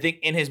 Because I think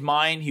in his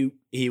mind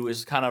he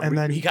was kind of And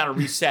then- he kind of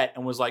reset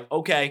and was like,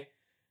 okay,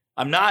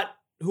 I'm not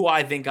who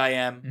I think I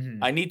am. Mhm.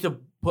 I need to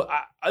put.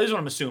 This is what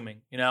I'm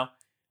assuming.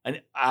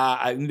 And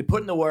I need to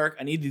put in the work.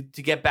 I need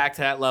to get back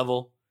to that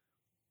level.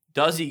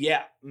 Does he?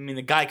 Yeah. I mean,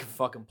 the guy can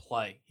fucking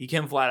play. He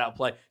can flat out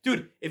play.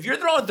 Dude, if you're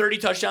throwing 30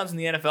 touchdowns in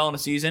the NFL in a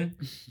season,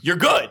 you're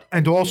good.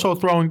 And also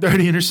throwing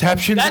 30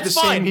 interceptions That's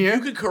the fine. same year.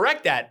 You could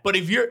correct that. But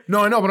if you're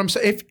No, I know, but I'm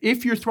saying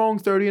if you're throwing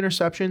 30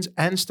 interceptions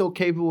and still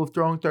capable of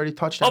throwing 30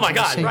 touchdowns oh my in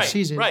the god, same right,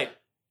 season, right.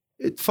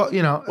 what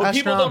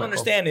people don't What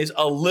understand is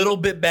a little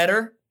bit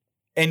better,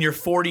 and you're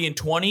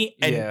 40-20,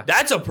 and Yeah.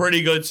 that's a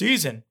pretty good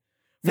season.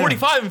 Yeah.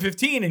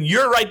 45-15, and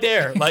you're right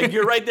there. Like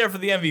you're right there for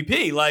the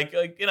MVP. Like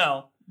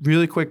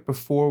Really quick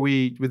before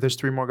there's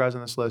 3 more guys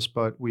on this list,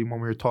 but when we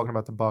were talking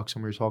about the Bucks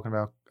and we were talking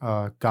about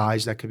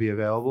guys that could be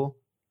available,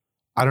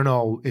 I don't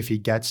know if he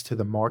gets to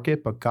the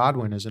market, but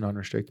Godwin is an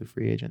unrestricted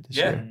free agent this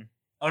year.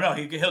 Oh no,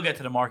 he'll get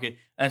to the market,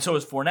 and so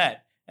is Fournette.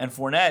 And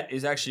Fournette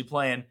is actually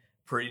playing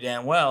pretty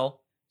damn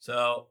well.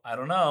 So I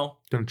don't know.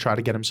 Going to try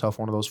to get himself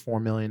one of those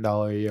 $4 million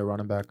a year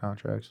running back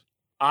contracts.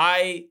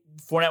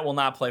 Fournette will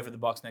not play for the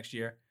Bucks next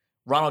year.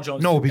 Ronald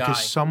Jones. No, is the because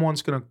guy.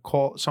 someone's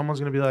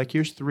gonna be like,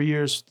 here's 3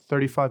 years,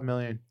 $35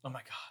 million. Oh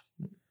my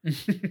god,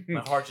 my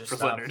heart just for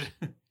stopped. Leonard.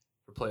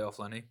 For playoff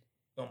Lenny.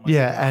 Oh my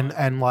Yeah, God.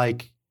 and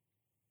like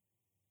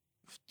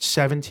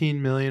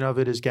 17 million of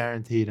it is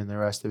guaranteed, and the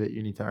rest of it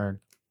you need to earn.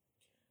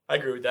 I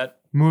agree with that.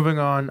 Moving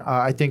on,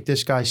 I think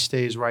this guy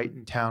stays right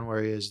in town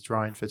where he is. It's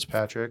Ryan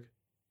Fitzpatrick.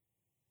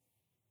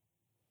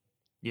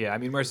 Yeah, I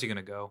mean, where's he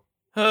gonna go?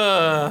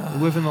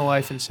 Living the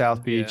life in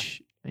South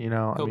Beach,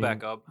 Go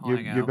back up. I'll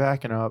hang You're out.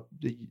 backing up.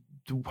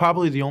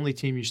 Probably the only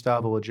team you still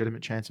have a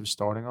legitimate chance of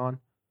starting on.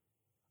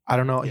 I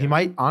don't know. Yeah. He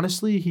might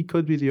honestly. He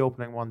could be the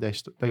opening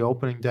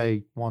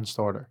day one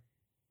starter.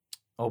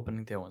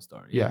 Opening day one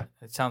starter. Yeah.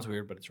 It sounds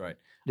weird, but it's right.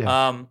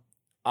 Yeah.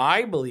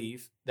 I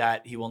believe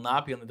that he will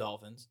not be on the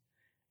Dolphins,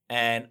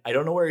 and I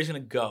don't know where he's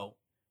going to go,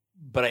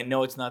 but I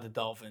know it's not the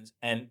Dolphins,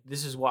 and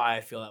this is why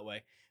I feel that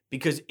way.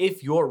 Because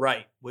if you're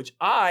right, which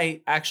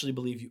I actually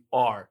believe you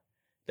are,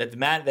 that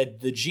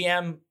the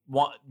GM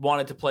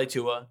wanted to play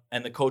Tua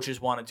and the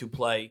coaches wanted to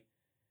play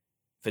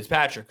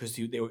Fitzpatrick because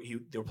they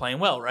were playing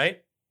well,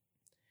 right?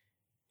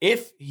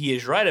 If he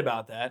is right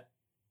about that,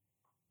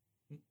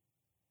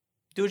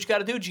 do what you got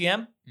to do,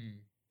 GM.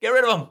 Get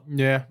rid of him.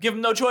 Yeah. Give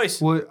him no choice.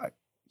 Well,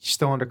 he's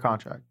still under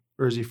contract,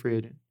 or is he free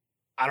agent?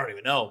 I don't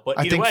even know, but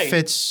I either think way,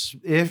 Fitz,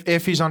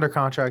 if he's under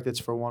contract, it's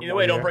for one. either more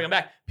way, don't year. bring him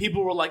back.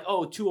 People were like,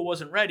 "Oh, Tua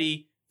wasn't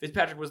ready.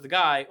 Fitzpatrick was the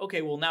guy."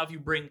 Okay, well now if you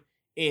bring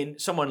in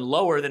someone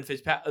lower than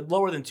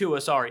Tua,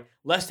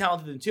 less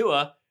talented than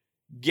Tua,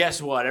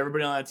 guess what?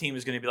 Everybody on that team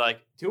is going to be like,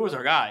 "Tua's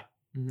our guy,"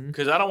 Mhm.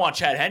 because I don't want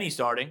Chad Henne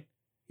starting.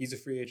 He's a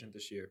free agent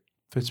this year.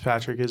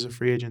 Fitzpatrick is a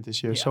free agent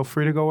this year, Yeah. so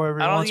free to go wherever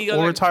he I don't wants think he goes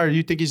or there- retire.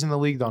 You think he's in the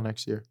league though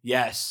next year?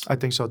 Yes, I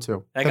think so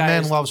too. that The guy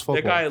man is- loves football.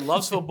 That guy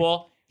loves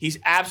football. He's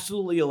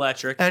absolutely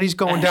electric. And he's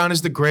going down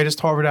as the greatest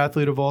Harvard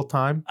athlete of all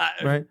time,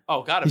 right?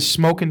 Oh, got He's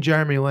smoking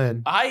Jeremy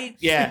Lin.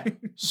 yeah.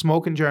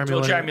 Smoking Jeremy Joel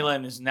Lin. Jeremy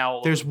Lin is now. all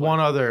over There's the one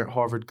place. other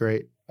Harvard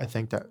great, I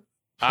think, that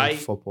played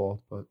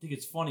football, but I think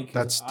it's funny.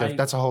 'cause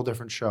that's a whole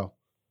different show.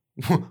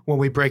 When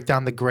we break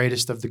down the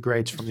greatest of the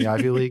greats from the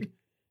Ivy League,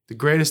 the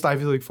greatest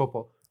Ivy League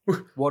football.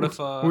 What if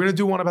We're gonna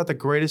do one about the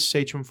greatest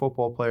Sachem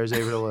football players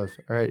ever to live.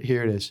 All right,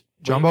 here it is: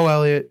 Jumbo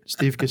Elliott,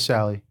 Steve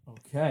Casale.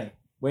 Okay.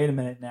 Wait a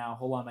minute now.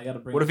 Hold on. I got to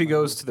bring. what if he up my-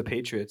 goes to the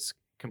Patriots,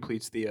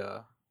 completes the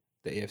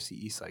AFC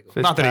East cycle?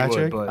 Not that he would,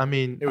 Fitzpatrick. but I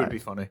mean, it would be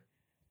funny.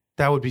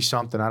 that would be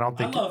something. I don't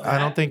think. love I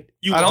don't that. think.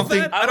 You I don't love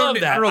think. that? I love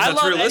that. I don't know if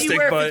that's love realistic,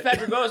 anywhere but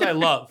Fitzpatrick goes.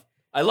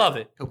 I love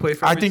it. he'll play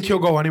for. I every think team. he'll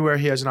go anywhere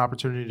he has an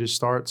opportunity to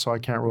start. So I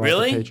can't rule out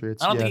Really? the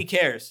Patriots. I don't Yeah. think he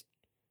cares.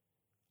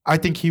 I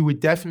think he would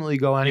definitely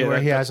go anywhere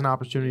that- he has an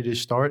opportunity to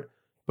start.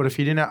 But if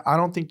he didn't, I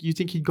don't think you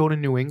think he'd go to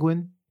New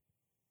England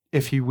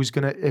if he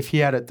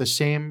had the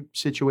same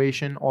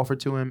situation offered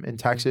to him in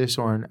Texas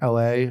or in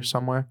LA or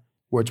somewhere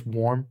where it's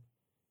warm.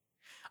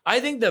 I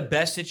think the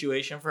best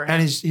situation for him.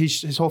 And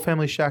his whole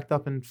family's shacked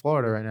up in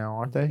Florida right now,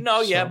 aren't they?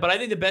 No, yeah, So- but I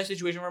think the best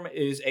situation for him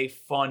is a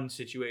fun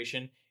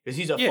situation because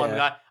he's a fun Yeah.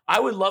 guy. I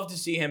would love to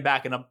see him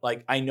backing up.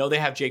 Like I know they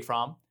have Jake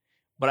Fromm,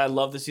 but I'd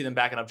love to see them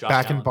backing up Josh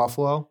back in Allen.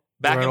 Buffalo.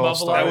 Back where in it all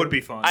Buffalo. started. That would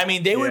be fun. I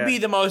mean, they would Yeah. be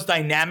the most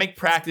dynamic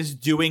practice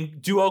doing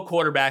duo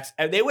quarterbacks.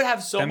 And they would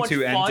have so them much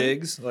two fun. and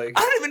Diggs, like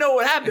I don't even know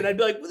what happened. I'd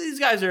be like, well, these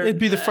guys are. It'd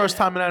be the first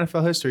time in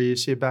NFL history you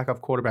see a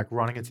backup quarterback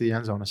running into the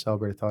end zone to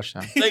celebrate a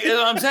touchdown. Like that's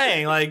what I'm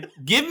saying. Like,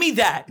 give me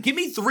that. Give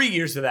me 3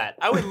 years of that.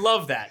 I would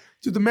love that.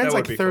 Dude, the man's That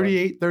like would be fun.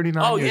 38,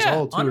 39 Oh, years yeah,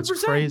 old, too. It's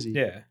 100%. crazy.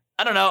 yeah.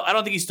 I don't know. I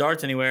don't think he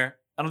starts anywhere.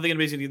 I don't think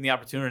anybody's gonna give him the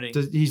opportunity.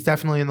 He's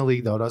definitely in the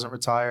league, though. Doesn't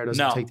retire,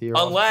 doesn't No, take the year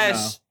off.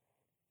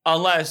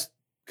 unless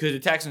because the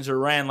Texans are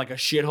ran like a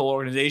shithole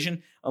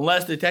organization.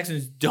 Unless the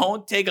Texans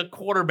don't take a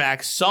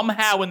quarterback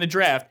somehow in the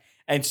draft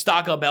and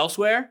stock up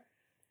elsewhere,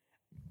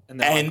 And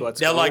they're and let's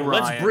they're go, like,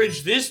 let's Ryan.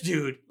 bridge this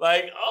dude.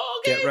 Like,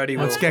 oh, okay. Get ready.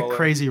 Let's Will get Fuller.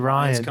 crazy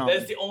Ryan. coming.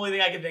 That's the only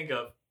thing I can think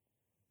of.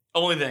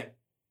 Only thing.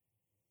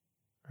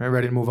 All right,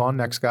 ready to move on?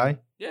 Next guy?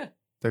 Yeah.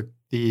 The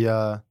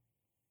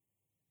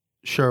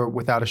sure,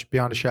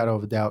 beyond a shadow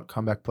of a doubt,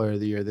 comeback player of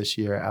the year this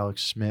year,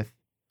 Alex Smith.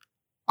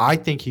 I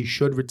think he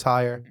should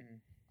retire.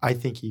 I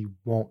think he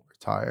won't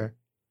retire.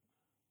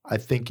 I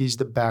think he's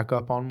the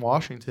backup on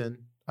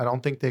Washington. I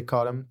don't think they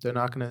cut him. They're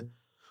not going to,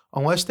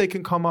 unless they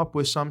can come up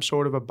with some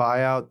sort of a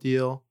buyout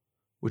deal,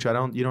 which you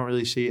don't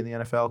really see in the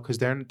NFL, because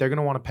they're going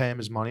to want to pay him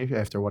his money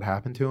after what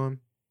happened to him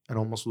and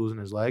almost losing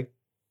his leg.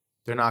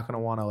 They're not going to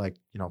want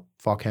to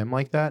fuck him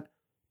like that.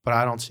 But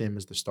I don't see him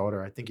as the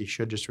starter. I think he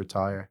should just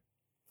retire.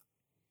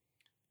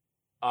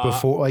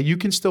 Before you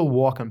can still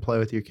walk and play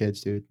with your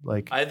kids, dude.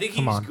 I think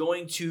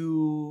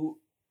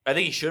I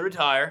think he should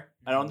retire.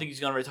 I don't think he's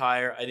going to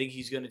retire. I think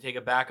he's going to take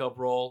a backup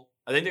role.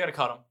 I think they're going to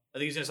cut him. I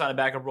think he's going to sign a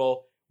backup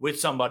role with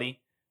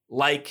somebody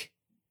like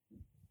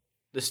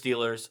the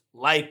Steelers,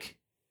 like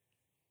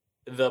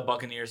the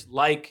Buccaneers,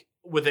 like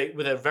with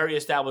a very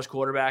established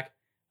quarterback.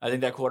 I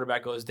think that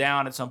quarterback goes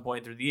down at some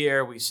point through the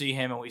year. We see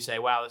him and we say,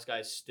 wow, this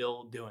guy's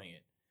still doing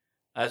it.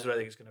 That's what I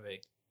think it's going to be.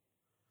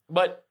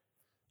 But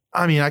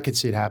I mean, I could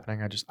see it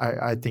happening.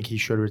 I think he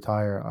should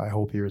retire. I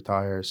hope he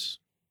retires.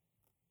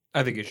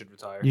 I think he should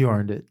retire. You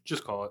earned it.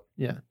 Just call it.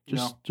 Yeah.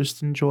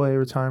 Just enjoy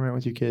retirement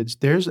with your kids.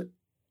 There's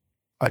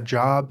a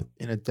job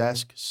in a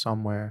desk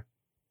somewhere.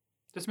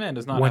 This man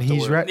does not when have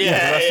he's to work the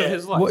rest of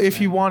his life. Well, if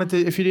he wanted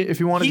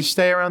to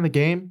stay around the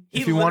game,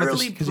 if he wanted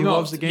to, because he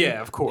loves the game.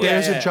 Yeah, of course.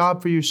 There's a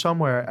job for you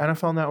somewhere.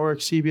 NFL Network,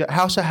 CBS,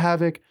 House of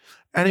Havoc,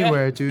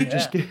 anywhere, dude.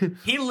 Just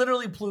he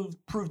literally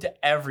proved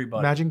to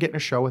everybody. Imagine getting a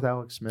show with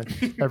Alex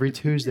Smith every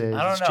Tuesday.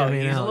 I don't know.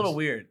 Jimmy He's a little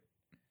weird.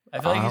 I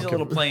feel like he's a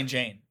little plain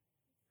Jane.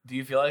 Do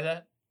you feel like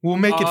that? We'll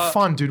make it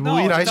fun, dude. We'll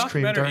eat ice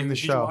cream during the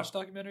show. Did you watch the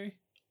documentary?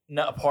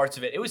 No, parts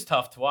of it. It was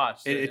tough to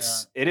watch. It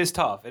is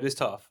tough. It is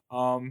tough.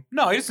 No,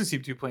 he doesn't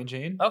seem too plain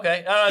Jane.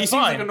 Okay, he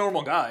seems like a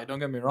normal guy. Don't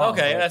get me wrong.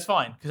 Okay, that's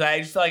fine. Because I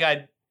just feel like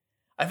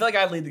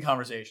I'd lead the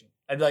conversation.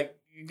 I'd be like,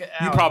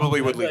 you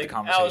probably would lead the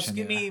conversation. Alex,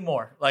 give me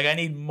more. I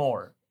need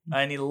more.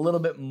 I need a little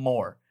bit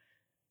more.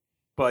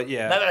 But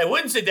yeah, not that I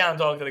wouldn't sit down and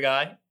talk to the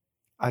guy.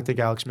 I think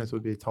Alex Smith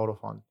would be a total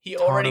fun. He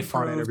already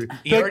proved.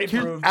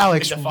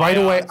 Alex, right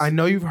away, I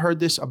know you've heard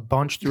this a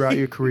bunch throughout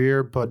your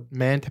career, but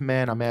man to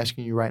man, I'm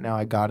asking you right now,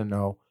 I got to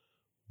know,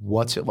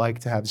 what's it like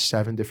to have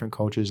 7 different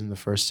coaches in the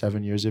first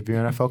 7 years of your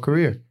NFL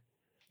career?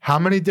 How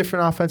many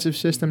different offensive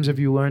systems have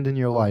you learned in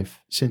your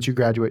life since you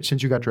got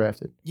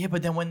drafted? Yeah,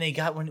 but then when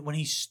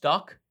he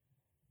stuck,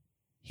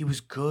 he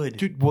was good.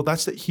 Dude, well,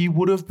 he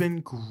would have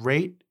been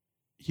great.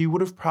 He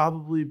would have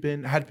probably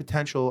had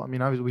potential. I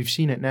mean, obviously, we've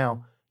seen it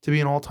now. To be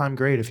an all-time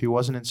great if he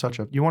wasn't in such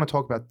a... You want to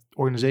talk about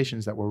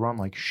organizations that were run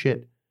like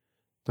shit.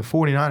 The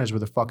 49ers were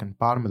the fucking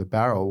bottom of the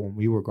barrel when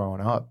we were growing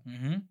up.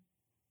 Mm-hmm.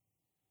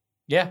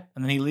 Yeah,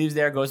 and then he leaves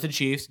there, goes to the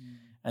Chiefs,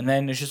 and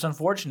then it's just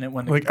unfortunate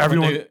when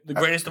the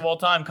greatest of all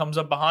time comes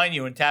up behind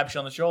you and taps you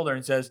on the shoulder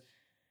and says,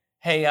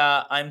 hey,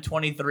 I'm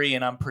 23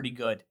 and I'm pretty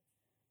good.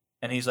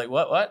 And he's like,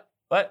 what?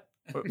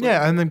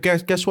 Yeah, and then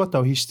guess what,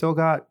 though? He still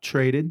got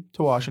traded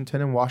to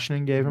Washington, and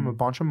Washington gave him a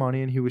bunch of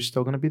money, and he was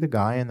still going to be the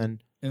guy, and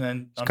then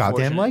his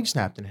goddamn leg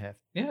snapped in half.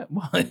 Yeah,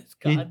 well, his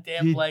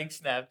goddamn leg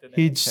snapped in half.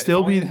 He'd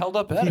still be held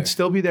up better. He'd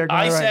still be their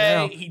guy right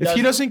now. If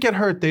he doesn't get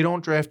hurt, they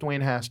don't draft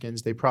Dwayne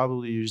Haskins. They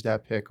probably use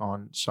that pick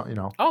on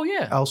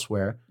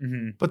elsewhere.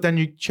 Mm-hmm. But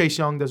then Chase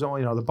Young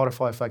doesn't. The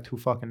butterfly effect. Who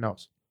fucking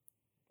knows?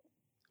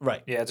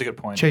 Right. Yeah, that's a good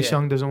point. Chase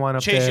Young doesn't wind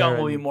up there. Chase Young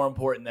will be more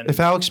important than if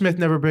Alex Smith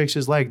never breaks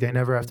his leg, they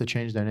never have to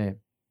change their name.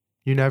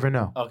 You never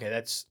know. Okay,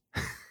 that's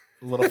a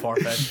little far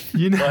fetched.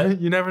 you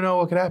never know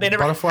what could happen. They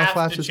never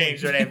have to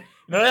change their name.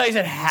 You know that he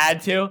said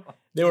had to?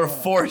 They were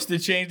forced to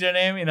change their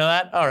name. You know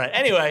that? All right.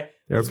 Anyway,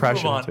 they were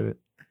pressured into it.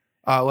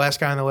 Last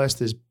guy on the list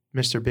is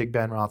Mr. Big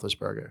Ben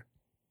Roethlisberger.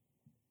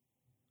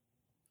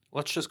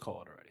 Let's just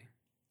call it already.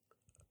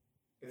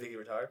 You think he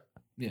retired?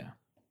 Yeah.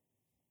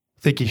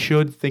 Think he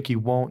should. Think he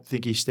won't.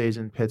 Think he stays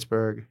in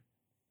Pittsburgh.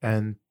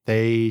 And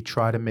they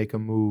try to make a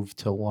move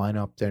to line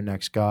up their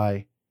next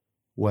guy,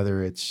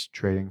 whether it's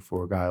trading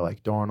for a guy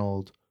like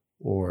Darnold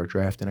or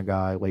drafting a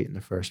guy late in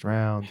the first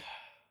round.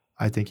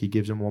 I think he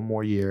gives him one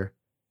more year,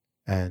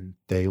 and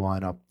they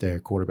line up their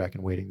quarterback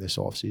in waiting this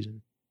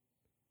offseason.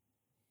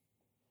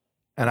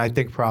 And I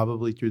think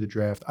probably through the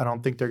draft, I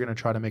don't think they're going to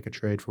try to make a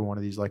trade for one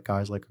of these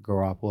guys like a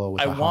Garoppolo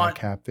with a high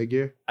cap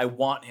figure. I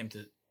want him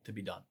to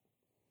be done.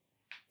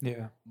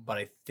 Yeah. But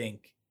I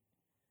think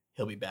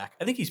he'll be back.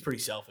 I think he's pretty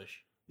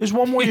selfish. There's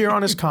one more year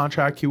on his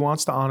contract. He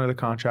wants to honor the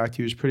contract.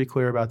 He was pretty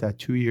clear about that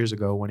 2 years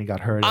ago when he got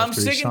hurt. I'm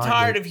sick and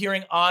tired of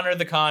hearing honor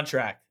the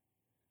contract.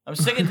 I'm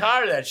sick and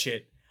tired of that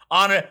shit.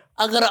 I'm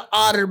going to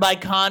honor my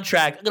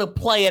contract. I'm going to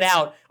play it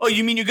out. Oh,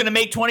 you mean you're going to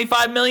make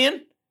 $25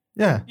 million?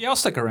 Yeah. Yeah, I'll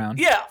stick around.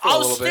 Yeah,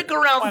 I'll stick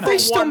around for They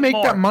still make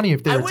that money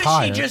if they retire. I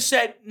wish he just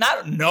said,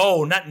 not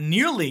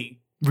nearly.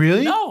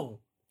 Really? No.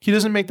 He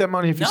doesn't make that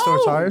money if he still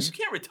retires? You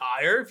can't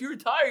retire. If you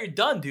retire, you're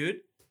done,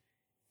 dude.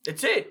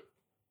 That's it.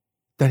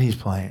 Then he's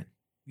playing.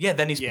 Yeah,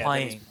 then he's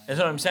playing. That's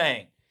what I'm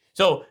saying.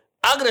 So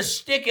I'm going to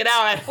stick it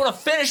out. I want to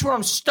finish where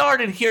I'm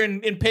started here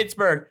in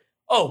Pittsburgh.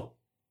 Oh,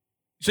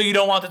 so you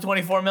don't want the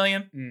 $24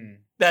 million?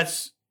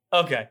 That's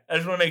okay. I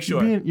just want to make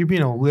sure. You're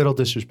being a little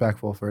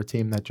disrespectful for a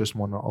team that just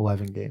won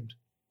 11 games.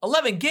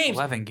 11 games.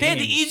 11 They had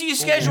the games.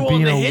 easiest Ooh. schedule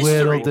Being in the a history.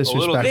 little A little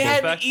disrespectful. They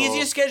had the disrespectful.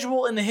 easiest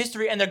schedule in the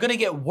history, and they're going to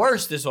get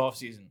worse this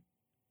offseason.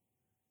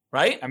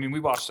 Right? I mean, we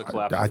watched the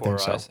collab I before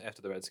think so.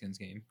 after the Redskins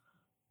game.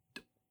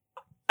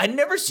 I've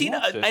never seen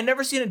Watched it. I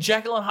never seen a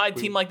Jekyll and Hyde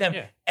team like them.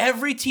 Yeah.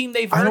 Every team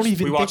they I don't versed,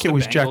 even We think watched it the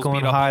was Bengals Jekyll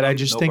and beat up Hyde. I on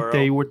just Joe think Burrow.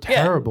 they were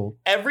terrible.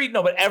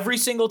 every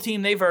single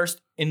team they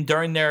versed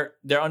during their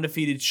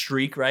undefeated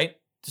streak, right,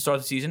 to start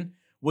the season,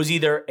 was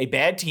either a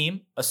bad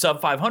team, a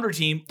sub 500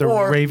 team, The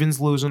or Ravens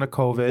losing to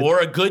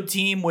COVID. a good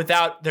team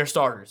without their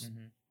starters.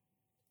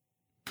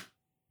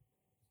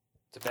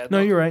 It's a bad No,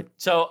 look. you're right.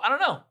 So I don't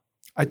know.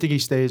 I think he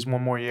stays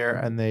one more year,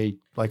 and they,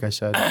 like I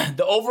said,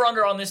 The over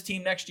under on this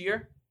team next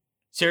year,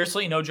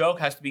 seriously, no joke,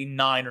 has to be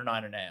 9 or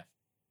 9.5.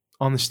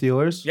 on the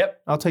Steelers.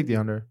 Yep. I'll take the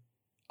under.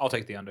 I'll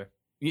take the under.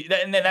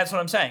 And then that's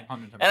what I'm saying.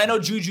 110%. And I know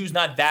Juju's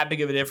not that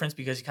big of a difference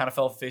because he kind of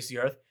fell off the face of the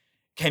earth.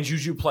 Can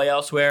Juju play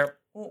elsewhere?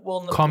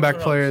 Well, Comeback who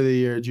knows? player of the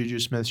year, Juju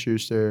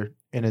Smith-Schuster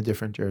in a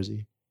different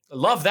jersey. I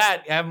love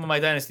that. I have him on my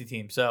dynasty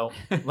team, so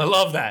I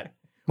love that.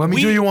 Let me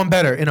We- do you one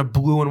better in a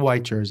blue and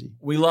white jersey.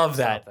 We love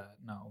Stop that.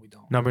 No, we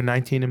don't. Number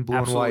 19 in blue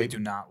Absolutely and white. do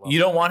not love You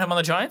don't want him on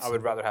the Giants? I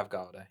would rather have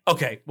Galladay.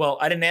 Okay, well,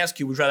 I didn't ask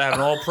you. Would you rather have an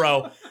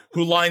all-pro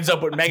who lines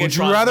up with Megatron? Would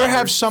you rather have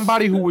numbers?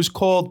 somebody who was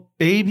called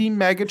Baby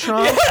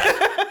Megatron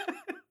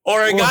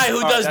or a guy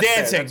who does that's fair,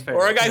 dancing, that's fair,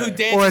 or a guy that's who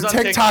fair. dances or a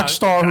on TikTok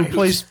star who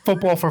plays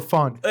football for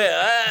fun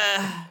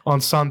I on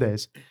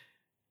Sundays?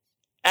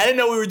 didn't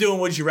know we were doing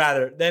Would You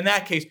Rather. In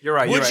that case, You're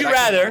right. Would you're you right.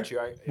 I can rather? match you.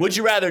 I- Would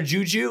you rather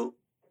Juju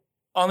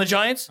on the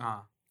Giants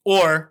Uh-huh.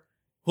 or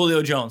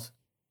Julio Jones?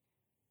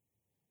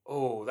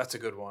 Oh, that's a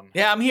good one.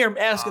 Yeah, I'm here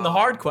asking the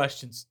hard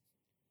questions.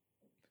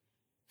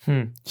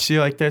 See,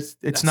 like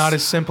it's not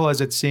as simple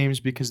as it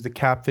seems because the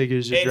cap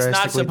figures are It's drastically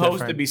not supposed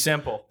different. to be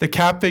simple. The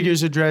cap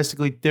figures are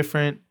drastically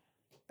different,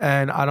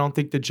 and I don't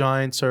think the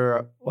Giants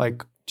are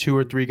like 2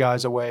 or 3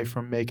 guys away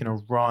from making a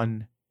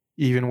run,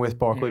 even with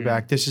Barkley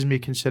back. This is me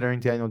considering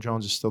Daniel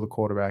Jones is still the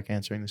quarterback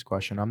answering this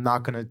question. I'm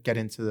not going to get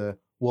into the,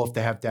 well, if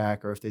they have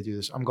Dak or if they do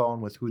this. I'm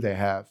going with who they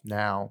have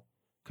now.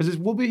 Because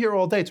we'll be here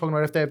all day talking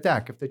about if they have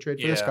Dak, if they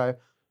trade for this Yeah. guy.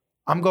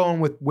 I'm going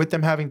with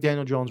them having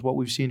Daniel Jones, what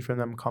we've seen from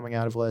them coming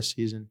out of last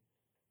season.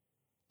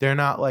 They're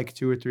not like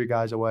 2 or 3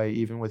 guys away,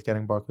 even with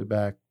getting Barkley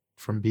back,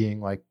 from being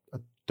like a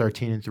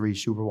 13-3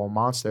 Super Bowl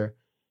monster.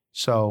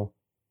 So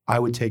I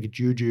would take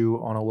Juju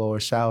on a lower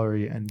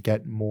salary and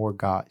get more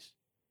guys.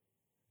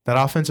 That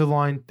offensive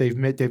line,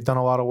 they've done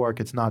a lot of work.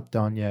 It's not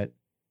done yet.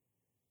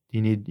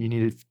 You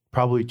need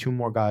probably 2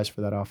 more guys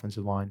for that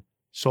offensive line.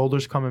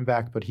 Solder's coming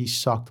back, but he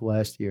sucked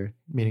last year,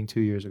 meaning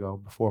 2 years ago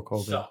before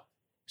COVID.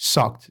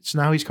 Sucked. So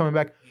now he's coming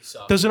back. He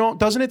sucks.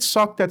 Doesn't it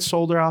suck that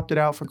Solder opted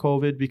out for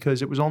COVID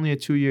because it was only a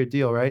 2-year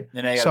deal, right?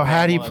 Then they gotta So pay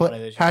had him he all that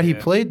money this had year.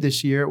 he played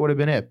this year, it would have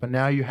been it. But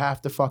now you have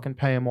to fucking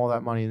pay him all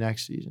that money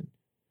next season.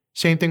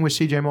 Same thing with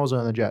CJ Mosley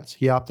on the Jets.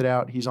 He opted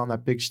out. He's on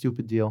that big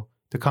stupid deal.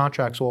 The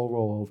contracts all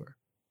roll over.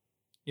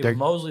 Yeah, They're- but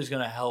Mosley's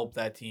going to help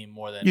that team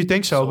more than You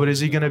think so? But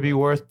is he Solder's going to be help.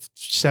 worth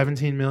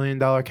 $17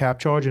 million cap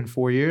charge in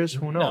 4 years?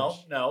 Who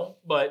knows? No,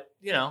 but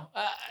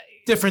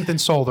Different than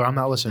Solder. I'm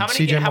not listening. how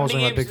many CJ how Mosley,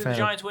 many I'm a games big do the fan. of.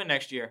 Giants win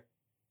next year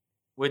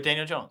with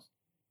Daniel Jones?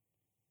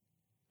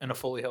 And a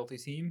fully healthy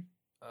team.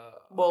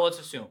 Well, let's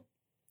assume.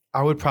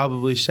 I would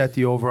probably set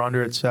the over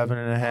under at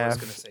 7.5,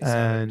 gonna say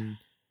 7.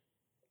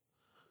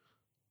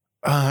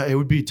 and it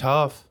would be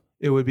tough.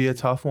 It would be a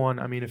tough one.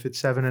 I mean, if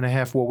it's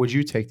 7.5, what would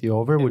you take the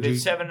over? If Would you?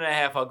 it's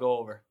 7.5, I'll go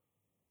over.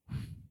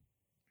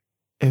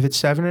 If it's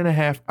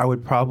 7.5, I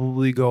would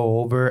probably go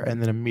over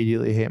and then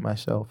immediately hate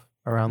myself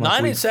around like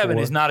 9 week and 7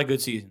 4. is not a good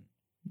season.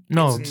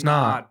 No, it's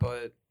not.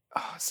 But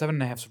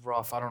 7.5's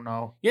rough. I don't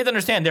know. You have to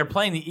understand they're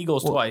playing the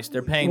Eagles twice.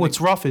 They're paying. What's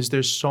rough is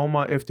there's so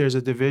much. If there's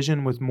a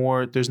division with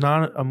more, there's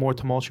not a more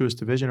tumultuous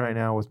division right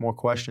now with more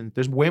questions.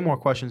 There's way more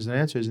questions than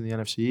answers in the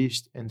NFC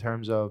East in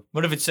terms of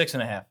What if it's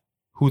 6.5?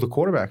 who the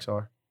quarterbacks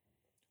are.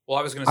 Well,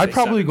 I was going to say I'd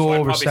probably 7, go so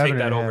over I'd probably take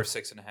that 7.5. over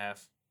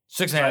 6.5.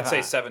 6.5. So I'd say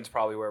 7's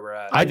probably where we're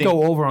at. I'd think-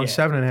 go over on yeah.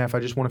 7.5. I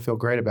just want to feel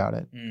great about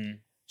it.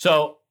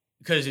 So,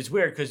 because it's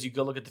weird, because you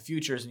go look at the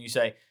futures and you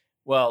say,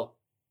 well,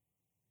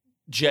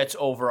 Jets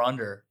over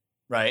under,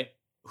 right?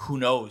 Who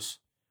knows?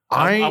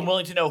 I'm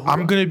willing to know who.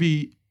 I'm gonna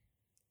be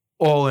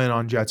all in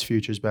on Jets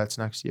futures bets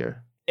next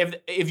year.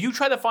 If you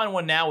try to find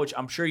one now, which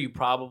I'm sure you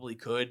probably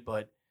could,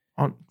 but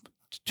On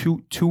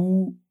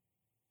 2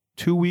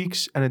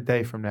 weeks and a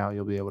day from now,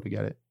 you'll be able to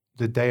get it.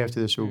 The day after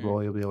the Super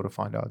Bowl, you'll be able to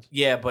find odds.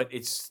 yeah, but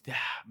it's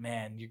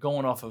man, you're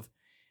going off of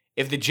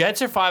if the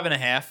Jets are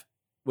 5.5,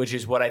 which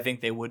is what I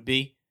think they would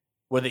be,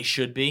 where they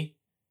should be,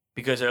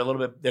 because they're a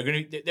little bit.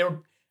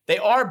 They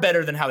are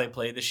better than how they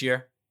played this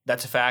year.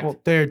 That's a fact. Well,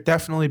 they're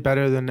definitely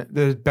better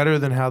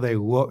than how they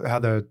look, how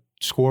the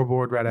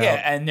scoreboard read yeah, out.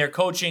 and their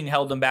coaching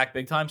held them back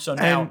big time. So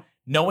now And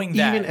knowing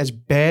that, Even as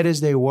bad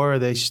as they were,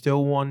 they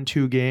still won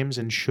 2 games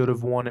and should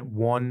have won it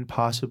 1,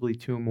 possibly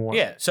 2 more.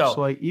 yeah. So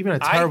like even a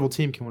terrible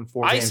team can win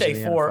 4 I games. say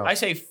in the 4. NFL. I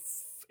say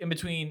in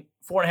between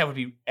 4.5 would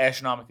be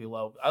astronomically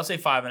low. I'll say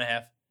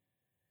 5.5,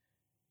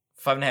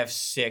 5.5,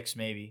 6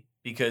 maybe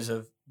because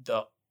of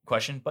the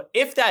question. But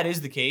if that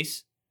is the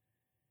case,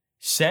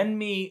 send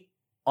me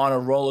on a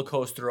roller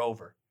coaster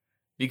over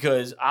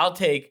because I'll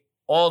take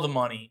all the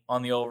money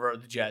on the over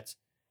of the Jets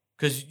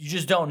because you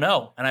just don't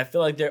know. And I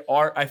feel like they're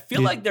going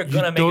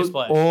to make us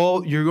play.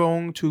 You're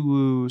going to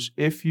lose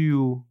if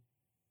you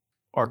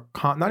are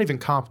not even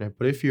confident,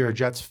 but if you're a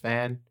Jets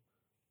fan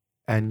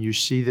and you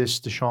see this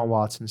Deshaun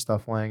Watson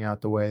stuff laying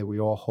out the way we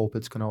all hope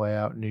it's going to lay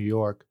out in New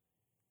York,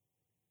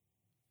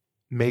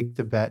 make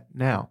the bet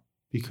now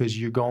because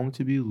you're going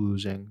to be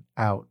losing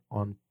out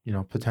on,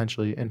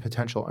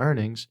 potential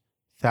earnings,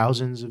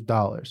 thousands of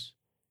dollars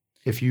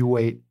if you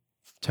wait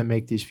to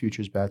make these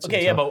futures bets.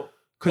 Okay, but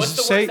what's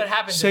the worst that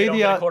happens if they don't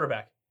get a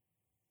quarterback?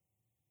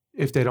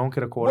 If they don't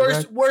get a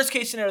quarterback? Worst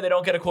case scenario, they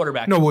don't get a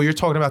quarterback. No, well, you're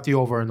talking about the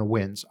over and the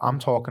wins. I'm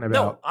talking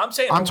about. No,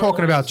 I'm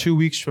talking about 2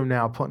 weeks from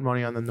now, putting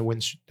money on them to win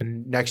the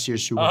next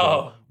year's Super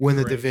Bowl, win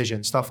the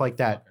division, stuff like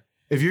that.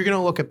 If you're going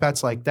to look at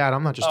bets like that,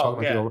 I'm not just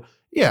talking about the over.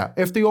 Yeah,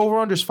 if the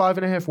over-under is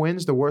 5.5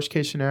 wins, the worst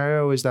case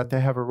scenario is that they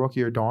have a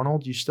rookie or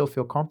Darnold. You still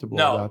feel comfortable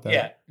about that?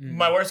 Yeah.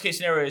 My worst case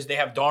scenario is they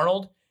have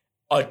Darnold,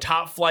 a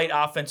top flight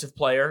offensive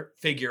player,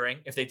 figuring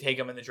if they take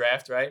him in the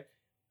draft, right?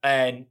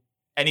 And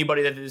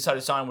anybody that they decide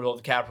to sign with all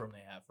the cap room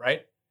they have,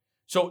 right?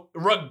 So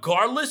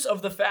regardless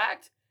of the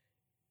fact,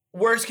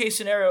 worst case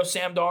scenario,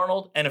 Sam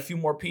Darnold and a few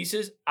more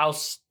pieces,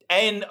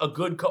 and a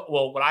good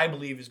what I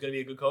believe is going to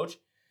be a good coach,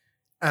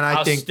 and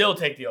I'll still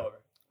take the over.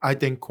 I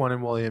think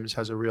Quinnen Williams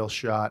has a real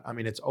shot. I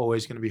mean, it's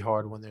always going to be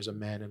hard when there's a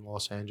man in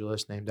Los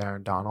Angeles named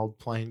Aaron Donald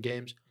playing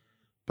games.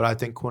 But I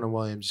think Quinnen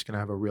Williams is going to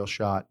have a real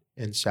shot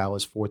in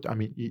Salah's fourth. I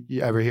mean,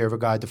 you ever hear of a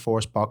guy,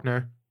 DeForest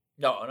Buckner?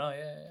 No,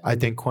 yeah. I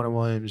think Quinnen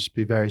Williams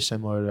be very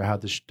similar to how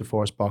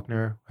DeForest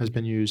Buckner has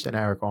been used and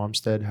Eric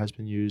Armstead has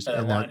been used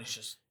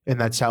in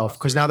that South.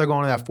 Because now they're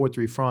going to that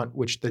 4-3 front,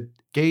 which the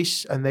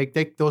Gase and they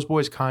those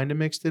boys kind of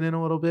mixed it in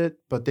a little bit,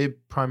 but they've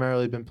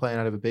primarily been playing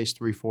out of a base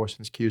 3-4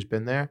 since Q's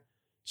been there.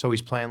 So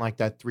he's playing like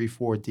that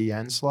 3-4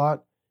 DN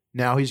slot.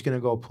 Now he's going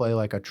to go play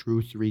like a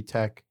true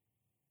 3-tech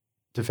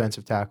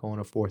defensive tackle in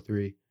a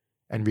 4-3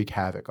 and wreak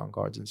havoc on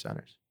guards and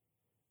centers.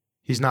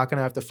 He's not going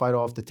to have to fight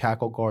off the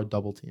tackle guard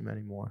double team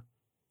anymore.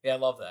 Yeah, I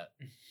love that.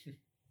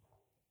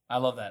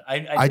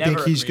 I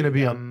think he's going to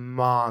be a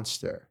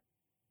monster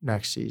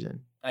next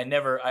season. I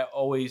never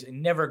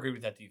agree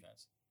with that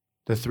defense.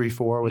 The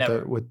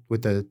 3-4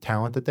 with the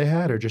talent that they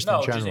had, or just in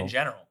general? No, just in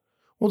general.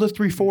 Well, the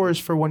 3-4 is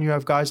for when you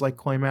have guys like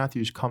Clay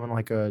Matthews coming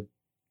like a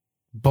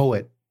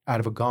bullet out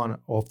of a gun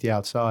off the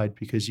outside,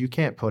 because you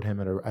can't put him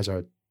as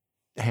a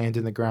hand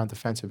in the ground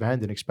defensive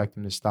end and expect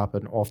him to stop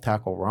an off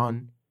tackle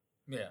run.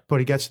 Yeah. But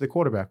he gets to the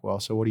quarterback well.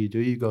 So what do?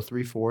 You go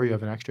 3-4. You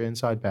have an extra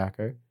inside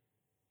backer.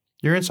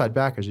 Your inside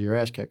backers are your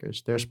ass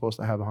kickers. They're supposed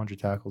to have 100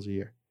 tackles a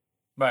year.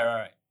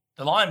 Right.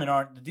 The linemen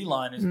aren't. The D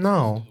line is.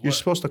 No, you're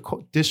supposed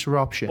to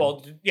disruption.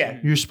 Well, yeah.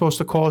 You're supposed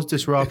to cause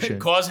disruption.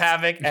 Cause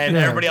havoc, and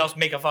everybody else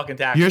make a fucking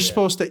tackle. You're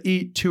supposed to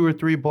eat 2 or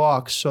 3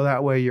 blocks so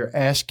that way your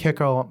ass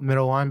kicker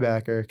middle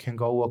linebacker can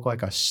go look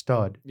like a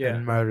stud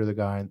and murder the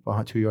guy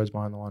 2 yards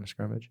behind the line of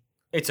scrimmage.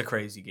 It's a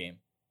crazy game.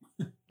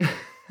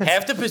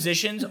 Half the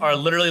positions are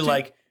literally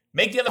like,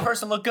 make the other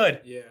person look good.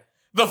 Yeah.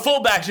 The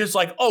fullback's just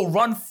like,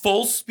 run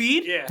full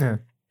speed? Yeah.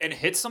 And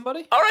hit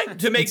somebody? All right,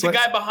 to make the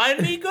guy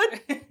behind me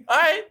good? All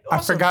right,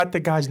 awesome. I forgot the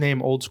guy's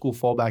name. Old school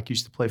fullback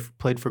used to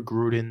played for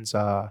Gruden's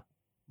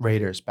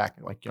Raiders back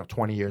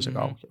 20 years ago.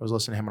 I was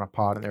listening to him on a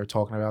pod, and they were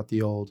talking about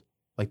the old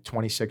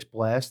 26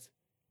 blast,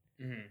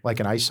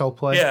 like an ISO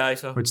play. Yeah,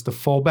 ISO. Where it's the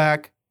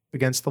fullback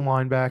against the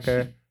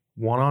linebacker,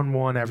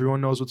 1-on-1. Everyone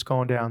knows what's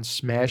going down.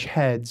 Smash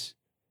heads.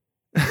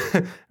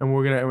 And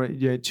we're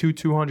gonna 2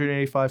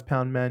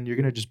 285-pound men. You're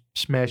gonna just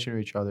smash into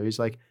each other. He's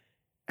like,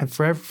 and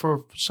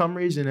for some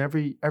reason,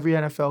 every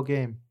NFL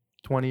game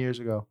 20 years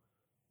ago,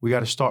 we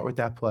got to start with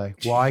that play.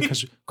 Why?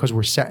 Because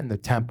we're setting the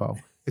tempo.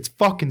 It's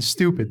fucking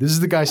stupid. This is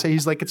the guy saying,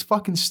 he's like, it's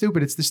fucking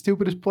stupid. It's the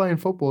stupidest play in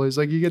football. He's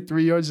like, you get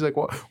 3 yards. He's like,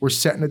 what? We're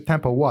setting the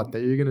tempo. What?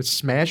 That you're gonna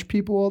smash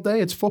people all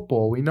day? It's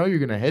football. We know you're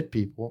gonna hit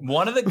people.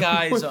 One of the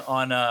guys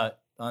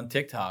on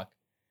TikTok,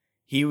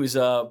 he was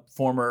a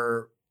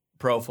former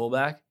pro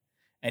fullback.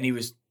 And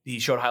he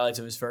showed highlights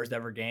of his first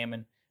ever game,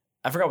 and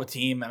I forgot what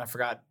team, and I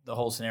forgot the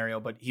whole scenario.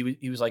 But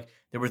he was like,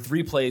 there were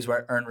 3 plays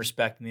where I earned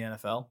respect in the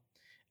NFL,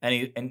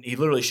 and he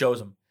literally shows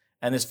them.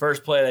 And this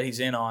first play that he's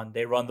in on,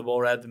 they run the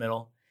ball right at the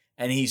middle,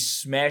 and he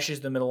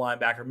smashes the middle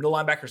linebacker. Middle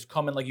linebacker's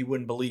coming like you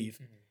wouldn't believe,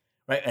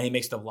 right? And he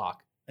makes the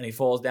block, and he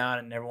falls down,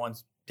 and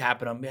everyone's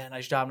tapping him. Man,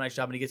 nice job,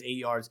 and he gets 8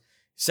 yards.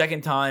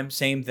 Second time,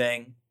 same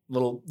thing.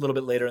 Little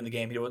bit later in the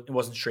game, it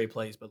wasn't straight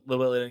plays, but a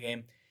little bit later in the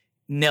game.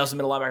 Nails the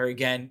middle linebacker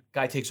again.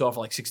 Guy takes off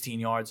for 16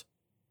 yards.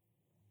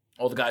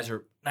 All the guys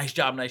are, nice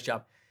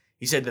job.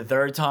 He said the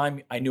third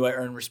time, I knew I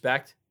earned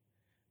respect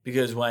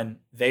because when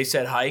they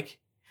said hike,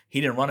 he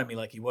didn't run at me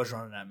like he was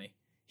running at me.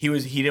 He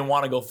didn't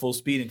want to go full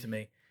speed into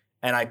me.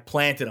 And I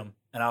planted him.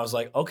 And I was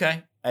like,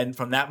 okay. And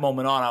from that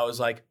moment on, I was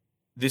like,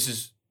 this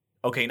is,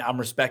 okay, I'm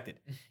respected.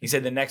 He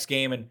said the next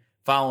game and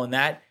following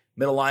that,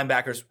 middle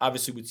linebackers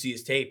obviously would see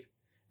his tape.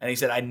 And he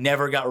said, I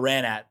never got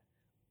ran at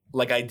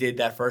like I did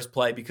that first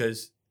play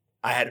because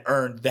I had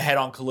earned the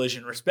head-on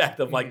collision respect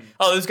of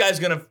this guy's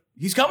going to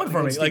He's coming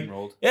for me. Like,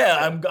 Steamrolled. yeah,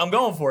 I'm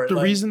going for it. The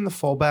Like, reason the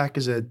fullback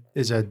is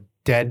a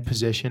dead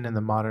position in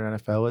the modern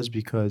NFL is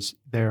because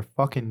they're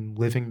fucking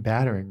living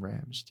battering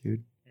rams,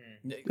 dude.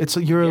 It's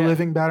you're a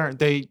living battering.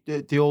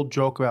 The old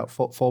joke about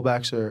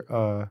fullbacks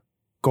are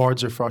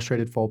guards are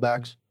frustrated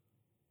fullbacks.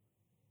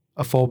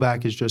 A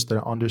fullback is just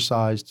an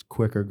undersized,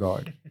 quicker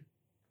guard.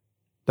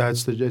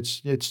 It's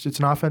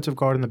an offensive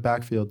guard in the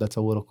backfield that's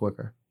a little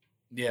quicker.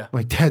 Yeah.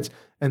 Like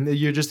and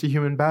you're just a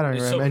human battering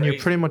It's ram, so and you're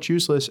crazy. pretty much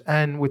useless.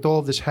 And with all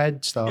of this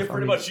head stuff, You're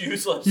pretty much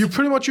useless. You're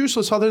pretty much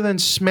useless, other than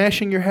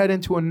smashing your head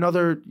into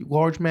another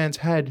large man's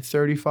head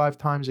 35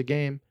 times a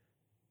game.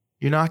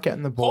 You're not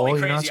getting the Call ball. me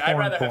You're not crazy. I'd scoring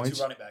rather have points.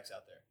 2 running backs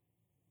out there.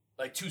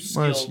 Like 2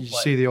 Well, skilled you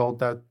players. see the old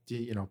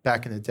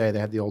back in the day they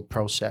had the old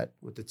pro set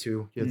with the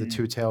two. You had the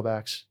two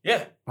tailbacks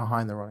Yeah,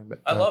 behind the running back.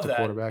 I love the that.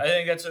 quarterback. I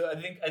think that's. I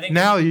think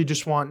Now you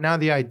just want. Now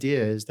the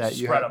idea is that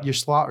you Spread have 'em. your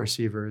slot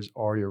receivers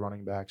are your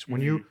running backs.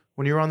 When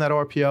Mm-hmm. you run that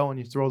RPO and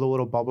you throw the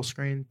little bubble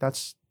screen,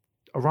 that's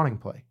a running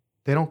play.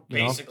 They don't.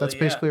 Basically, That's yeah.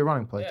 basically a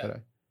running play Yeah. today.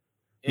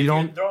 if you you're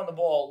don't- throwing the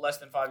ball less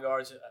than 5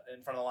 yards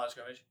in front of the line of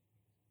scrimmage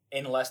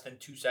in less than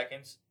 2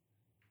 seconds.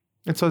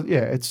 It's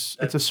it's a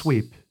That's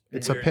sweep.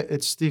 It's weird.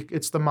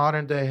 it's the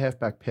modern day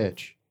halfback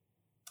pitch.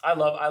 I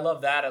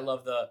love that. I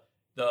love the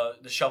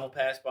shovel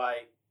pass by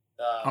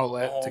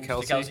Mahomes to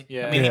Kelsey?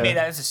 Yeah. I mean, he Yeah. made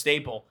that as a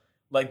staple.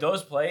 Like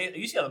those plays,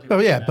 you see other people. Oh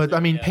doing yeah, that but too, I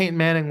mean, yeah. Peyton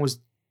Manning was.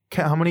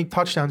 How many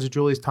touchdowns did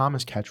Julius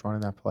Thomas catch running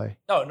that play?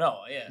 Oh no,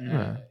 yeah. Yeah. You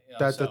know,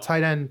 The so-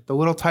 tight end, the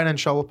little tight end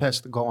shovel pass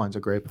to the goal line's a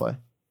great play.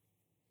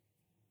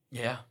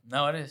 Yeah,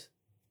 no, it is.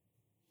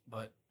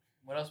 But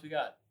what else we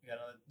got? Do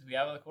we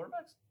have other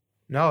quarterbacks?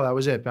 No, that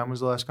was it. Ben was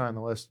the last guy on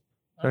the list.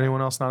 Is there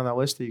anyone else not on that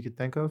list that you could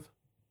think of?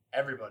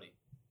 Everybody.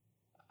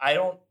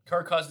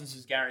 Kirk Cousins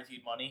is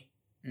guaranteed money,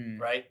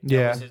 right?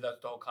 Yeah. This is the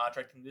whole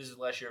contract. This is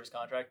the last year of his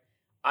contract.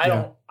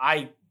 Yeah.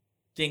 I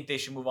think they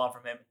should move on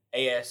from him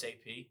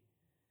ASAP.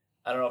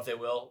 I don't know if they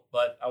will,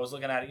 but I was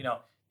looking at it,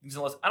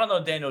 I don't know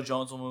if Daniel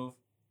Jones will move.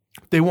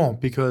 They won't,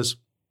 because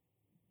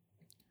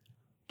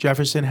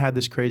Jefferson had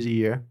this crazy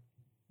year.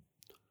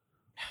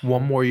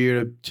 One more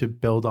year to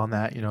build on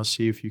that,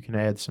 see if you can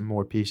add some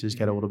more pieces,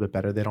 get a little bit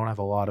better. They don't have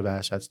a lot of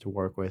assets to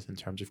work with in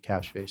terms of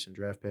cap space and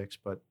draft picks,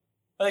 but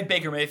I think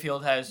Baker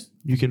Mayfield has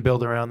you can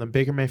build around them.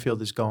 Baker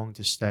Mayfield is going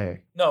to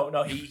stay.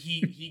 no.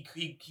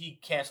 He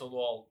canceled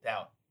all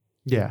doubt.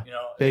 Yeah.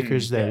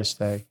 Baker's there yeah. to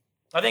stay.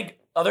 I think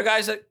other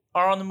guys that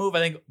are on the move. I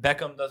think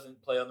Beckham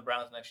doesn't play on the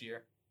Browns next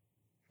year.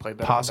 Play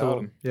better Possible.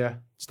 without him. Yeah.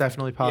 It's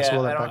definitely possible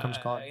Yeah, that I don't- Beckham's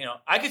gone.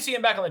 I could see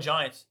him back on the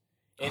Giants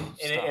in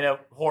Stop.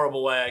 a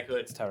horrible way. I could.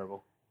 It's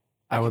terrible.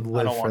 I would I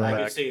live don't for want I that.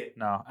 could back. see it.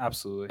 No,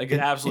 absolutely. I could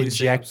absolutely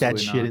see it. Inject that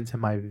absolutely shit not. into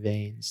my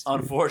veins. dude.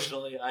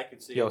 Unfortunately, I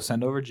could see Yo, it.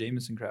 send over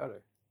Jamison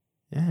Crowder.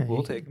 Yeah,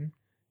 We'll take him.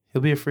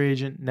 He'll be a free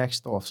agent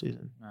next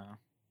offseason. No.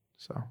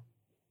 So,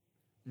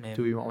 Man.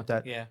 do we want with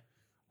that? Yeah.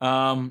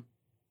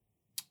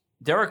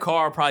 Derek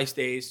Carr probably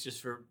stays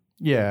just for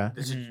Yeah.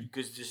 this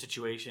because the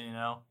situation.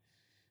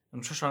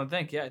 I'm just trying to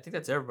think. Yeah, I think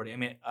that's everybody. I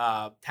mean,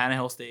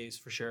 Tannehill stays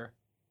for sure.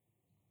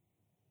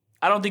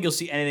 I don't think you'll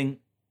see anything.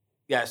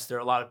 Yes, there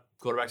are a lot of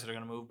quarterbacks that are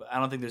going to move, but I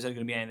don't think there's going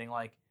to be anything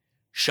like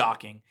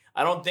shocking.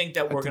 I don't think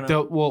that we're going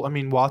to. Well, I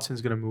mean,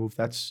 Watson's going to move.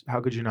 That's how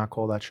could you not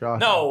call that shocking?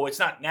 No, it's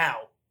not now.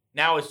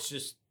 Now it's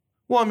just.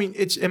 Well, I mean,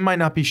 it might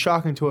not be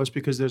shocking to us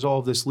because there's all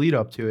of this lead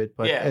up to it,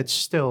 but Yeah. it's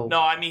still.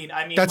 No, I mean.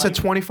 That's like,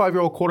 a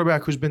 25-year-old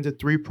quarterback who's been to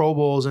 3 Pro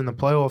Bowls in the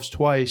playoffs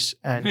twice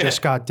and Yeah.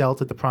 just got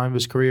dealt at the prime of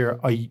his career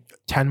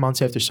 10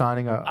 months after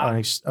signing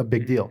a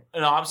big deal.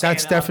 No, I'm saying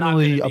That's I'm not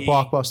definitely gonna a be-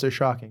 blockbuster,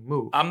 shocking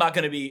move. I'm not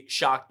going to be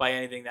shocked by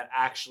anything that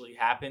actually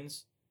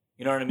happens.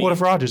 You know what I mean? What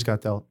if Rodgers got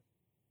dealt?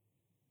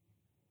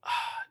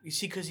 You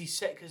see, because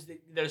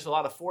there's a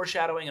lot of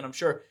foreshadowing, and I'm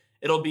sure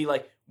it'll be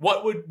like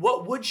what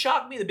would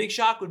shock me. The big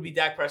shock would be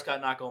Dak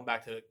Prescott not going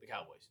back to the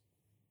Cowboys.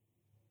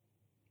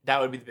 That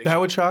would be the big. That shock.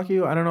 would shock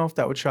you? I don't know if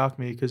that would shock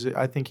me because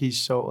I think he's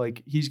so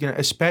he's gonna,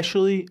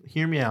 especially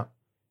hear me out.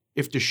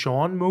 If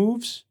Deshaun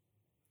moves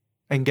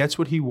and gets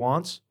what he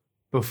wants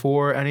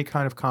before any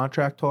kind of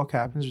contract talk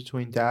happens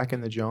between Dak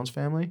and the Jones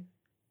family,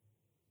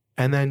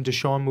 and then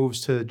Deshaun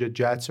moves to the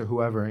Jets or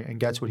whoever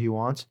and gets what he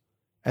wants,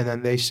 and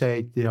then they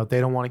say they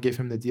don't want to give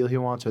him the deal he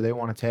wants or they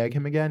want to tag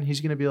him again, he's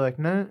gonna be like,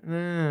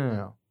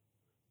 no.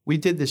 We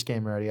did this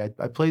game already. I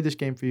played this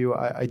game for you.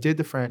 I did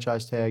the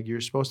franchise tag. You're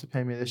supposed to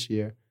pay me this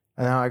year.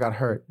 And now I got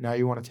hurt. Now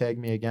you want to tag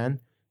me again?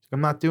 I'm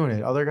not doing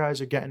it. Other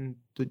guys are getting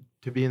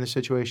to be in the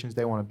situations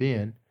they want to be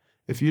in.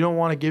 If you don't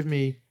want to give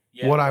me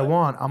Yeah, what I but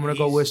want, I'm going to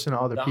go he's listen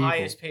to other the people.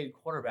 highest paid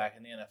quarterback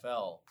in the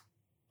NFL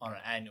on an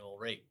annual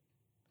rate.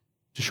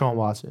 Deshaun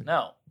Watson.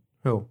 No,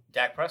 Who?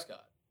 Dak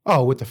Prescott.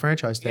 Oh, with the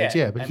franchise tags.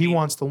 Yeah, Yeah, but I he mean,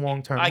 wants the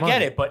long-term I money.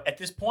 get it, but at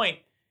this point,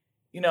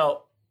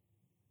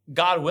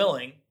 God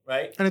willing,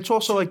 right? And it's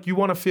also like you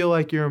want to feel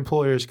like your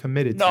employer is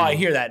committed No, to I you.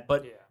 hear that,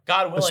 but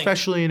God willing,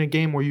 Especially in a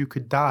game where you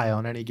could die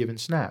on any given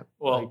snap.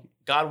 well, Like,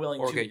 God willing,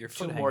 Or get your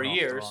two foot more hanging off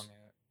the years.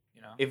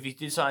 wrong, If he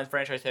did sign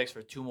franchise tags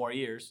for 2 more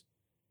years,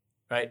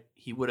 right,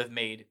 he would have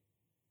made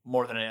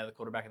more than any other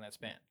quarterback in that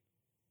span.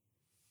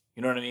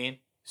 You know what I mean?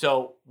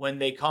 So when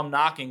they come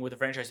knocking with a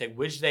franchise tag,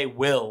 which they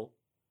will,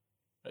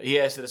 He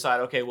has to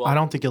decide. Okay, well, I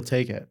don't think he'll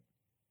take it.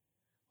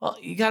 Well,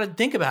 you got to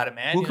think about it,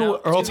 man. Look You know,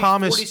 at Earl it's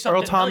gonna be Thomas.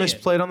 40-something Earl Thomas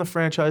million. played on the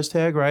franchise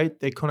tag, right?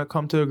 They couldn't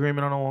come to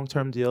agreement on a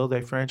long-term deal.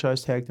 They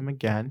franchise tagged him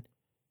again.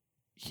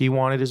 He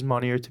wanted his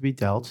money or to be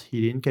dealt.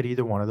 He didn't get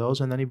either one of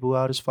those, and then he blew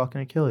out his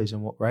fucking Achilles.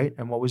 And right?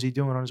 And what was he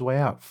doing on his way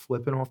out?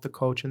 Flipping off the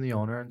coach and the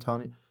owner and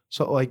telling you.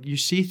 So, like, you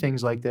see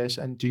things like this,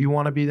 and do you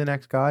want to be the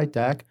next guy,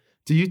 Dak?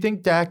 Do you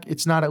think Dak?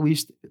 It's not at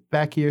least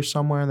back here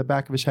somewhere in the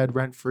back of his head,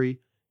 rent free,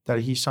 that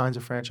he signs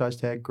a franchise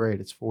tag?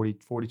 Great, it's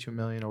 42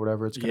 million or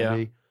whatever it's going to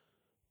be.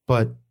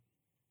 But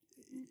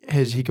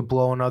he could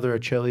blow another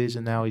Achilles,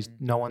 and now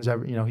no one's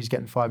ever, he's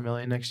getting $5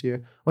 million next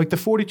year. Like, the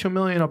 $42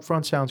 million up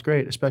front sounds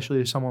great, especially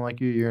to someone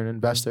like you. You're an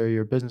investor,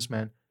 you're a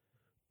businessman.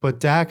 But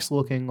Dak's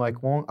looking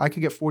like, well, I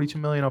could get $42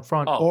 million up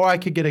front, or I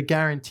could get a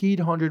guaranteed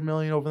 $100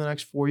 million over the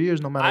next 4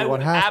 years, no matter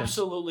what happens. I would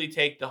absolutely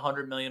take the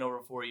 $100 million over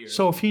 4 years.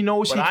 So if he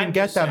knows he can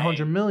get that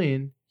 $100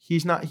 million,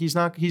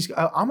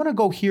 I'm gonna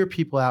go hear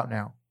people out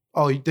now.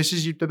 Oh, this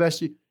is the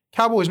best.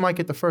 Cowboys might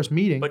get the first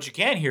meeting, but you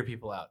can hear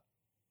people out,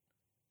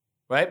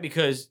 right?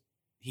 Because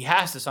he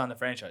has to sign the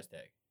franchise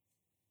tag.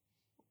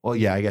 Well,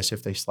 yeah, I guess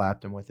if they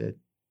slapped him with it.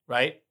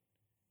 Right?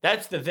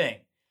 That's the thing.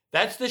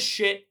 That's the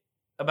shit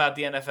about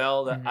the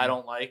NFL that I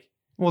don't like.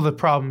 Well, the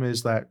problem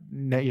is that,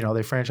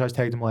 they franchise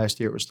tagged him last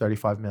year. It was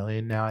 $35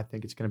 million. Now I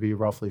think it's going to be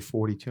roughly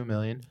 $42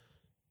 million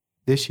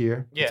this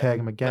year. Yeah. To tag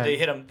him again. But they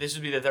hit him. This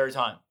would be the third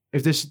time.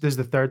 If this is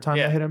the third time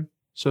they hit him,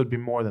 so it'd be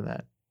more than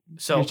that.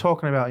 So you're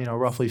talking about,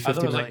 roughly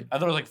 $50 million. I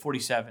thought it was like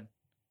 47.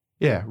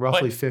 Yeah,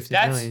 roughly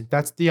 $50 million.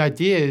 That's the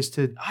idea, is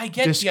to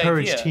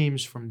discourage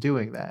teams from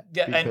doing that.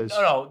 Yeah, and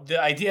the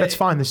idea. That's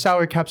fine. The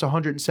salary cap's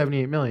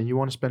 $178 million. You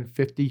want to spend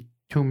 $52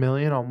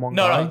 million on one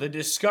guy? No. The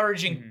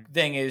discouraging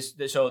thing is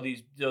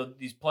that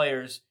these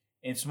players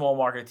in small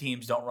market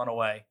teams don't run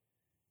away.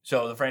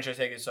 So the franchise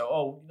tag is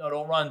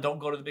don't run, don't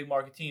go to the big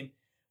market team.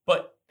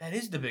 But that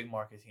is the big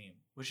market team,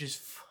 which is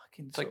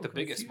fucking. It's like the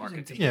biggest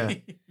market team. Yeah,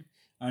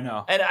 I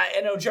know. And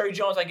I know Jerry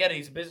Jones. I get it.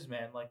 He's a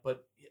businessman.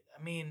 But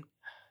I mean,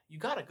 you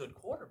got a good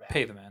quarterback.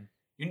 Pay the man.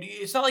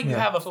 It's not like you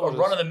have a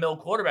run of the mill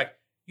quarterback.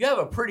 You have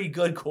a pretty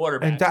good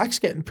quarterback. And Dak's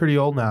getting pretty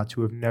old now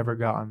to have never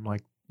gotten a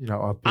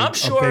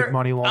big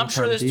money long term deal. I'm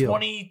sure there's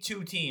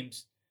 22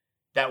 teams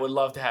that would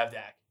love to have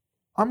Dak.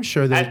 I'm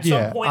sure there's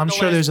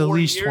there's at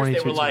least 22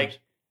 they were like,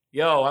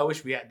 yo, I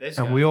wish we had this.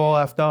 And guy. we all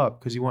effed up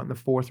because he went in the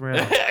fourth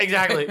round.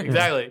 Exactly.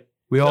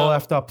 We all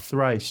effed up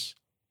thrice.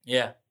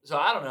 Yeah. So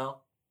I don't know.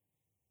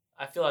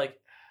 I feel like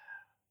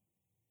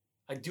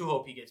I do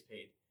hope he gets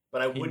paid,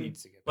 but I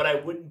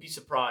wouldn't be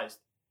surprised.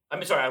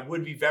 I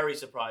would be very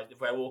surprised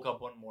if I woke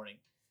up one morning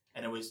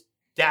and it was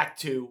Dak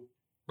 2,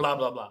 blah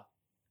blah blah.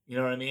 You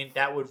know what I mean?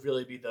 That would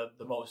really be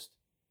the most.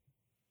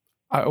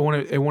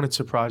 It wouldn't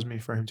surprise me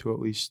for him to at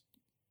least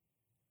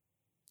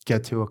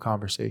get to a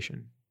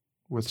conversation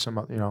with some,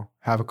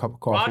 have a cup of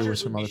coffee Rodgers with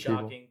some other people.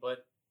 Shocking,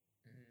 but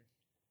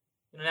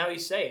now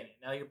he's saying it.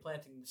 Now you're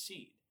planting the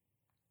seed.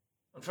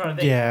 I'm trying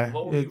to think. Yeah,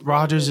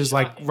 Rodgers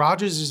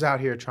is out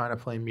here trying to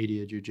play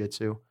media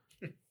jiu-jitsu.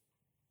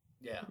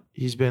 Yeah.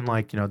 He's been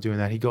doing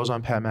that. He goes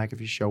on Pat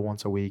McAfee's show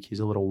once a week.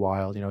 He's a little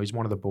wild. He's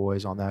one of the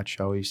boys on that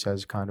show. He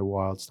says kind of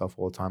wild stuff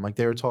all the time. Like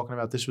they were talking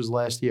about, this was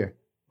last year.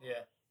 Yeah.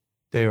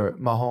 They were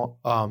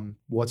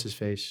what's his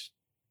face?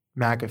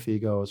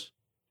 McAfee goes,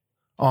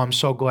 "Oh, I'm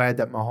so glad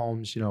that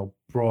Mahomes,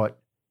 brought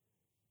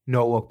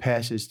no-look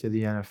passes to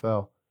the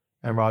NFL."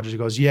 And Rodgers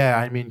goes, "Yeah,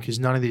 I mean, because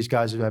none of these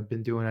guys have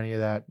been doing any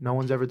of that. No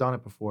one's ever done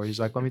it before." He's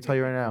like, "Let me tell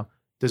you right now,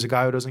 there's a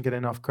guy who doesn't get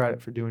enough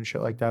credit for doing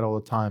shit like that all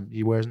the time.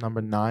 He wears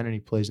number 9 and he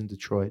plays in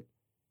Detroit."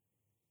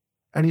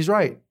 And he's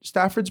right.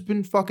 Stafford's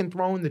been fucking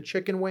throwing the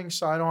chicken wing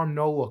sidearm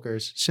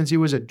no-lookers since he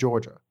was at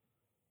Georgia.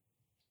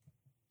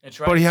 That's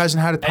right. But he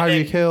hasn't had a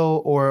Tyreek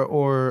Hill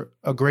or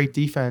a great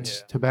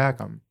defense to back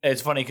him.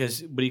 It's funny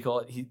because, what do you call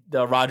it?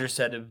 Rodgers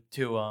said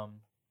to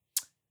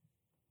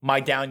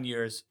my down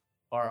years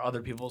are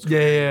other people's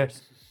career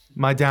years.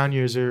 My down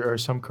years are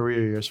some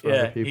career years for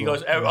other people. He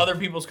goes, other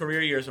people's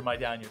career years are my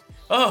down years.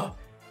 Oh,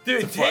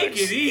 dude, take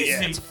it easy.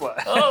 Yeah, it's a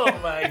flex. Oh,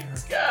 my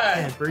God.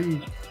 Can't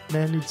breathe.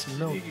 Man needs some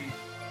milk.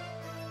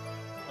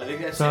 I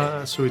think that's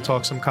it. So we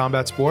talk some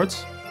combat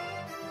sports?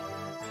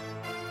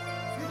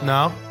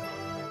 No?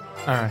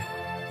 All right.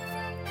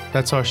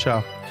 That's our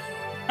show.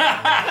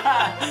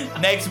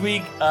 Next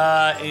week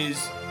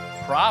is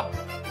prop.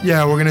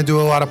 Yeah, we're going to do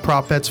a lot of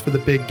prop bets for the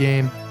big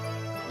game.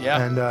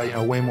 Yeah.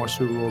 And, way more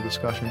Super Bowl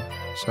discussion.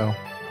 So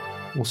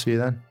we'll see you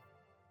then.